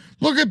at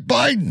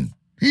Biden.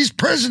 He's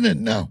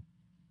president now.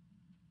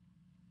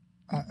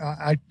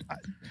 I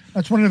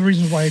that's one of the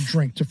reasons why I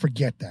drink, to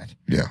forget that.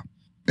 Yeah.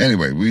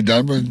 Anyway, we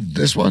done with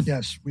this one?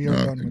 Yes, we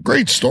are done with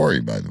great story,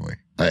 by the way.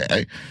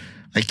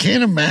 I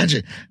can't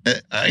imagine.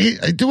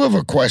 I do have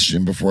a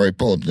question before I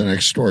pull up the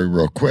next story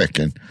real quick,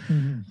 and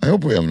I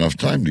hope we have enough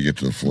time to get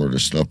to the Florida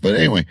stuff. But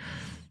anyway,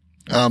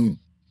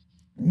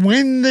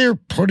 when they're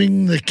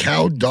putting the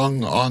cow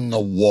dung on the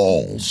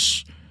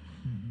walls,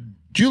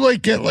 do you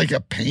get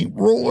a paint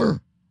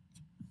roller?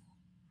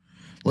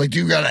 Like, do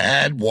you got to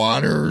add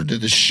water to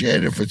the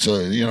shit if it's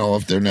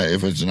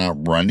if it's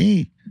not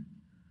runny?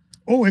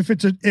 Oh, if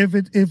it's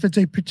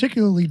a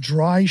particularly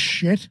dry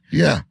shit.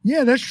 Yeah,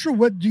 that's true.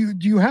 What do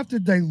you have to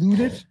dilute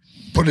it?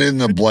 Put it in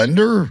the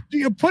blender. Do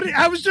you put it?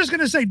 I was just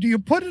gonna say, do you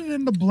put it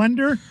in the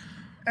blender,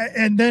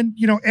 and then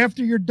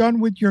after you're done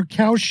with your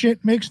cow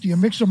shit mix, do you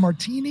mix a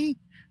martini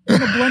in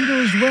the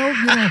blender as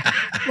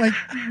well?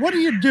 What do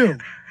you do?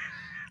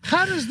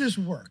 How does this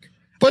work?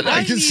 But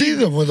I can see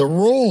them with a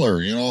roller,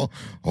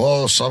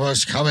 Oh,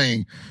 summer's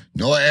coming.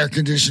 No air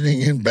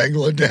conditioning in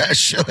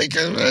Bangladesh. I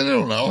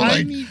don't know.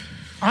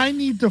 I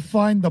need to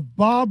find the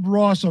Bob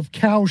Ross of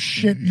cow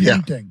shit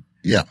painting.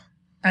 Yeah.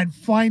 And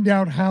find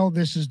out how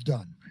this is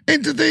done.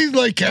 And do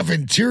they have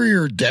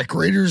interior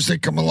decorators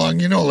that come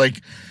along?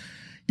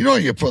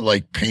 You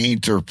put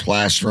paint or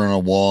plaster on a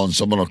wall and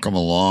someone will come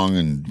along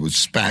and with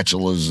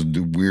spatulas and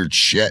do weird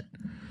shit.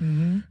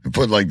 Mm-hmm. And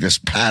put this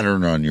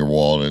pattern on your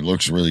wall and it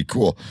looks really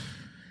cool.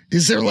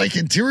 Is there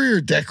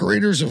interior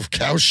decorators of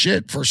cow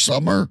shit for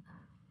summer?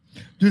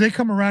 Do they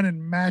come around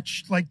and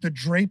match like the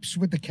drapes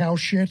with the cow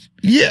shit?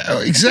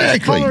 Yeah, exactly.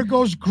 The color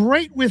goes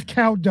great with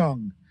cow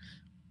dung.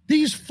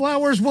 These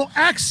flowers will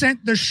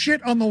accent the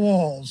shit on the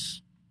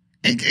walls.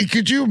 And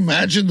could you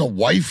imagine the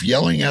wife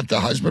yelling at the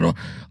husband,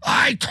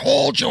 I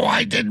told you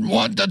I didn't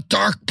want the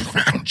dark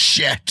brown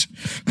shit.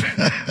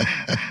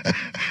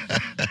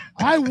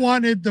 I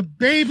wanted the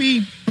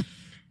baby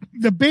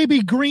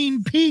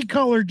green pea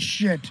colored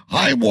shit.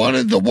 I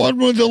wanted the one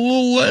with a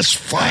little less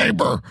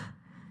fiber.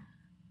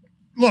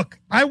 Look,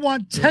 I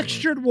want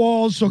textured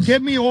walls, so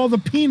give me all the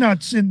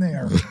peanuts in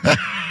there.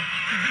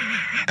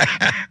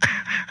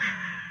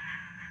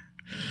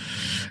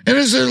 And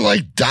is there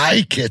like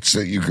dye kits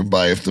that you can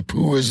buy if the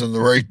poo is in the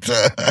right...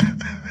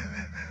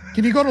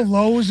 Can you go to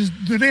Lowe's?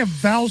 Do they have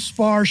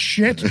Valspar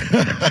shit?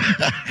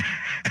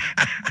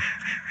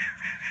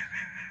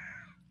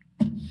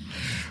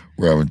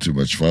 We're having too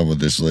much fun with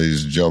this,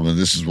 ladies and gentlemen.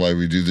 This is why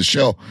we do the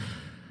show.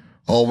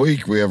 All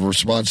week we have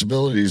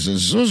responsibilities. And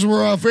as soon as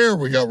we're off air,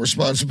 we got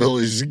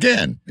responsibilities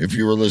again, if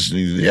you were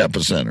listening to the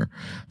Epicenter.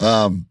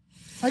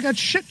 I got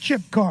shit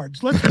chip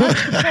cards. Let's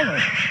match the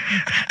color.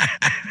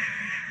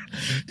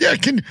 Yeah,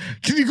 can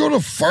you go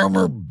to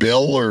Farmer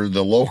Bill or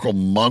the local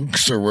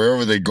monks or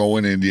wherever they go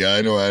in India?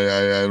 I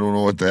don't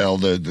know what the hell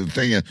the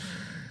thing is.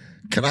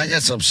 Can I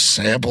get some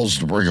samples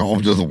to bring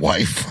home to the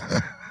wife?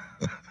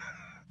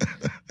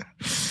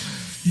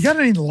 You got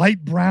any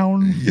light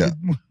brown? Yeah.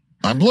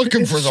 I'm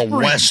looking for the spring.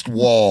 west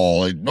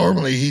wall. It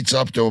normally heats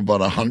up to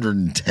about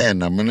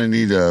 110. I'm going to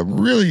need a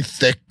really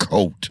thick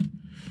coat.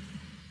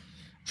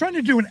 Trying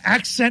to do an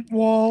accent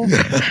wall.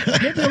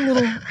 Maybe a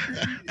little.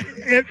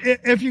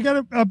 If you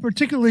got a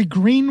particularly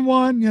green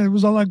one, it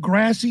was a lot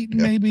grass eaten.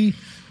 Yeah. Maybe.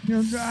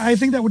 I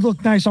think that would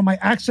look nice on my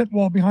accent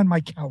wall behind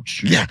my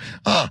couch. Yeah,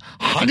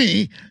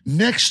 honey.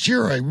 Next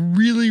year, I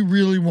really,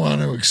 really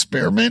want to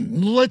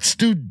experiment. Let's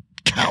do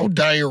cow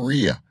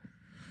diarrhea.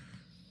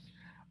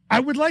 I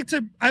would like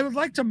to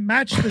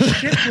match the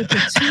shit with the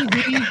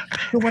TV.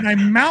 So when I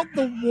mount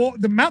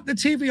the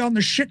TV on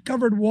the shit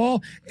covered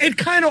wall, it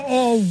kind of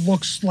all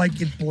looks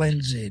like it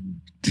blends in.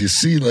 Do you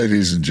see,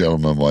 ladies and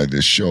gentlemen, why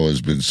this show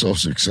has been so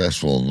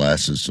successful and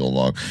lasted so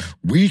long?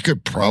 We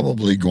could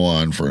probably go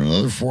on for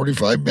another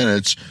 45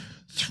 minutes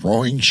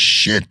throwing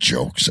shit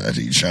jokes at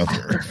each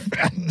other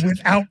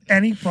without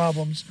any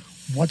problems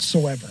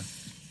whatsoever.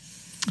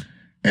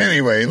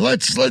 Anyway,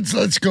 let's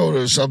go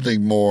to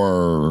something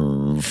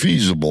more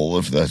feasible,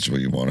 if that's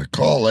what you want to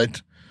call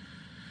it.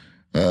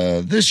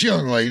 This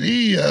young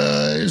lady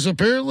is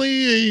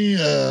apparently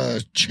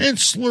a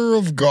chancellor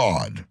of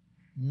God.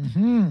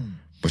 Mm-hmm.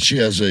 But she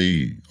has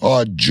a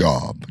odd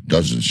job,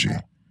 doesn't she?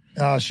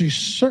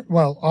 She's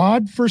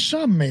odd for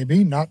some,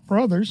 maybe, not for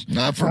others.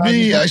 Not for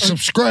me. I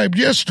subscribed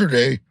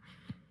yesterday.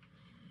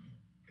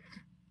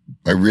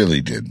 I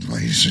really did,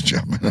 ladies and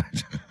gentlemen.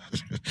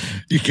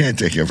 You can't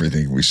take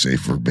everything we say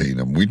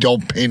verbatim. We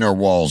don't paint our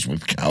walls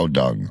with cow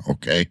dung,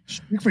 okay?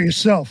 Speak for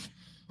yourself.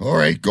 All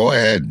right, go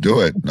ahead. Do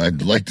it.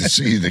 I'd like to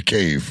see the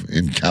cave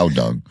in cow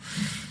dung.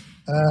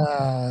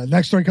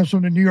 Next story comes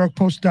from the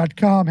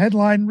NewYorkPost.com.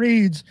 Headline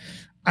reads,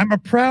 I'm a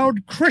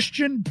proud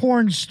Christian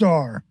porn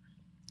star.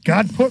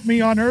 God put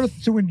me on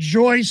earth to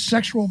enjoy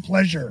sexual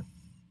pleasure.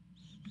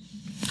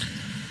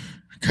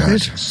 God.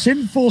 This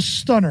sinful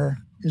stunner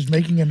is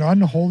making an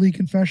unholy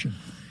confession.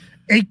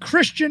 A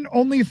Christian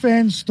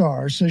OnlyFans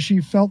star says she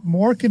felt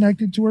more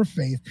connected to her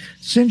faith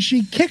since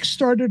she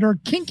kickstarted her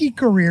kinky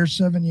career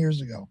 7 years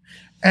ago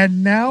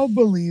and now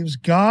believes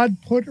God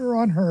put her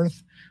on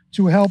earth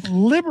to help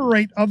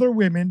liberate other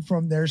women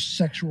from their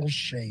sexual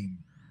shame.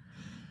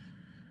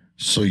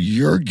 So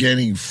you're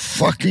getting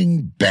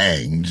fucking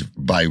banged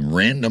by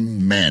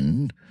random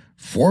men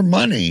for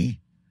money,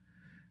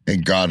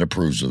 and God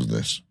approves of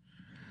this.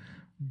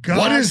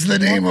 What is the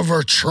name of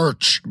her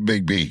church,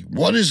 Big B?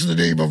 What is the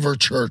name of her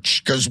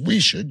church? Because we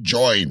should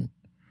join.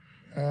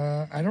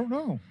 I don't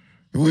know.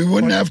 We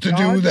wouldn't have to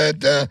do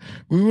that.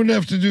 We wouldn't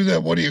have to do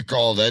that. What do you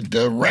call that?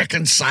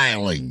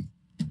 Reconciling.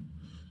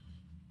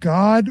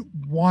 God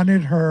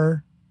wanted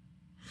her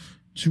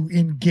to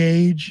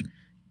engage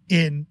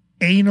in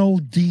anal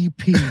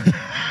DP.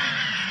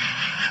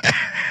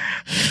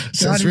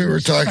 Since we were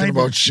talking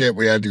about shit,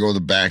 we had to go the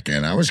back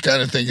end. I was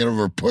kind of thinking of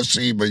her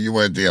pussy, but you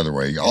went the other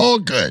way. All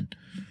good.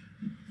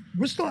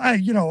 We're still, I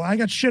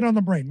got shit on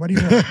the brain. What do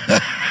you want?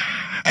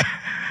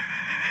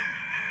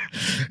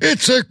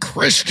 It's a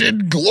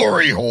Christian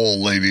glory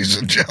hole, ladies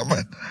and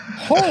gentlemen.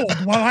 Hold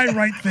while I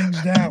write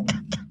things down.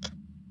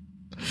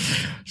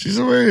 She's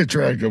a very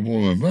attractive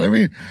woman. But I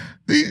mean,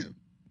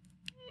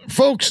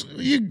 folks,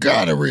 you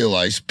got to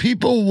realize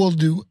people will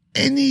do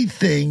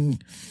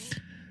anything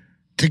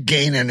to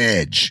gain an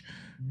edge.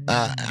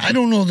 I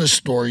don't know the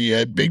story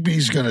yet. Big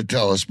B's going to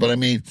tell us. But I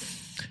mean,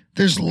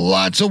 there's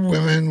lots of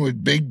women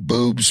with big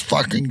boobs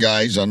fucking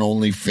guys on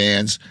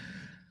OnlyFans.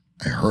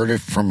 I heard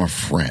it from a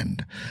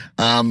friend.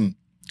 And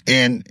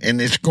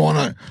it's going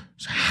on.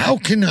 How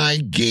can I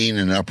gain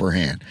an upper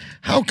hand?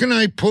 How can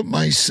I put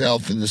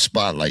myself in the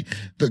spotlight?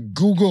 The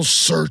Google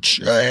search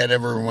had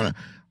everyone.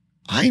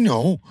 I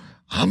know.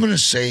 I'm going to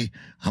say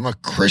I'm a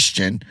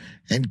Christian,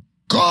 and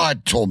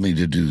God told me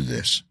to do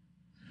this.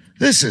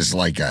 This is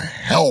like a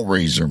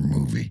Hellraiser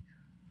movie.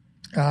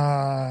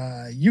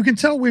 You can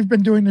tell we've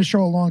been doing this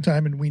show a long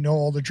time and we know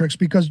all the tricks,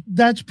 because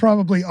that's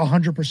probably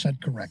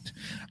 100% correct.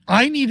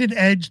 I needed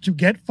Edge to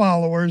get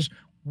followers.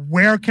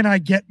 Where can I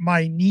get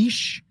my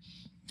niche?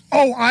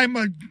 Oh, I'm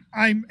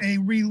a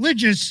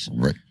religious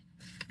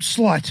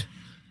slut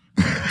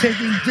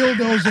taking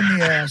dildos in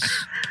the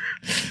ass.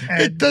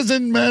 It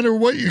doesn't matter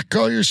what you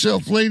call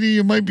yourself, lady.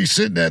 You might be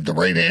sitting at the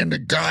right hand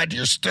of God.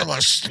 You're still a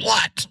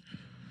slut.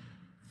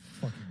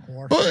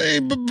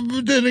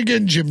 But then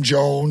again, Jim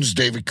Jones,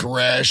 David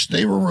Koresh,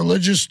 they were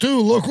religious too.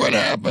 Look what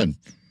happened.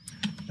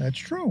 That's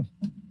true.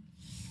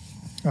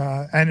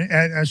 And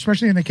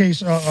especially in the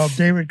case of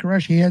David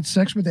Koresh, he had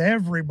sex with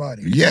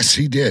everybody. Yes,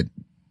 he did.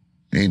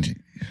 And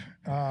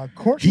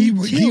Courtney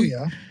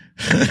Telia.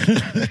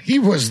 He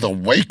was the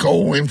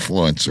Waco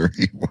influencer.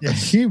 He was. Yeah,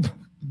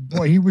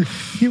 he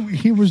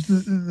was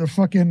the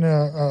fucking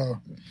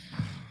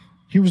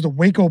he was the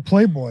Waco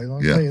playboy.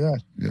 I'll tell you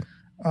that. Yeah.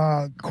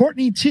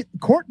 Courtney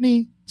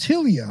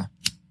Telia,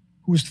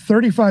 who is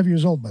 35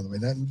 years old, by the way.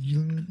 That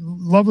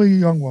lovely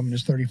young woman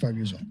is 35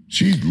 years old.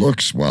 She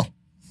looks well.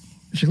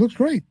 She looks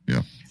great.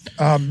 Yeah.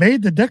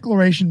 Made the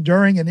declaration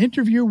during an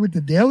interview with the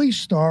Daily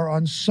Star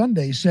on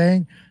Sunday,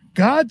 saying,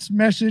 God's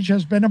message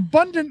has been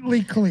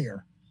abundantly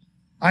clear.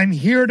 I'm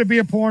here to be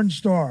a porn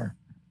star.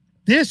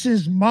 This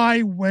is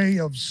my way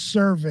of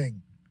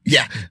serving.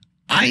 Yeah.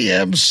 I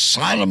am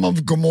Sodom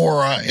of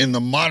Gomorrah in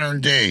the modern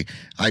day.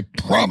 I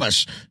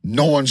promise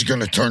no one's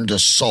going to turn to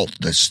salt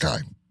this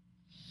time.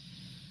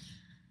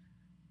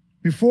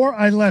 Before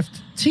I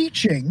left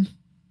teaching,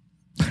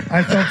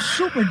 I felt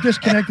super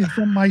disconnected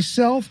from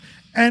myself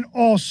and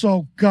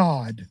also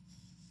God.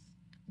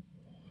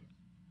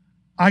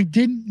 I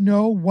didn't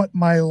know what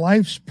my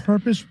life's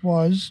purpose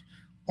was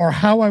or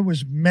how I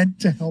was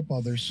meant to help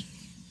others.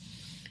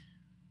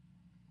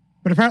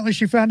 But apparently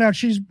she found out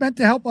she's meant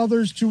to help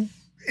others to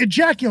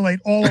ejaculate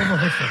all over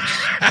her face.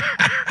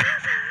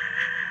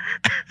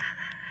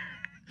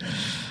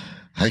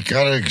 I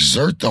gotta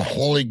exert the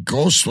Holy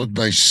Ghost with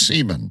my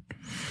semen.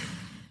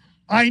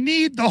 I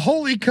need the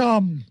holy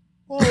cum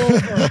all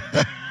over.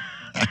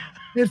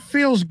 It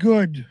feels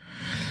good.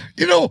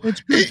 You know,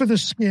 it's good for the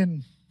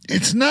skin.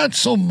 It's not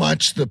so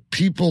much the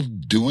people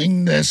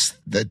doing this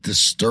that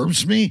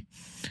disturbs me.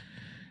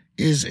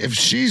 Is if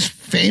she's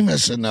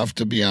famous enough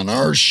to be on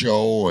our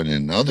show and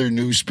in other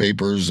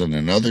newspapers and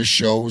in other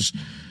shows,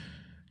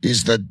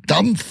 is the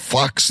dumb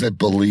fucks that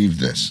believe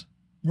this.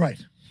 Right.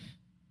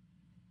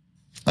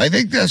 I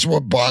think that's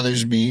what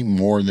bothers me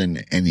more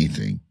than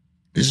anything.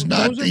 Is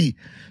not the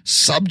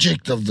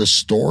subject of the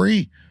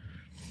story.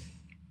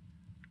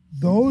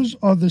 Those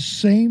are the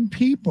same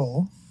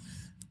people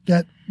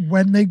that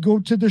when they go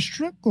to the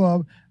strip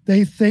club,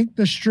 they think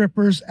the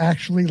strippers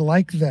actually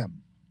like them.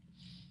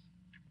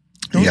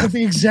 Those are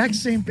the exact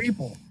same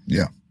people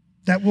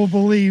that will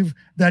believe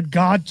that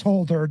God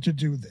told her to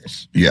do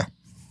this. Yeah,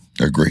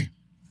 agree.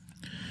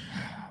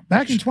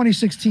 Back in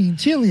 2016,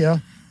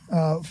 Telia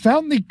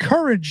found the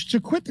courage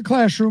to quit the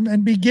classroom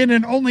and begin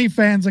an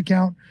OnlyFans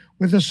account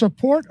with the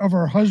support of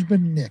her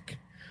husband, Nick.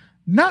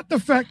 Not the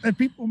fact that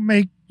people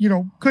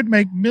could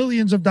make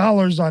millions of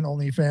dollars on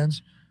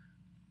OnlyFans,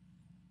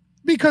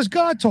 because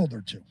God told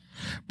her to.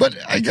 But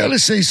I got to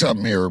say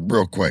something here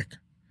real quick.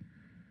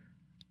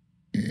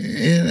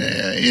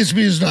 Isby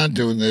is not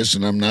doing this,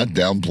 and I'm not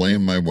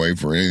downplaying my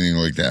wife or anything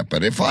like that.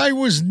 But if I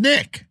was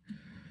Nick,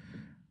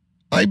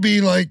 I'd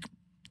be like,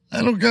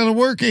 I don't got to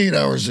work 8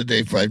 hours a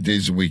day, 5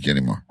 days a week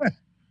anymore.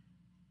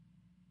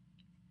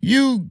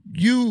 You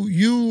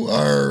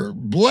are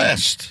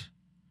blessed.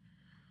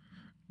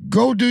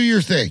 Go do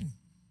your thing.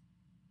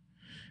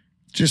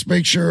 Just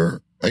make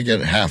sure I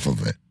get half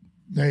of it.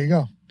 There you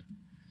go.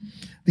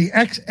 The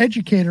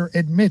ex-educator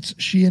admits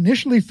she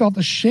initially felt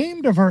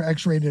ashamed of her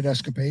X-rated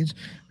escapades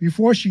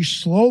before she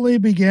slowly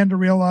began to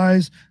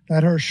realize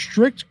that her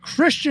strict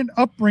Christian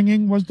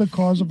upbringing was the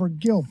cause of her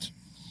guilt.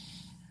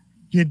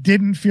 You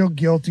didn't feel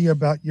guilty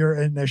about your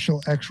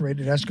initial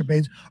X-rated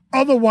escapades.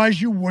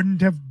 Otherwise, you wouldn't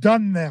have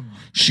done them.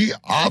 She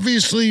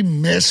obviously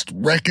missed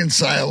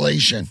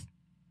reconciliation.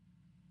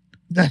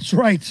 That's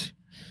right.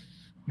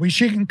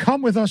 She can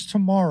come with us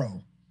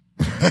tomorrow.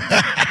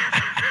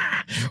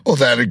 Oh,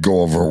 that'd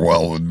go over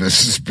well with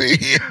Mrs.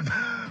 B.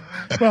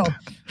 Well,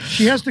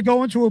 she has to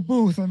go into a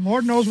booth, and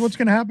Lord knows what's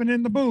going to happen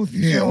in the booth.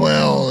 Yeah, so,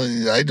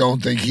 well, I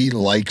don't think he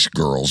likes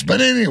girls.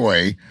 But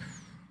anyway.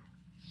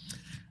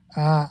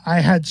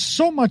 I had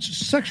so much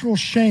sexual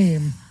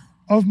shame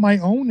of my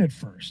own at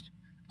first.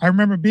 I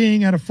remember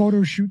being at a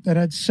photo shoot that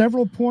had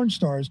several porn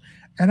stars,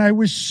 and I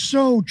was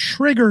so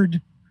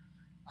triggered.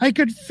 I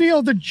could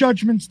feel the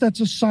judgments that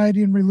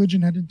society and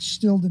religion had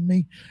instilled in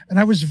me, and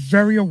I was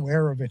very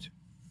aware of it.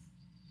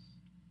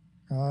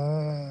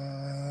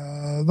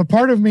 That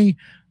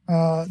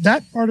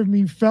part of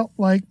me felt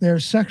like their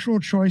sexual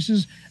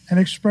choices and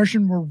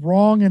expression were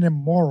wrong and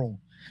immoral.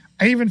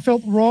 I even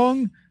felt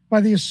wrong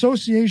by the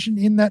association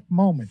in that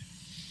moment.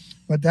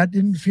 But that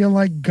didn't feel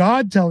like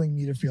God telling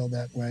me to feel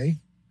that way.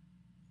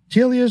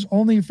 Talia's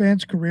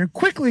OnlyFans career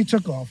quickly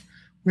took off,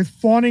 with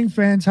fawning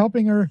fans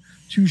helping her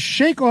to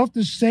shake off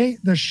the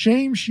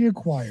shame she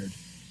acquired.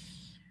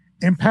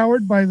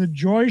 Empowered by the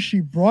joy she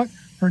brought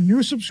her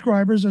new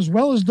subscribers, as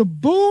well as the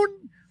boon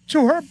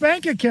to her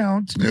bank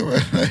account.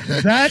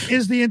 That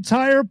is the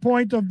entire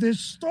point of this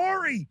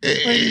story.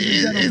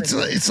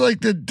 It's like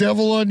the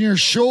devil on your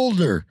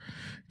shoulder.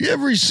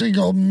 Every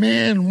single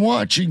man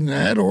watching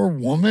that, or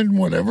woman,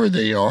 whatever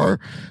they are,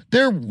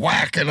 they're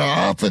whacking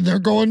off and they're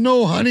going,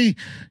 "No, honey,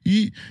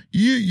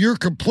 you're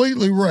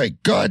completely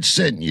right. God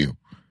sent you."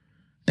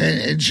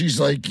 And she's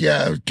like,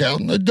 "Yeah,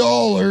 counting the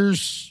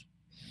dollars."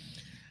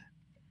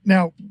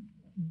 Now,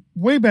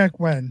 way back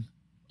when,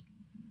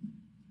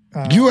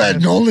 you had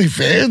an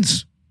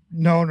OnlyFans?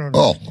 No.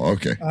 Oh,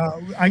 okay.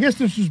 I guess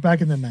this was back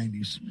in the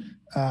 90s.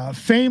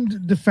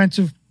 Famed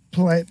defensive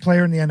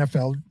player in the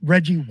NFL,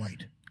 Reggie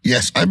White.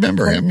 Yes, I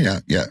remember him. Yeah.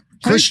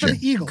 For the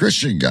Eagles.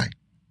 Christian guy.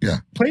 Yeah.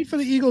 Played for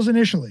the Eagles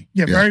initially.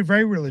 Yeah, very,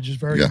 very religious.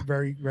 Very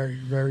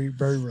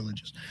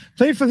religious.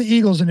 Played for the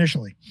Eagles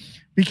initially.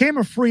 Became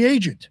a free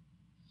agent.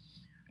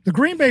 The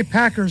Green Bay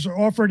Packers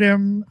offered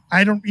him,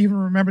 I don't even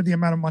remember the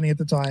amount of money at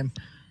the time.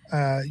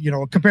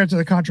 Compared to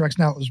the contracts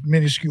now, it was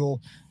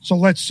minuscule. So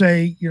let's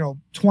say,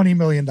 $20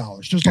 million,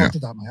 just off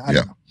the top of my head. I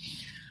don't know.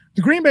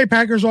 The Green Bay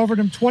Packers offered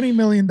him $20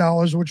 million,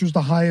 which was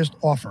the highest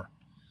offer.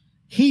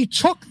 He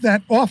took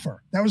that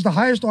offer. That was the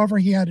highest offer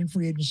he had in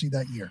free agency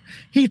that year.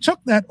 He took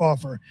that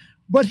offer,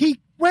 but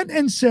he went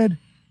and said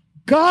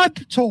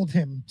God told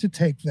him to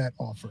take that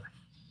offer.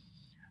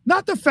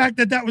 Not the fact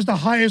that that was the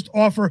highest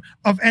offer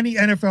of any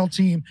NFL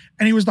team,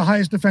 and he was the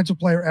highest defensive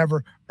player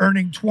ever,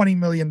 earning $20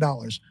 million.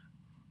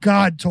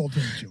 God told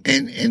him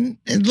to.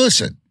 And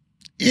listen,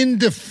 in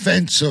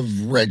defense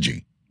of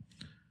Reggie,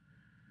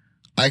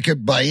 I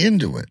could buy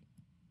into it.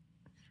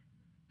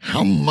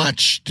 How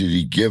much did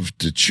he give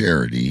to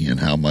charity,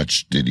 and how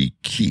much did he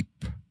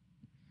keep?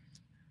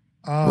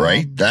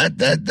 Right?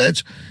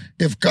 That's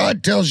if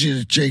God tells you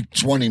to take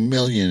 20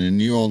 million and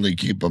you only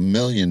keep $1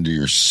 million to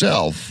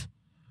yourself,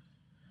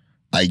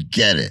 I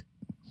get it.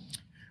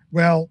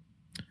 Well,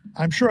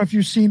 I'm sure if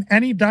you've seen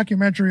any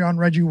documentary on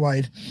Reggie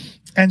White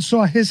and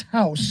saw his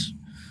house,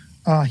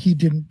 he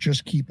didn't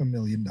just keep $1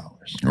 million.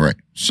 Right.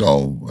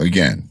 So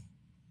again,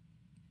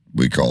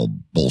 we call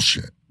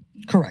bullshit.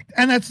 Correct.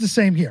 And that's the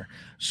same here.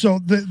 So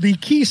the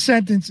key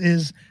sentence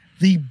is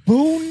the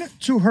boon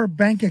to her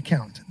bank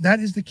account. That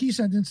is the key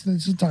sentence to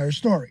this entire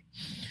story.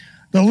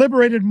 The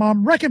liberated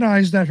mom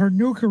recognized that her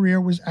new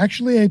career was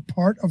actually a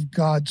part of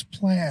God's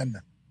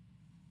plan.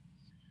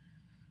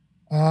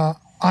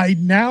 I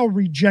now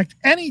reject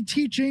any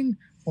teaching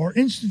or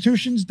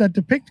institutions that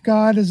depict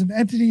God as an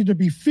entity to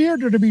be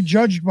feared or to be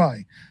judged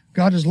by.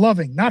 God is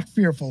loving, not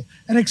fearful,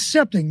 and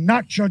accepting,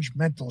 not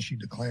judgmental, she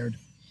declared.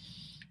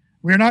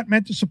 We are not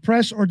meant to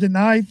suppress or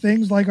deny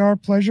things like our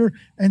pleasure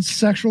and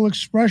sexual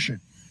expression.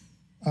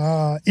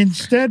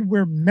 Instead,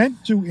 we're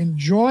meant to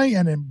enjoy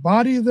and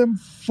embody them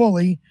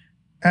fully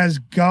as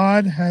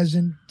God has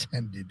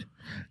intended.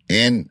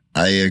 And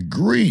I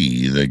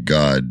agree that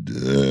God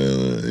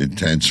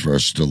intends for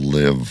us to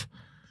live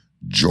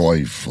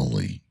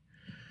joyfully.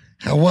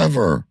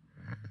 However,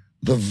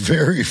 the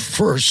very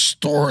first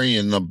story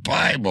in the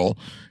Bible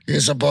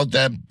is about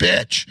that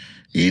bitch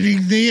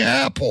eating the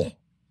apple.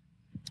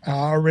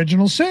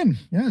 Original sin,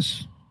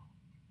 yes.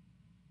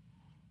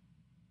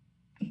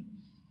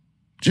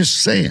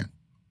 Just saying.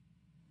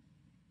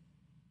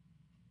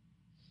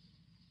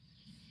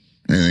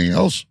 Anything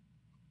else?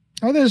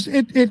 Oh,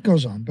 it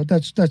goes on, but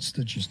that's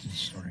the gist of the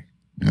story.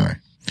 All right.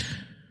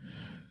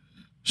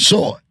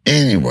 So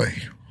anyway,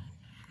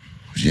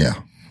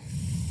 yeah,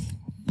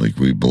 like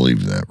we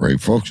believe that, right,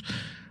 folks?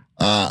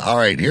 All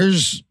right.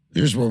 Here's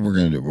what we're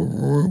gonna do.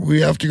 We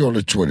have to go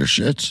to Twitter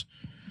shits.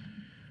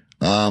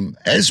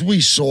 As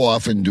we so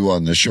often do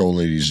on the show,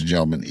 ladies and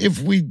gentlemen,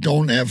 if we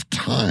don't have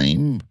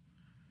time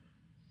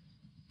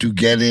to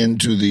get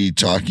into the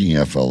Talking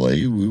FLA,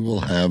 we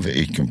will have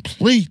a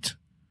complete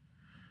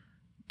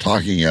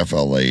Talking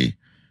FLA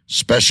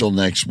special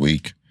next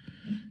week.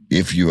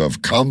 If you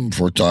have come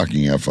for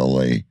Talking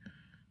FLA,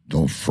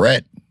 don't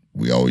fret.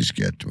 We always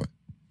get to it.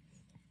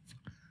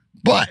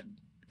 But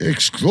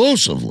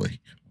exclusively,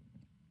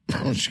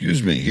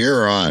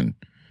 here on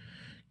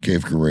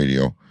Cave Crew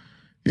Radio,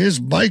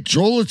 is Mike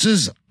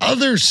Jolitz's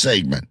other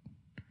segment.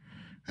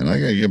 And I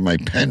got to get my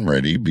pen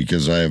ready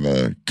because I have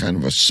a kind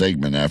of a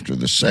segment after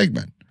the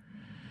segment.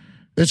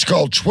 It's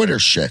called Twitter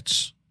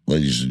Shits,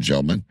 ladies and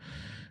gentlemen.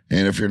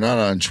 And if you're not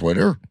on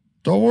Twitter,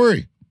 don't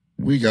worry.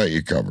 We got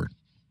you covered.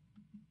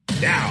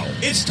 Now,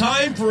 it's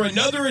time for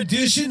another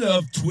edition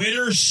of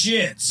Twitter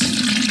Shits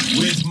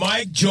with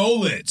Mike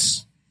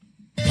Jolitz.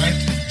 Mike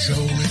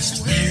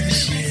Jolitz Twitter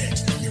Shit.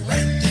 You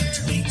write the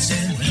tweets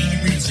and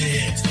he reads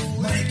it.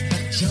 Mike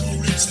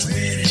Jolitz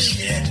Twitter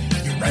shit.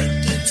 You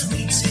write the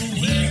tweets and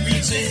he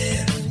reads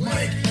it.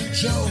 Mike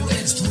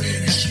Jolitz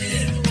Twitter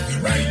shit. You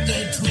write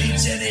the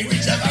tweets and he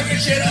reads the fucking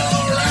shit.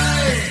 All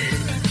right.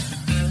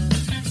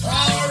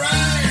 All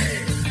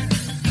right.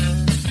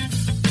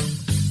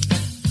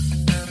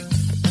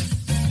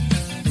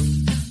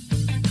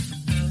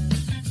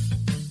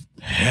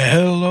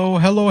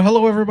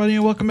 Hello, everybody,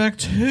 and welcome back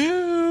to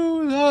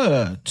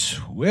the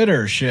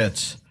Twitter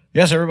Shits.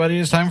 Yes, everybody,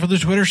 it's time for the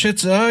Twitter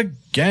Shits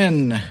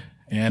again.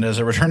 And as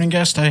a returning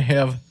guest, I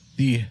have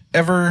the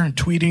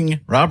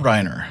ever-tweeting Rob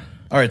Reiner.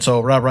 All right, so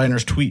Rob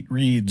Reiner's tweet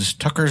reads,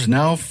 Tucker's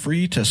now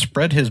free to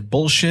spread his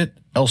bullshit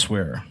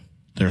elsewhere.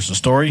 There's the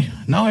story.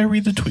 Now I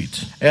read the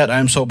tweet.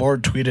 I'm so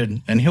bored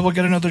tweeted, and he will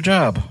get another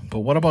job.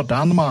 But what about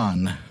Don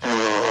Lemon?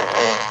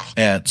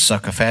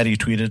 Suckafatty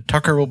tweeted,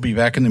 Tucker will be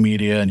back in the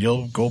media, and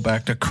you'll go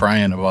back to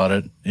crying about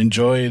it.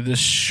 Enjoy this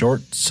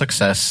short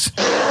success.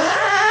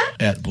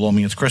 Blow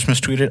Me It's Christmas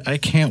tweeted, I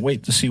can't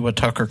wait to see what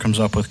Tucker comes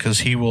up with, because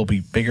he will be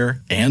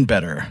bigger and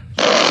better.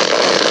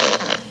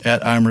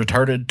 I'm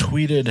Retarded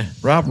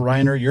tweeted, Rob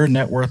Reiner, your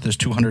net worth is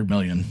 $200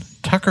 million.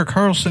 Tucker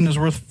Carlson is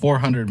worth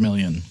 $400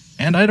 million.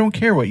 And I don't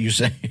care what you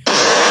say.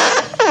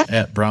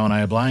 Brown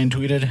Eye Blind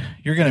tweeted,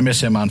 you're going to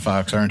miss him on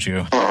Fox, aren't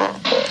you?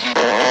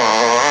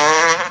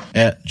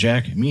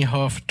 Jack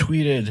Mehoff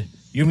tweeted,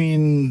 you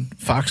mean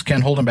Fox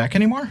can't hold him back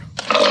anymore?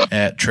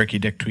 Tricky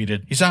Dick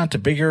tweeted, he's on to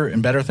bigger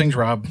and better things,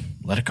 Rob.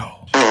 Let it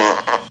go.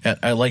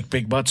 I Like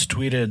Big Butts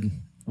tweeted,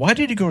 why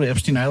did he go to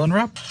Epstein Island,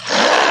 Rob?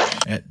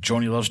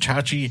 Joni Loves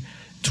Chachi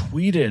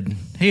tweeted,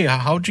 hey,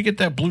 how'd you get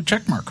that blue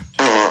check mark?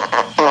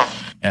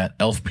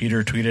 Elf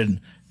Peter tweeted,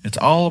 it's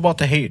all about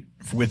the hate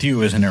with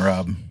you, isn't it,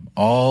 Rob?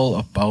 All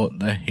about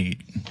the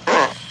hate.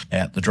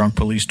 The Drunk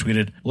Police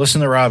tweeted,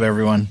 listen to Rob,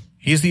 everyone.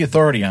 He's the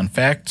authority on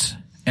facts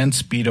and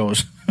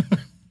Speedos.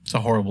 It's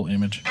a horrible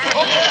image.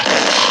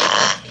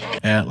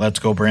 Let's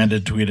Go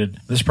Branded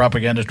tweeted, this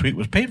propaganda tweet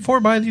was paid for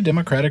by the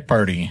Democratic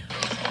Party.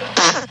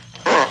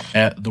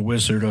 The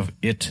Wizard of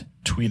It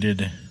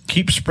tweeted,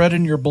 keep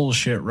spreading your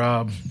bullshit,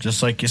 Rob,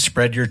 just like you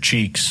spread your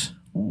cheeks.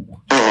 Ooh.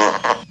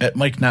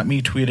 Mike Not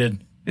Me tweeted,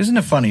 isn't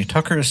it funny?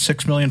 Tucker has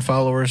 6 million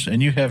followers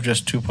and you have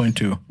just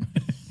 2.2.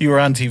 You were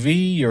on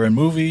TV, you're in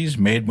movies,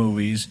 made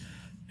movies,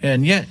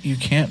 and yet you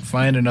can't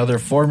find another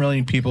 4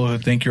 million people who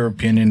think your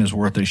opinion is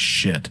worth a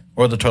shit.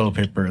 Or the toilet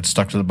paper it's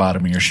stuck to the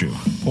bottom of your shoe.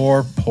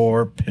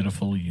 Poor,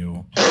 pitiful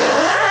you.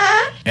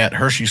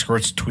 Hershey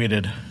Squirts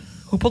tweeted,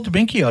 who pulled the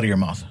binky out of your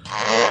mouth?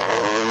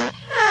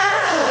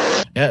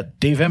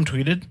 Dave M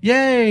tweeted,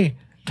 yay!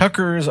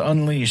 Tucker is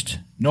unleashed.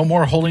 No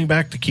more holding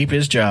back to keep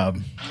his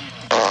job.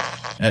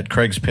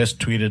 Craig's Pissed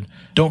tweeted,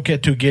 don't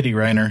get too giddy,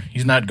 Reiner.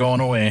 He's not going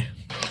away.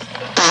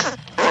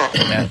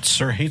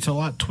 Sir Hates a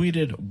Lot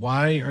tweeted,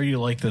 why are you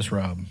like this,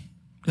 Rob?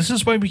 This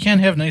is why we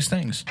can't have nice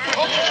things.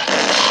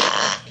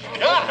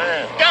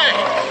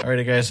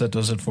 Alrighty, guys, that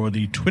does it for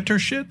the Twitter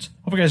shit.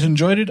 Hope you guys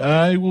enjoyed it.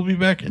 I will be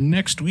back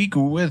next week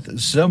with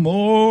some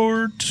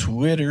more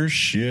Twitter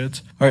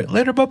shit. Alright,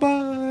 later,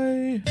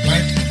 bye-bye.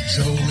 Mike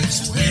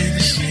Jolett's Twitter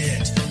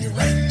shit. You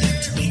write the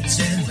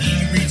tweets and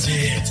he reads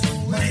it.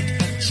 Mike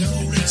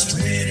Jolett's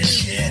Twitter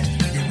shit.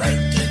 You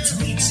write the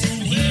tweets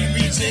and he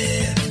reads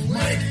it.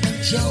 Mike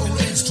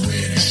Jolett's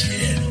Twitter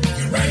shit.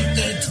 You write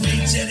the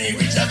tweets and he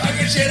reads the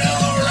fucking shit.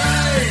 All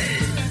right.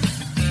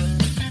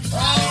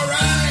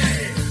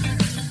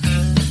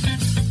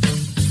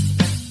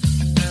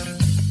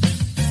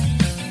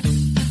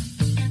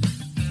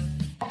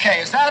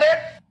 Okay, is that it?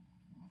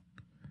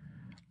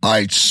 All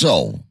right,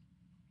 so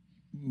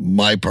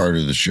my part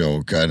of the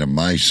show, kind of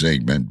my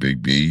segment,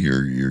 Big B,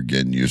 you're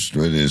getting used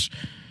to it, is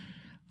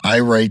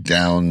I write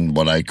down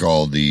what I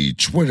call the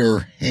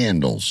Twitter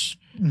handles.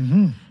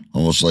 Mm-hmm.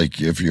 Almost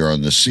like if you're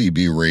on the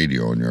CB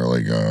radio and you're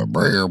like,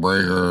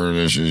 breaker,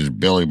 this is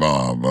Billy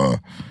Bob.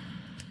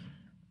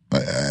 I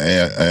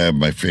have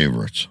my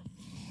favorites.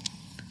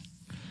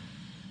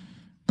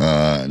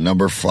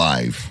 Number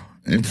 5.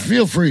 And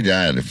feel free to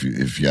add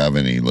if you have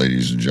any,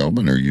 ladies and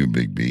gentlemen, or you,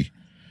 Big B.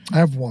 I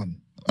have one.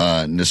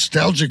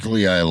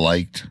 Nostalgically, I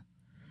liked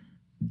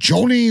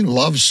Joni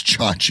Loves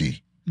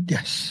Chachi.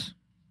 Yes.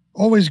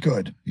 Always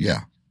good.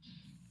 Yeah.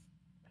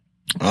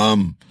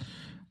 I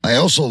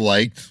also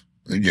liked,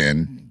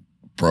 again,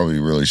 probably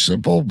really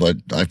simple, but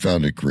I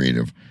found it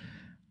creative.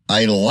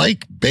 I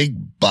like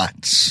big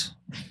butts.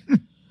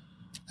 And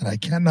I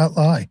cannot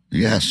lie.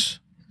 Yes.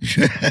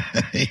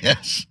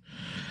 Yes.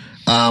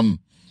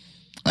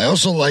 I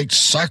also like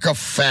Suck a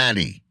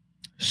Fatty.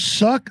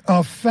 Suck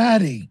a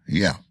Fatty.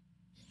 Yeah.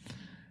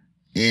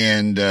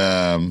 And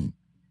I'm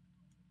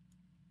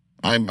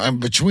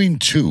between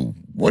two.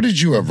 What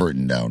did you have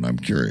written down? I'm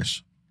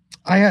curious.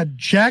 I had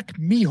Jack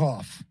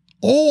Mehoff.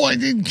 Oh, I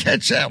didn't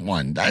catch that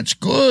one. That's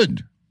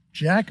good.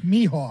 Jack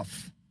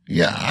Mehoff.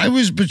 Yeah, I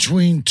was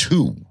between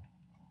two.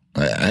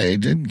 I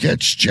didn't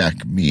catch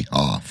Jack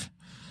Mehoff.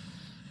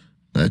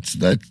 That's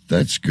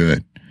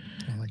good.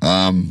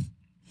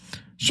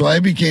 So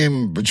I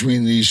became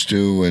between these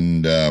two,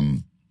 and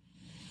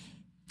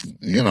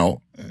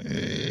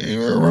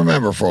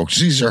remember, folks,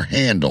 these are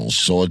handles,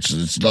 so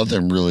it's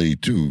nothing really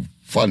too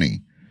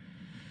funny.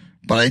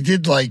 But I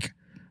did like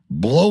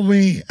Blow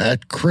Me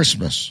at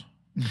Christmas.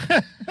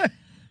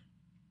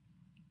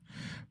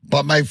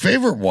 But my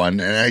favorite one,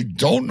 and I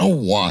don't know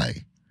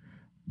why,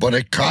 but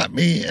it caught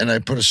me and I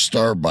put a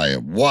star by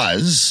it,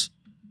 was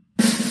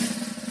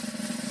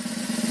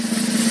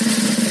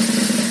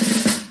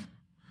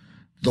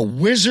The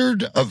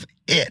Wizard of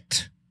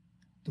It.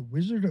 The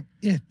Wizard of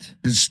It.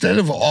 Instead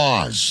of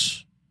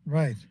Oz.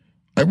 Right.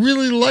 I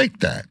really like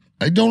that.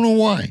 I don't know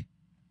why.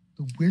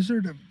 The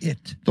Wizard of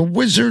It. The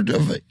Wizard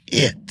of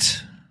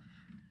It.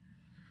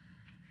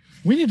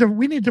 We need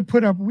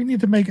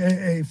to make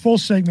a full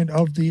segment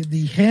of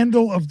the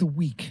handle of the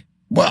week.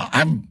 Well,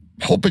 I'm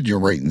hoping you're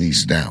writing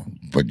these down,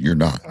 but you're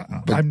not.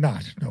 But I'm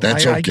not. No,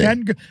 that's okay.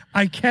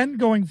 I can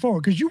going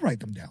forward because you write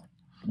them down.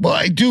 Well,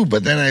 I do,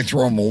 but then I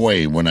throw them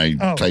away when I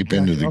type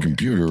into the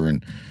computer,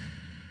 and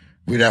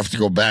we'd have to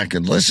go back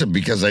and listen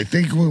because I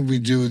think when we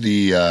do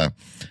the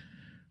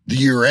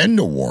year-end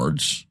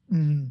awards,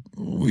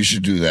 we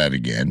should do that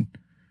again.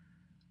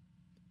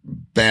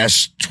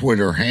 Best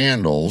Twitter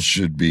handle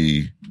should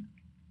be,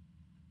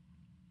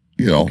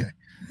 Okay.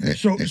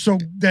 So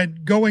then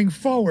going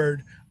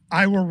forward,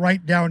 I will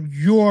write down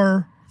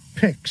your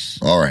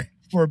picks. All right.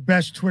 For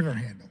best Twitter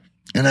handle.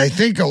 And I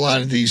think a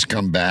lot of these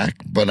come back,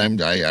 but I'm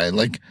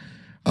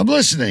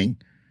listening.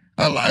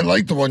 I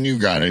like the one you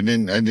got. I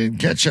didn't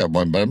catch that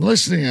one, but I'm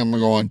listening. I'm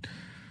going,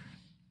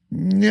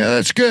 yeah,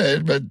 that's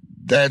good, but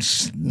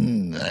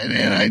and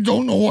I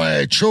don't know why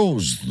I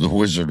chose the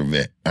Wizard of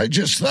It. I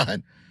just thought,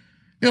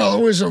 the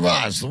Wizard of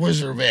Oz, the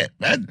Wizard of It.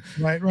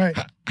 Right.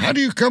 How do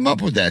you come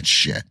up with that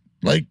shit?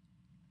 Like,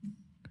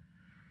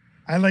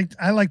 I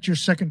liked your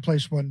second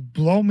place one.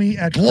 Blow me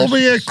at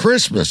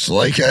Christmas.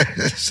 Like,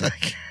 it's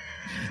like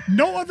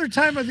no other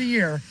time of the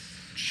year,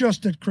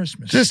 just at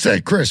Christmas. Just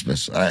at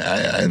Christmas.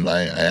 I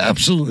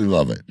absolutely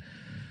love it.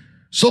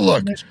 So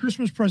look, nice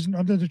Christmas present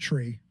under the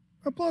tree,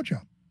 a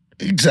blowjob.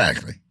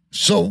 Exactly.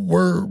 So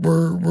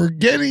we're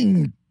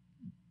getting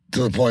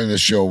to the point of the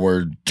show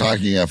where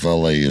Talking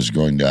FLA is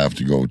going to have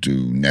to go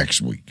to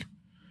next week,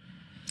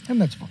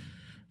 and that's fine.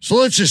 So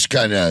let's just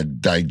kind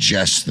of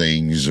digest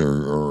things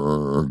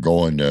or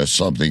go into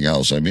something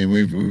else. I mean,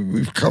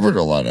 we've covered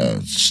a lot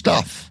of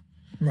stuff.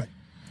 Right.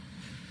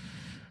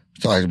 We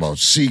talked about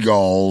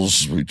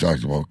seagulls. We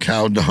talked about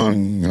cow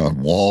dung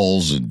on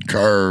walls and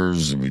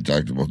cars. And we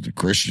talked about the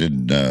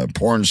Christian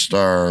porn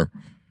star.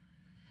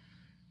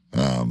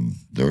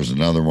 There was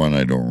another one.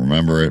 I don't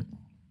remember it.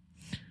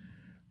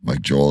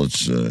 Mike Joel,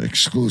 it's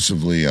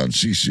exclusively on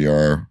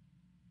CCR.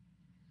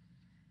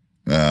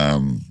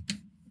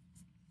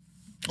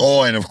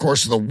 And of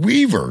course, the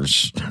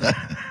Weavers.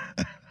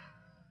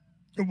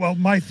 Well,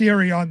 my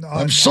theory on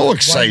I'm so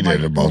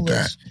excited about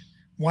that.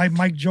 Why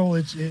Mike Joel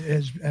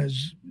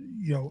is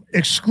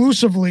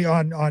exclusively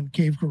on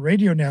Cave Crew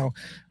Radio now.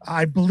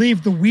 I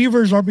believe the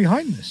Weavers are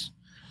behind this.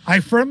 I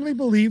firmly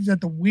believe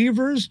that the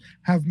Weavers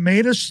have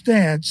made a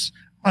stance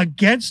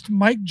against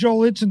Mike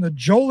Jolitz and the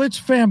Jolitz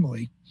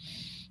family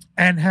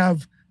and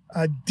have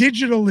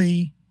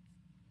digitally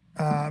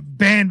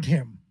banned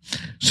him.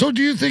 So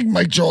do you think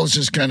Mike Jolitz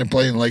is kind of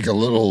playing like a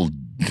little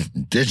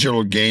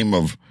digital game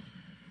of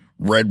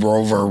Red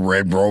Rover,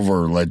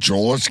 let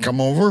Jolitz come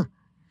over?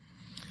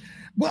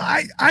 Well,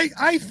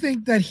 I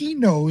think that he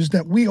knows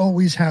that we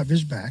always have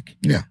his back.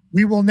 Yeah.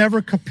 We will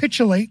never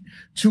capitulate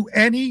to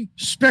any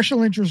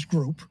special interest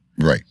group.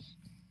 Right.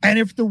 And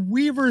if the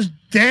Weavers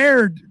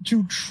dared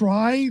to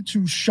try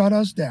to shut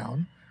us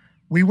down,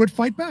 we would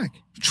fight back.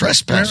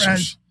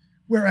 Trespassers.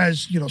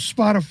 Whereas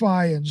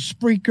Spotify and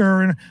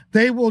Spreaker, and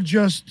they will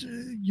just,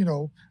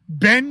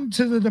 bend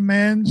to the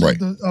demands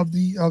right. of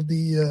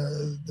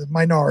the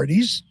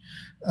minorities.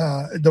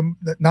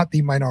 Not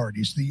the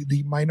minorities,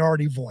 the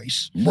minority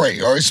voice.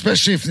 Right, or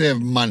especially if they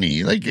have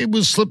money. Like, it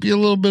will slip you a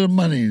little bit of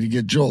money to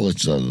get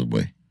Jolitz out of the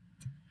way.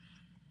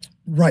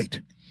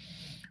 Right.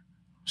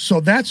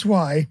 So that's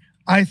why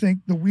I think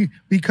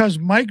because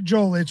Mike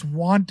Jolitz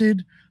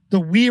wanted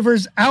the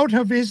Weavers out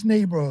of his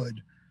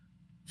neighborhood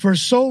for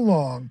so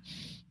long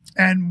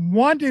and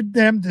wanted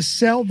them to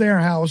sell their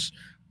house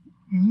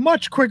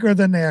much quicker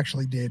than they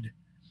actually did.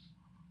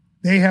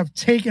 They have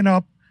taken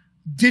up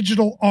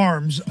digital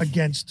arms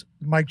against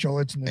Mike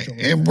Jolitz and the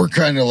Jolitz. And we're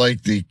kind of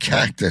like the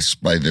cactus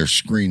by their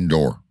screen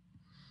door.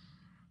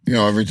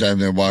 Every time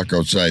they walk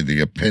outside, they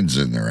get pins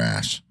in their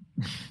ass.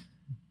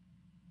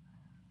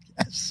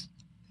 Yes.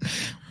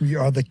 We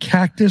are the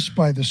cactus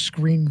by the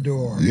screen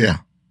door. Yeah.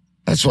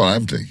 That's what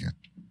I'm thinking.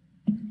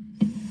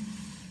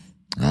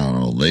 I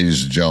don't know.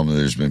 Ladies and gentlemen,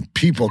 there's been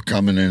people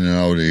coming in and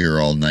out of here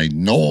all night.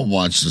 No one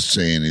wants to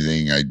say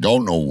anything. I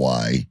don't know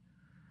why.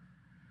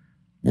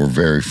 We're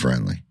very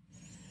friendly.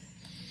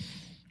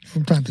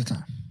 From time to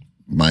time.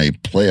 My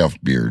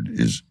playoff beard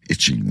is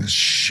itching the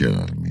shit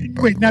out of me.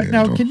 Wait,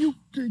 now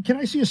can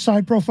I see a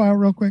side profile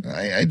real quick?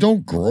 I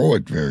don't grow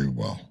it very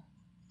well.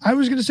 I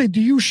was going to say,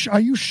 are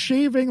you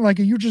shaving? Like,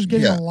 are you just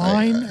getting a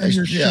line and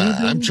you're shaving?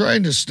 I'm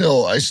trying to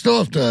I still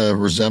have to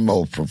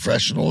resemble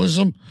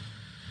professionalism.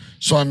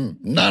 So I'm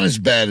not as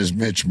bad as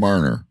Mitch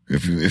Marner.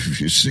 If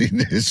you've seen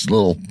his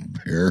little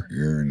hair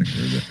here and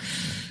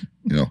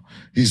there,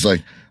 he's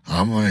like,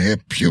 I'm going to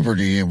hit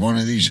puberty, and one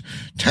of these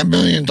 $10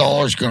 million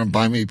going to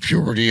buy me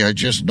puberty. I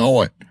just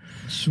know it.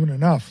 Soon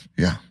enough.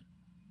 Yeah.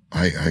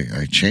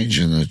 I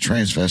changed in the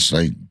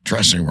transvestite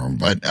dressing room.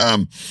 But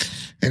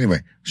anyway,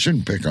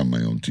 shouldn't pick on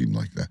my own team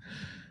like that.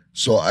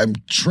 So I'm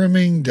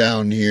trimming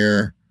down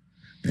here,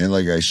 and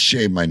like I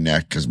shave my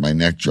neck because my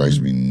neck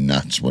drives me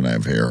nuts when I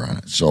have hair on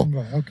it. So,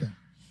 Okay.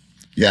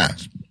 Yeah.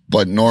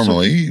 But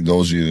normally,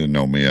 those of you that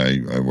know me,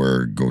 I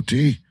wear a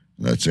goatee.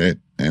 That's it.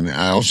 And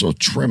I also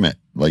trim it.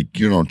 Like,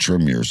 you don't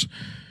trim yours.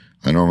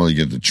 I normally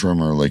get the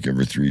trimmer like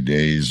every 3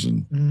 days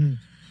and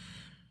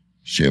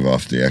shave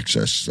off the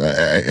excess.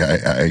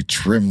 I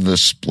trim the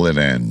split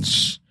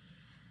ends.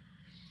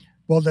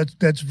 Well,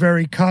 that's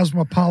very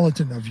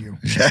cosmopolitan of you.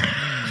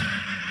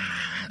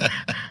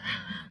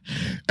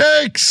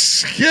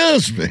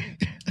 Excuse me.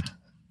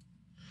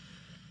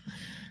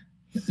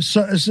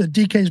 So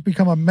DK's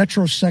become a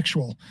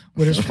metrosexual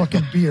with his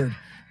fucking beard.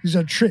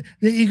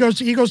 He goes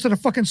to the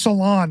fucking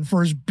salon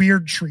for his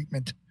beard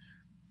treatment.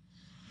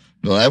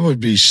 No, that would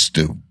be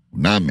Stu,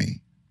 not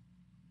me.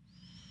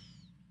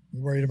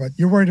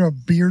 You're worried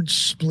about beard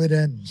split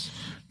ends.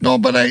 No,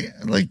 but I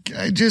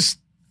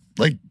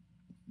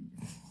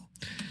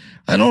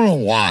don't know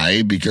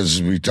why,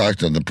 because we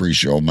talked on the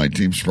pre-show, my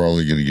team's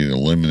probably going to get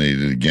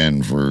eliminated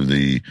again for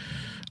the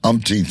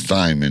umpteenth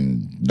time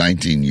in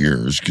 19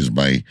 years because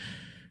my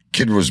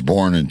kid was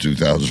born in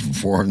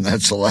 2004, and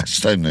that's the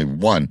last time they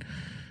won.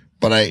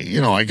 But I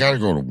got to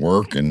go to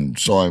work, and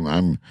so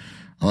I'm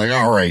like,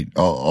 all right,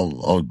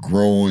 I'll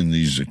grow in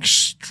these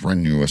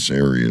extraneous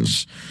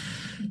areas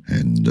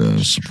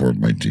and support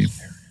my team.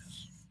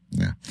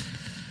 Yeah.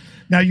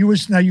 Now you were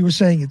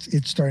saying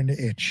it's starting to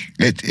itch.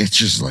 It's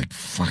just like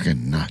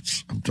fucking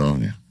nuts. I'm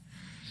telling you.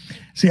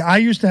 See, I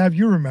used to have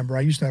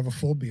a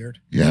full beard.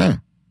 Yeah.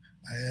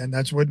 And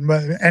that's what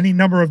any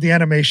number of the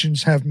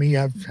animations have me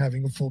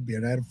having a full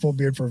beard. I had a full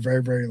beard for a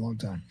very, very long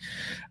time.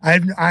 I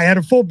had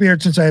a full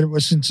beard since I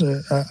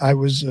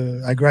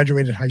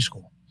graduated high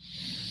school.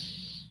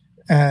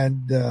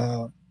 And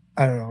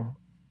I don't know,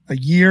 a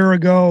year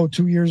ago,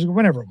 2 years ago,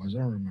 whenever it was, I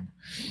don't remember.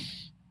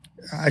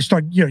 I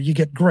started, you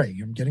get gray.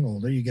 I'm getting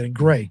older. You're getting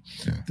gray,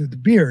 the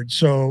beard.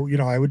 So,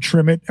 I would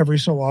trim it every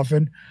so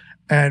often.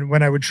 And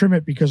when I would trim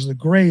it, because of the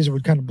grays, it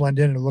would kind of blend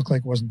in and it looked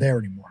like it wasn't there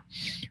anymore.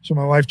 So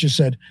my wife just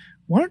said,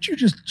 why don't you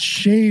just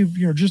shave,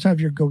 just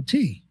have your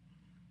goatee?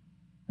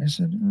 I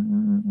said,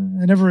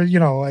 I never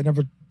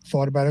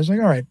thought about it. I was like,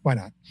 all right, why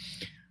not?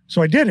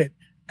 So I did it.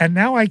 And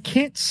now I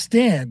can't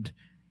stand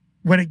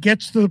when it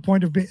gets to the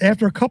point of,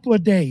 after a couple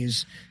of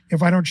days,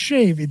 if I don't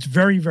shave, it's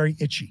very, very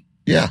itchy.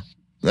 Yeah.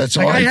 That's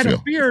how I I had feel.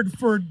 a beard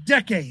for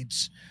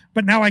decades,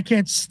 but now I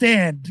can't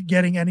stand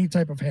getting any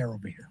type of hair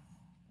over here.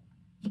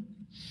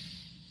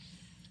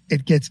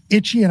 It gets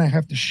itchy and I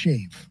have to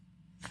shave.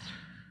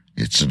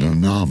 It's an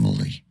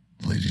anomaly,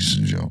 ladies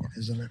and gentlemen.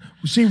 Isn't it?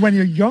 See, when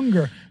you're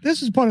younger,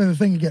 this is part of the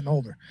thing of getting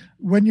older.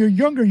 When you're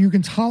younger, you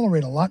can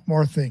tolerate a lot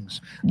more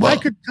things. I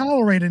could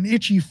tolerate an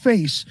itchy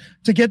face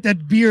to get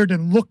that beard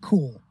and look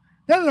cool.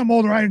 Now that I'm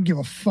older, I don't give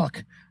a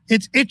fuck.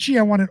 It's itchy.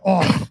 I want it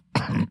off.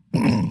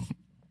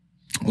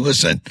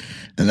 Listen,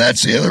 and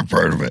that's the other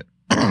part of it.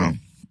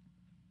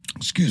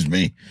 Excuse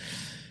me.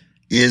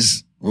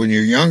 Is when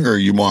you're younger,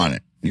 you want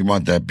it. You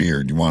want that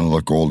beard. You want to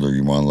look older.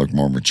 You want to look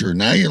more mature.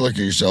 Now you look at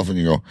yourself and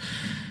you go,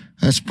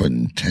 that's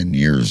putting 10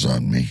 years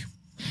on me.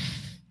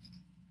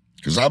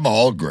 Because I'm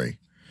all gray.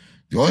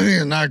 The only thing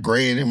that's not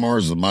gray anymore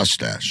is the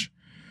mustache.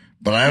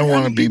 But I don't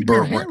want to be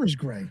burnt. Your hair is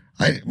gray.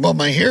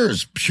 My hair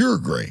is pure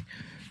gray.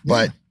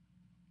 But,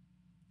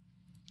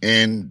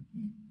 and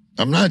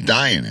I'm not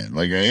dyeing it.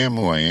 Like, I am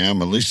who I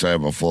am. At least I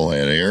have a full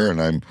head of hair,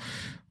 and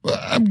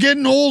I'm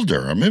getting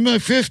older. I'm in my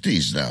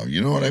 50s now.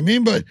 You know what I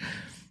mean? But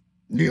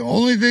the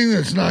only thing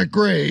that's not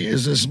gray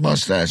is this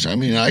mustache. I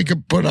mean, I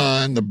could put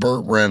on the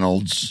Burt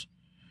Reynolds,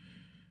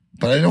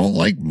 but I don't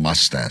like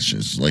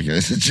mustaches. Like,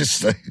 it's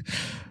just, I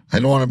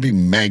don't want to be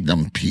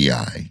Magnum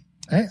P.I.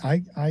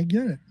 I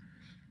get it.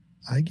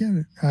 I get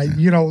it.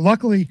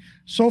 Luckily,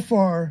 so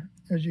far,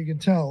 as you can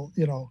tell,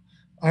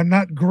 I'm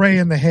not gray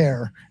in the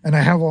hair, and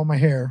I have all my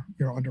hair,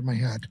 under my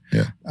hat.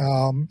 Yeah.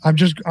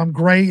 I'm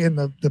gray in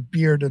the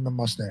beard and the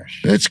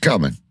mustache. It's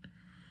coming.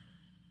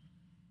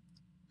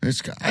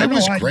 I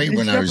was gray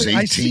when I was 18,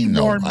 I see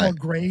though. more and more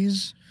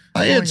grays.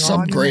 I had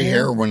some gray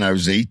hair when I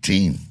was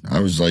 18.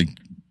 I was like,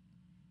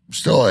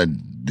 still had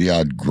the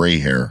odd gray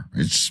hair.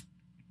 It's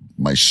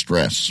my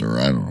stress, or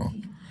I don't know.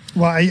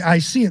 Well, I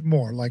see it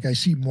more. Like, I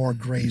see more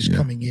grays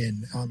coming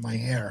in on my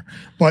hair.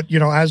 But,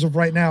 as of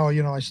right now,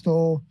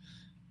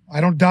 I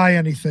don't dye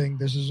anything.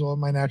 This is all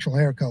my natural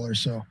hair color.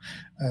 So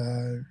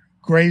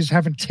grays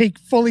haven't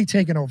fully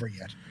taken over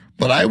yet.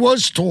 But I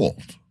was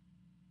told,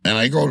 and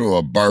I go to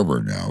a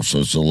barber now, so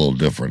it's a little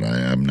different. I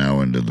am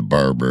now into the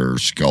barber,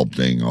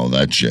 sculpting, all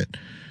that shit.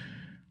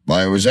 But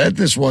I was at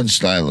this one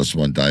stylist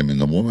one time, and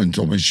the woman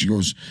told me, she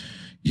goes,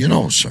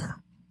 sir,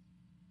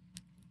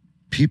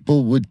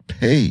 people would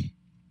pay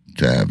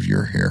to have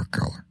your hair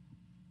color.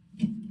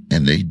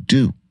 And they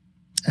do.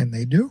 And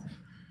they do.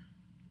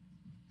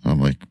 I'm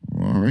like,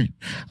 all right.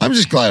 I'm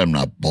just glad I'm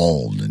not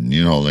bald, and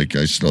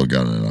I still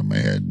got it on my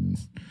head.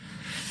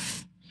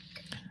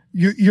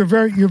 You're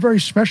very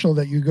special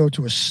that you go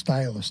to a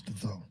stylist,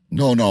 though.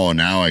 No.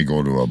 Now I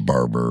go to a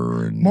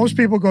barber. And most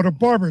people go to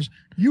barbers.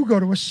 You go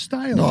to a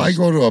stylist. No, I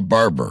go to a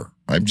barber.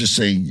 I'm just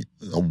saying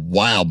a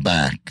while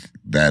back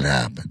that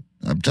happened.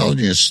 I'm telling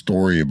you a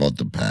story about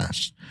the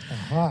past.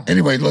 Uh-huh.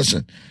 Anyway,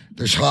 listen,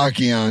 there's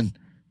hockey on.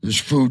 There's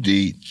food to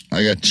eat.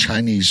 I got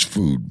Chinese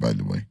food, by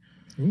the way.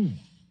 Ooh.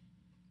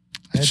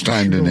 It's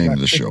time to name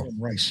the show.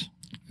 Rice.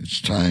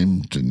 It's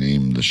time to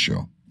name the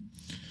show.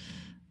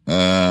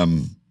 I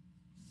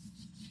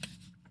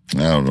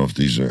don't know if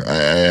these are. I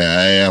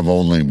have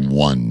only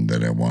one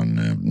that I want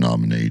to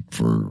nominate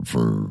for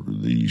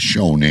the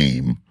show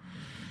name.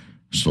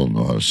 Still don't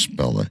know how to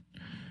spell it.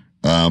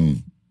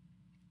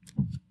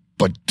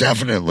 But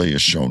definitely a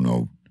show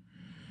note.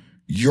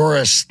 You're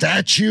a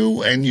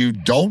statue and you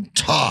don't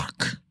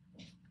talk.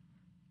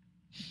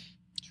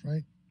 That's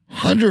right.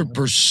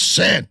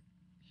 100%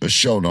 a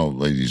show note,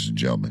 ladies and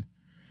gentlemen.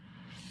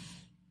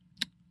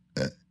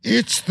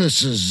 It's the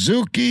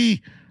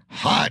Suzuki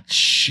hot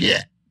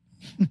shit.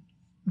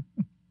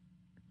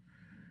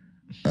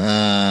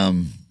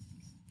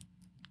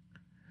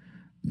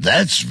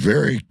 That's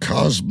very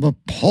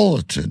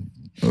cosmopolitan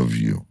of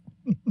you.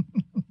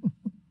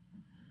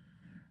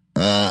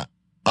 A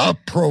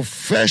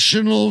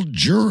professional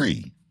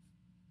jury.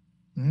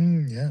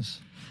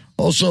 Yes.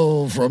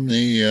 Also from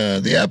the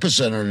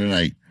epicenter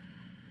tonight,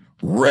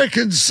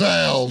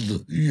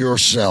 reconciled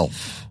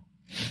yourself.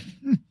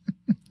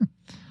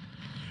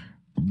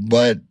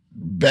 But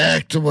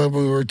back to when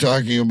we were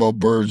talking about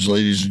birds,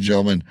 ladies and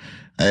gentlemen,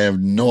 I have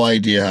no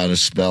idea how to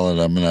spell it.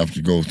 I'm going to have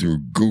to go through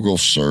Google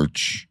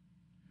search.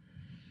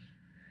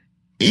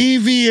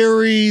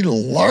 Aviary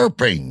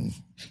Larping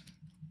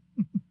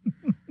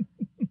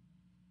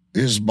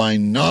is my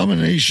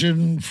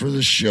nomination for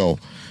the show.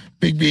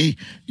 Big B,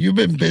 you've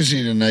been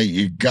busy tonight.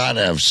 You got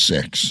to have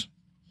 6.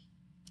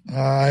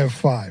 I have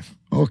 5.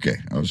 Okay,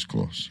 I was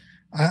close.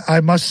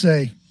 I must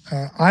say,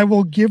 I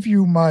will give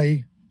you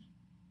my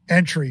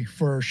entry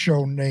for a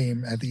show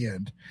name at the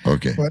end.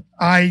 Okay. But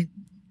I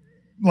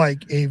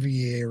like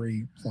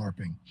Aviary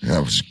Larping.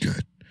 That was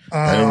good.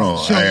 I don't know.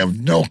 I have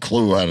no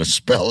clue how to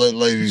spell it,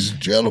 ladies and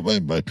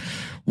gentlemen, but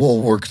we'll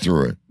work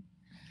through it.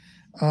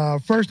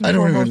 First and I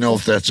don't foremost, even know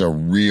if that's a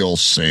real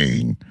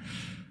saying.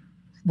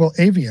 Well,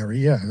 aviary,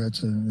 yeah,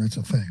 that's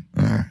a thing.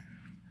 All right.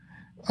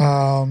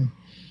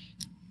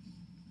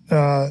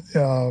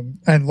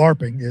 And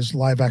LARPing is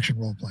live action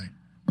role playing.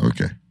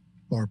 Okay.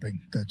 LARPing.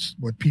 That's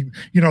what people,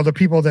 the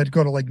people that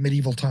go to like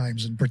medieval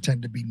times and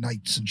pretend to be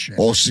knights and shit.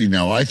 Oh, see,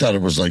 now I thought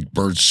it was like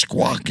birds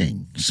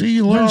squawking. See,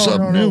 you learn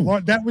something new. No.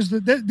 That was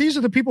these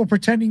are the people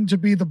pretending to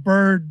be the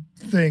bird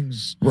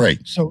things. Right.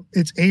 So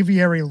it's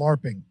aviary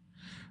LARPing.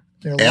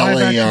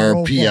 LARPING.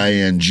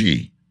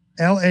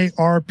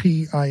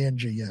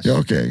 LARPING, yes.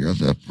 Okay, I got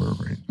that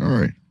perfect. All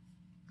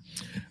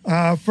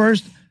right.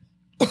 First,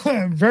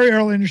 very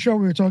early in the show,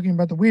 we were talking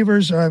about the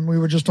Weavers. We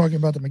were just talking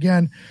about them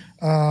again.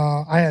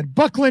 I had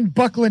Buckland,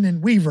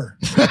 and Weaver.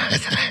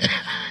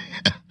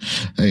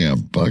 Hang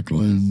on,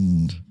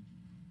 Buckland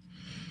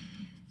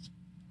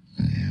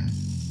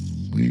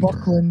and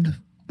Weaver.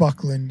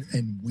 Buckland,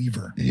 and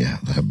Weaver. Yeah,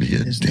 that'd be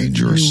a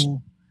dangerous.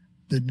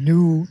 The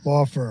new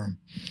law firm.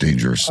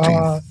 Dangerous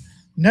team.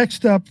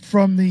 Next up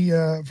from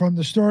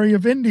the story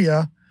of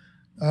India,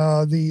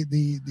 the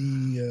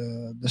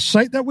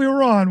site that we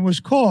were on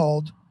was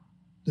called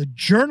The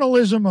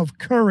Journalism of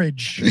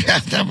Courage. Yeah,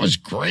 that was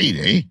great,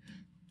 eh?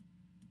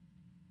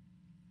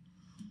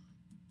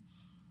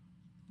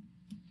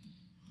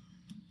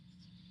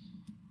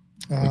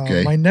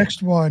 Okay. My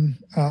next one,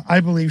 I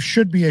believe,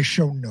 should be a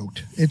show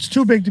note. It's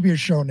too big to be a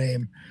show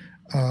name,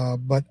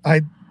 but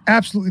I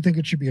absolutely think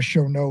it should be a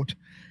show note.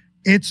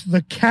 It's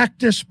The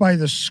Cactus by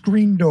the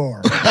Screen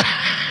Door.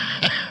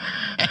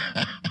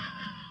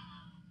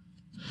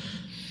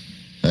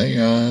 Hang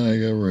on, I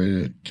got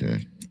right.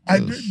 Okay.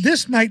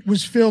 This night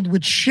was filled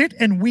with shit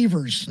and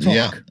Weavers talk.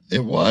 Yeah,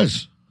 it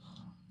was.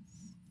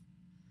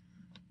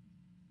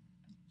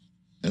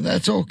 And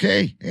that's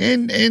okay.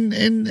 And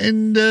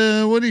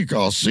what do you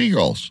call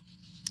seagulls?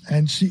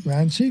 And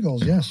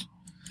seagulls, yes.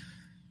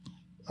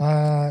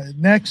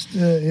 Next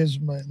is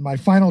my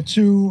final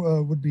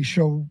 2 would be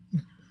show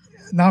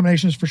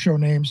nominations for show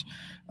names.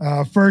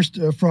 First,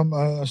 from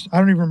I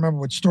don't even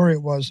remember what story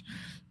it was.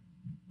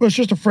 But it's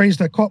just a phrase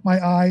that caught my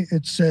eye.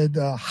 It said,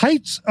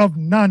 heights of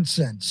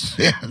nonsense.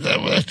 Yeah,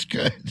 that's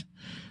good.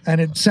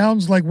 And it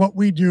sounds like what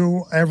we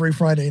do every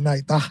Friday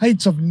night. The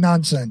heights of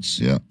nonsense.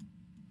 Yeah.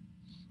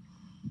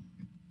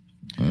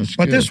 That's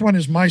but good. This one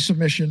is my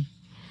submission.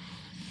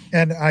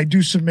 And I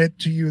do submit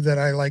to you that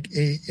I like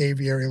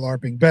Aviary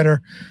Larping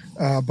better.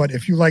 But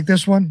if you like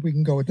this one, we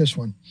can go with this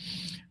one.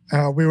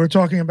 We were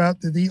talking about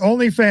the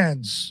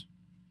OnlyFans.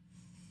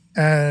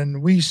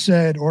 And we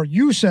said, or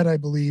you said, I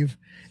believe,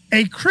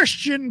 a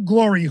Christian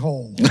glory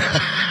hole.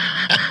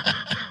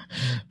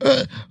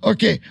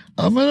 Okay,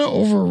 I'm going to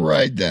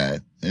override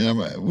that.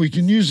 And we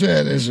can use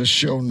that as a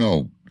show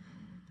note.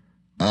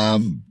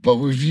 But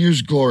we've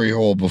used glory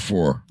hole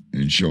before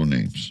in show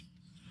names.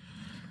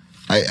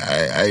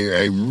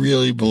 I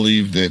really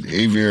believe that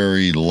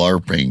Aviary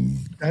Larping.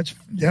 I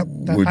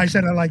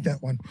said I like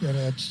that one.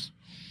 Yeah,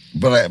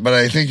 But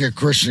I think a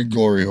Christian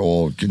glory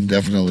hole can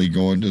definitely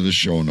go into the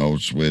show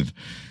notes with.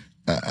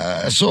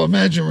 So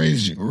imagine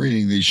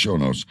reading these show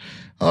notes.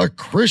 A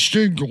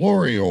Christian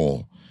glory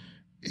hole.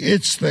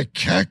 It's the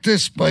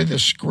cactus by the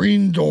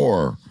screen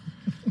door.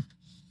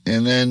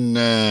 And then,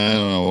 I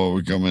don't know what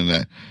would come in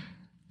that.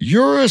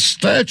 You're a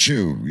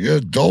statue. You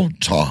don't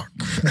talk.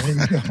 There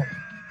you go.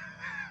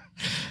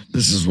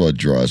 This is what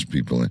draws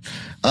people in.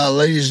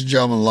 Ladies and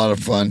gentlemen, a lot of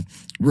fun.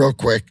 Real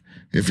quick,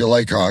 if you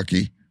like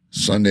hockey,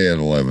 Sunday at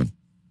 11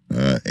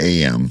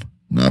 a.m.,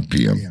 not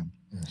p.m.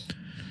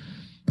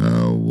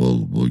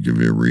 We'll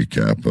give you a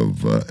recap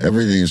of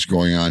everything that's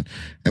going on.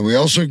 And we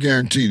also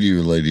guarantee to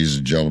you, ladies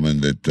and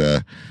gentlemen,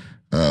 that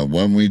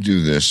when we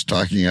do this,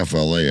 Talking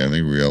FLA, I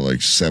think we got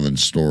like 7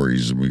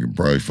 stories, and we can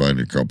probably find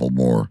a couple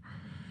more.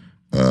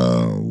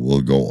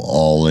 We'll go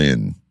all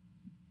in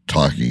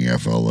Talking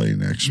FLA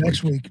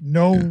next week.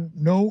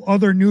 No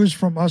other news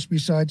from us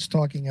besides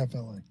Talking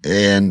FLA.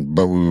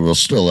 But we will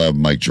still have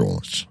Mike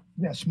Jolitz.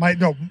 Yes,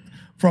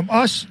 from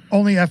us,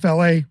 only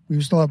FLA. We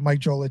will still have Mike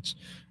Jolitz.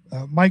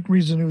 Mike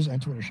reads the news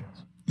and Twitter shows.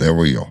 There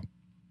we go.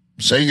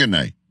 Say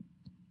goodnight.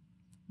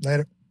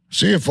 Later.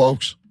 See you,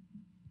 folks.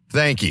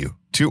 Thank you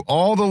to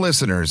all the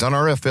listeners on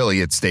our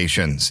affiliate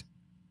stations.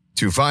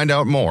 To find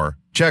out more,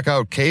 check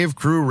out Cave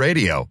Crew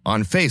Radio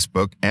on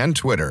Facebook and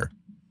Twitter.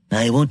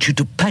 I want you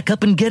to pack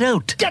up and get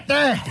out. Get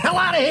the hell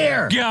out of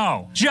here!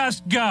 Go.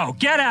 Just go.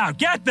 Get out.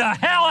 Get the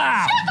hell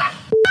out!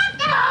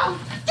 No!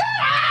 Get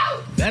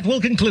out! That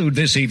will conclude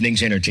this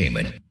evening's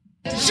entertainment.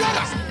 Shut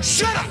up!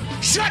 Shut up!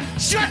 Shut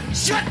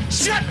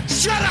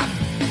up!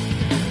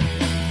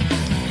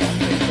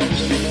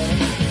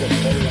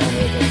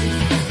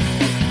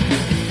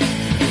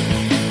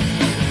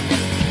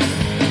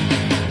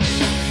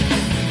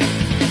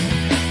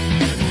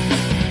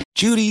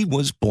 Judy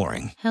was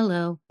boring.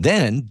 Hello.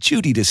 Then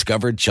Judy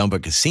discovered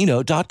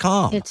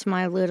ChumbaCasino.com. It's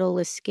my little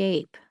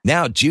escape.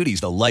 Now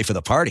Judy's the life of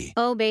the party.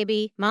 Oh,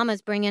 baby,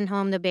 mama's bringing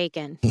home the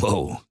bacon.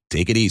 Whoa,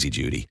 take it easy,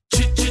 Judy.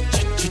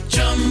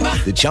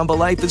 The Chumba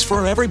life is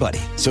for everybody.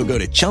 So go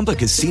to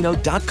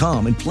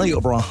ChumbaCasino.com and play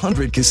over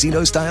 100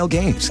 casino-style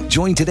games.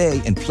 Join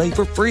today and play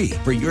for free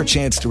for your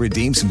chance to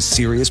redeem some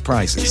serious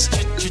prizes.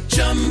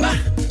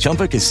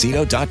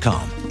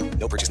 ChumbaCasino.com.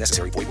 No purchase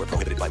necessary. Void where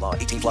prohibited by law.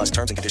 18+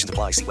 terms and conditions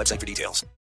apply. See website for details.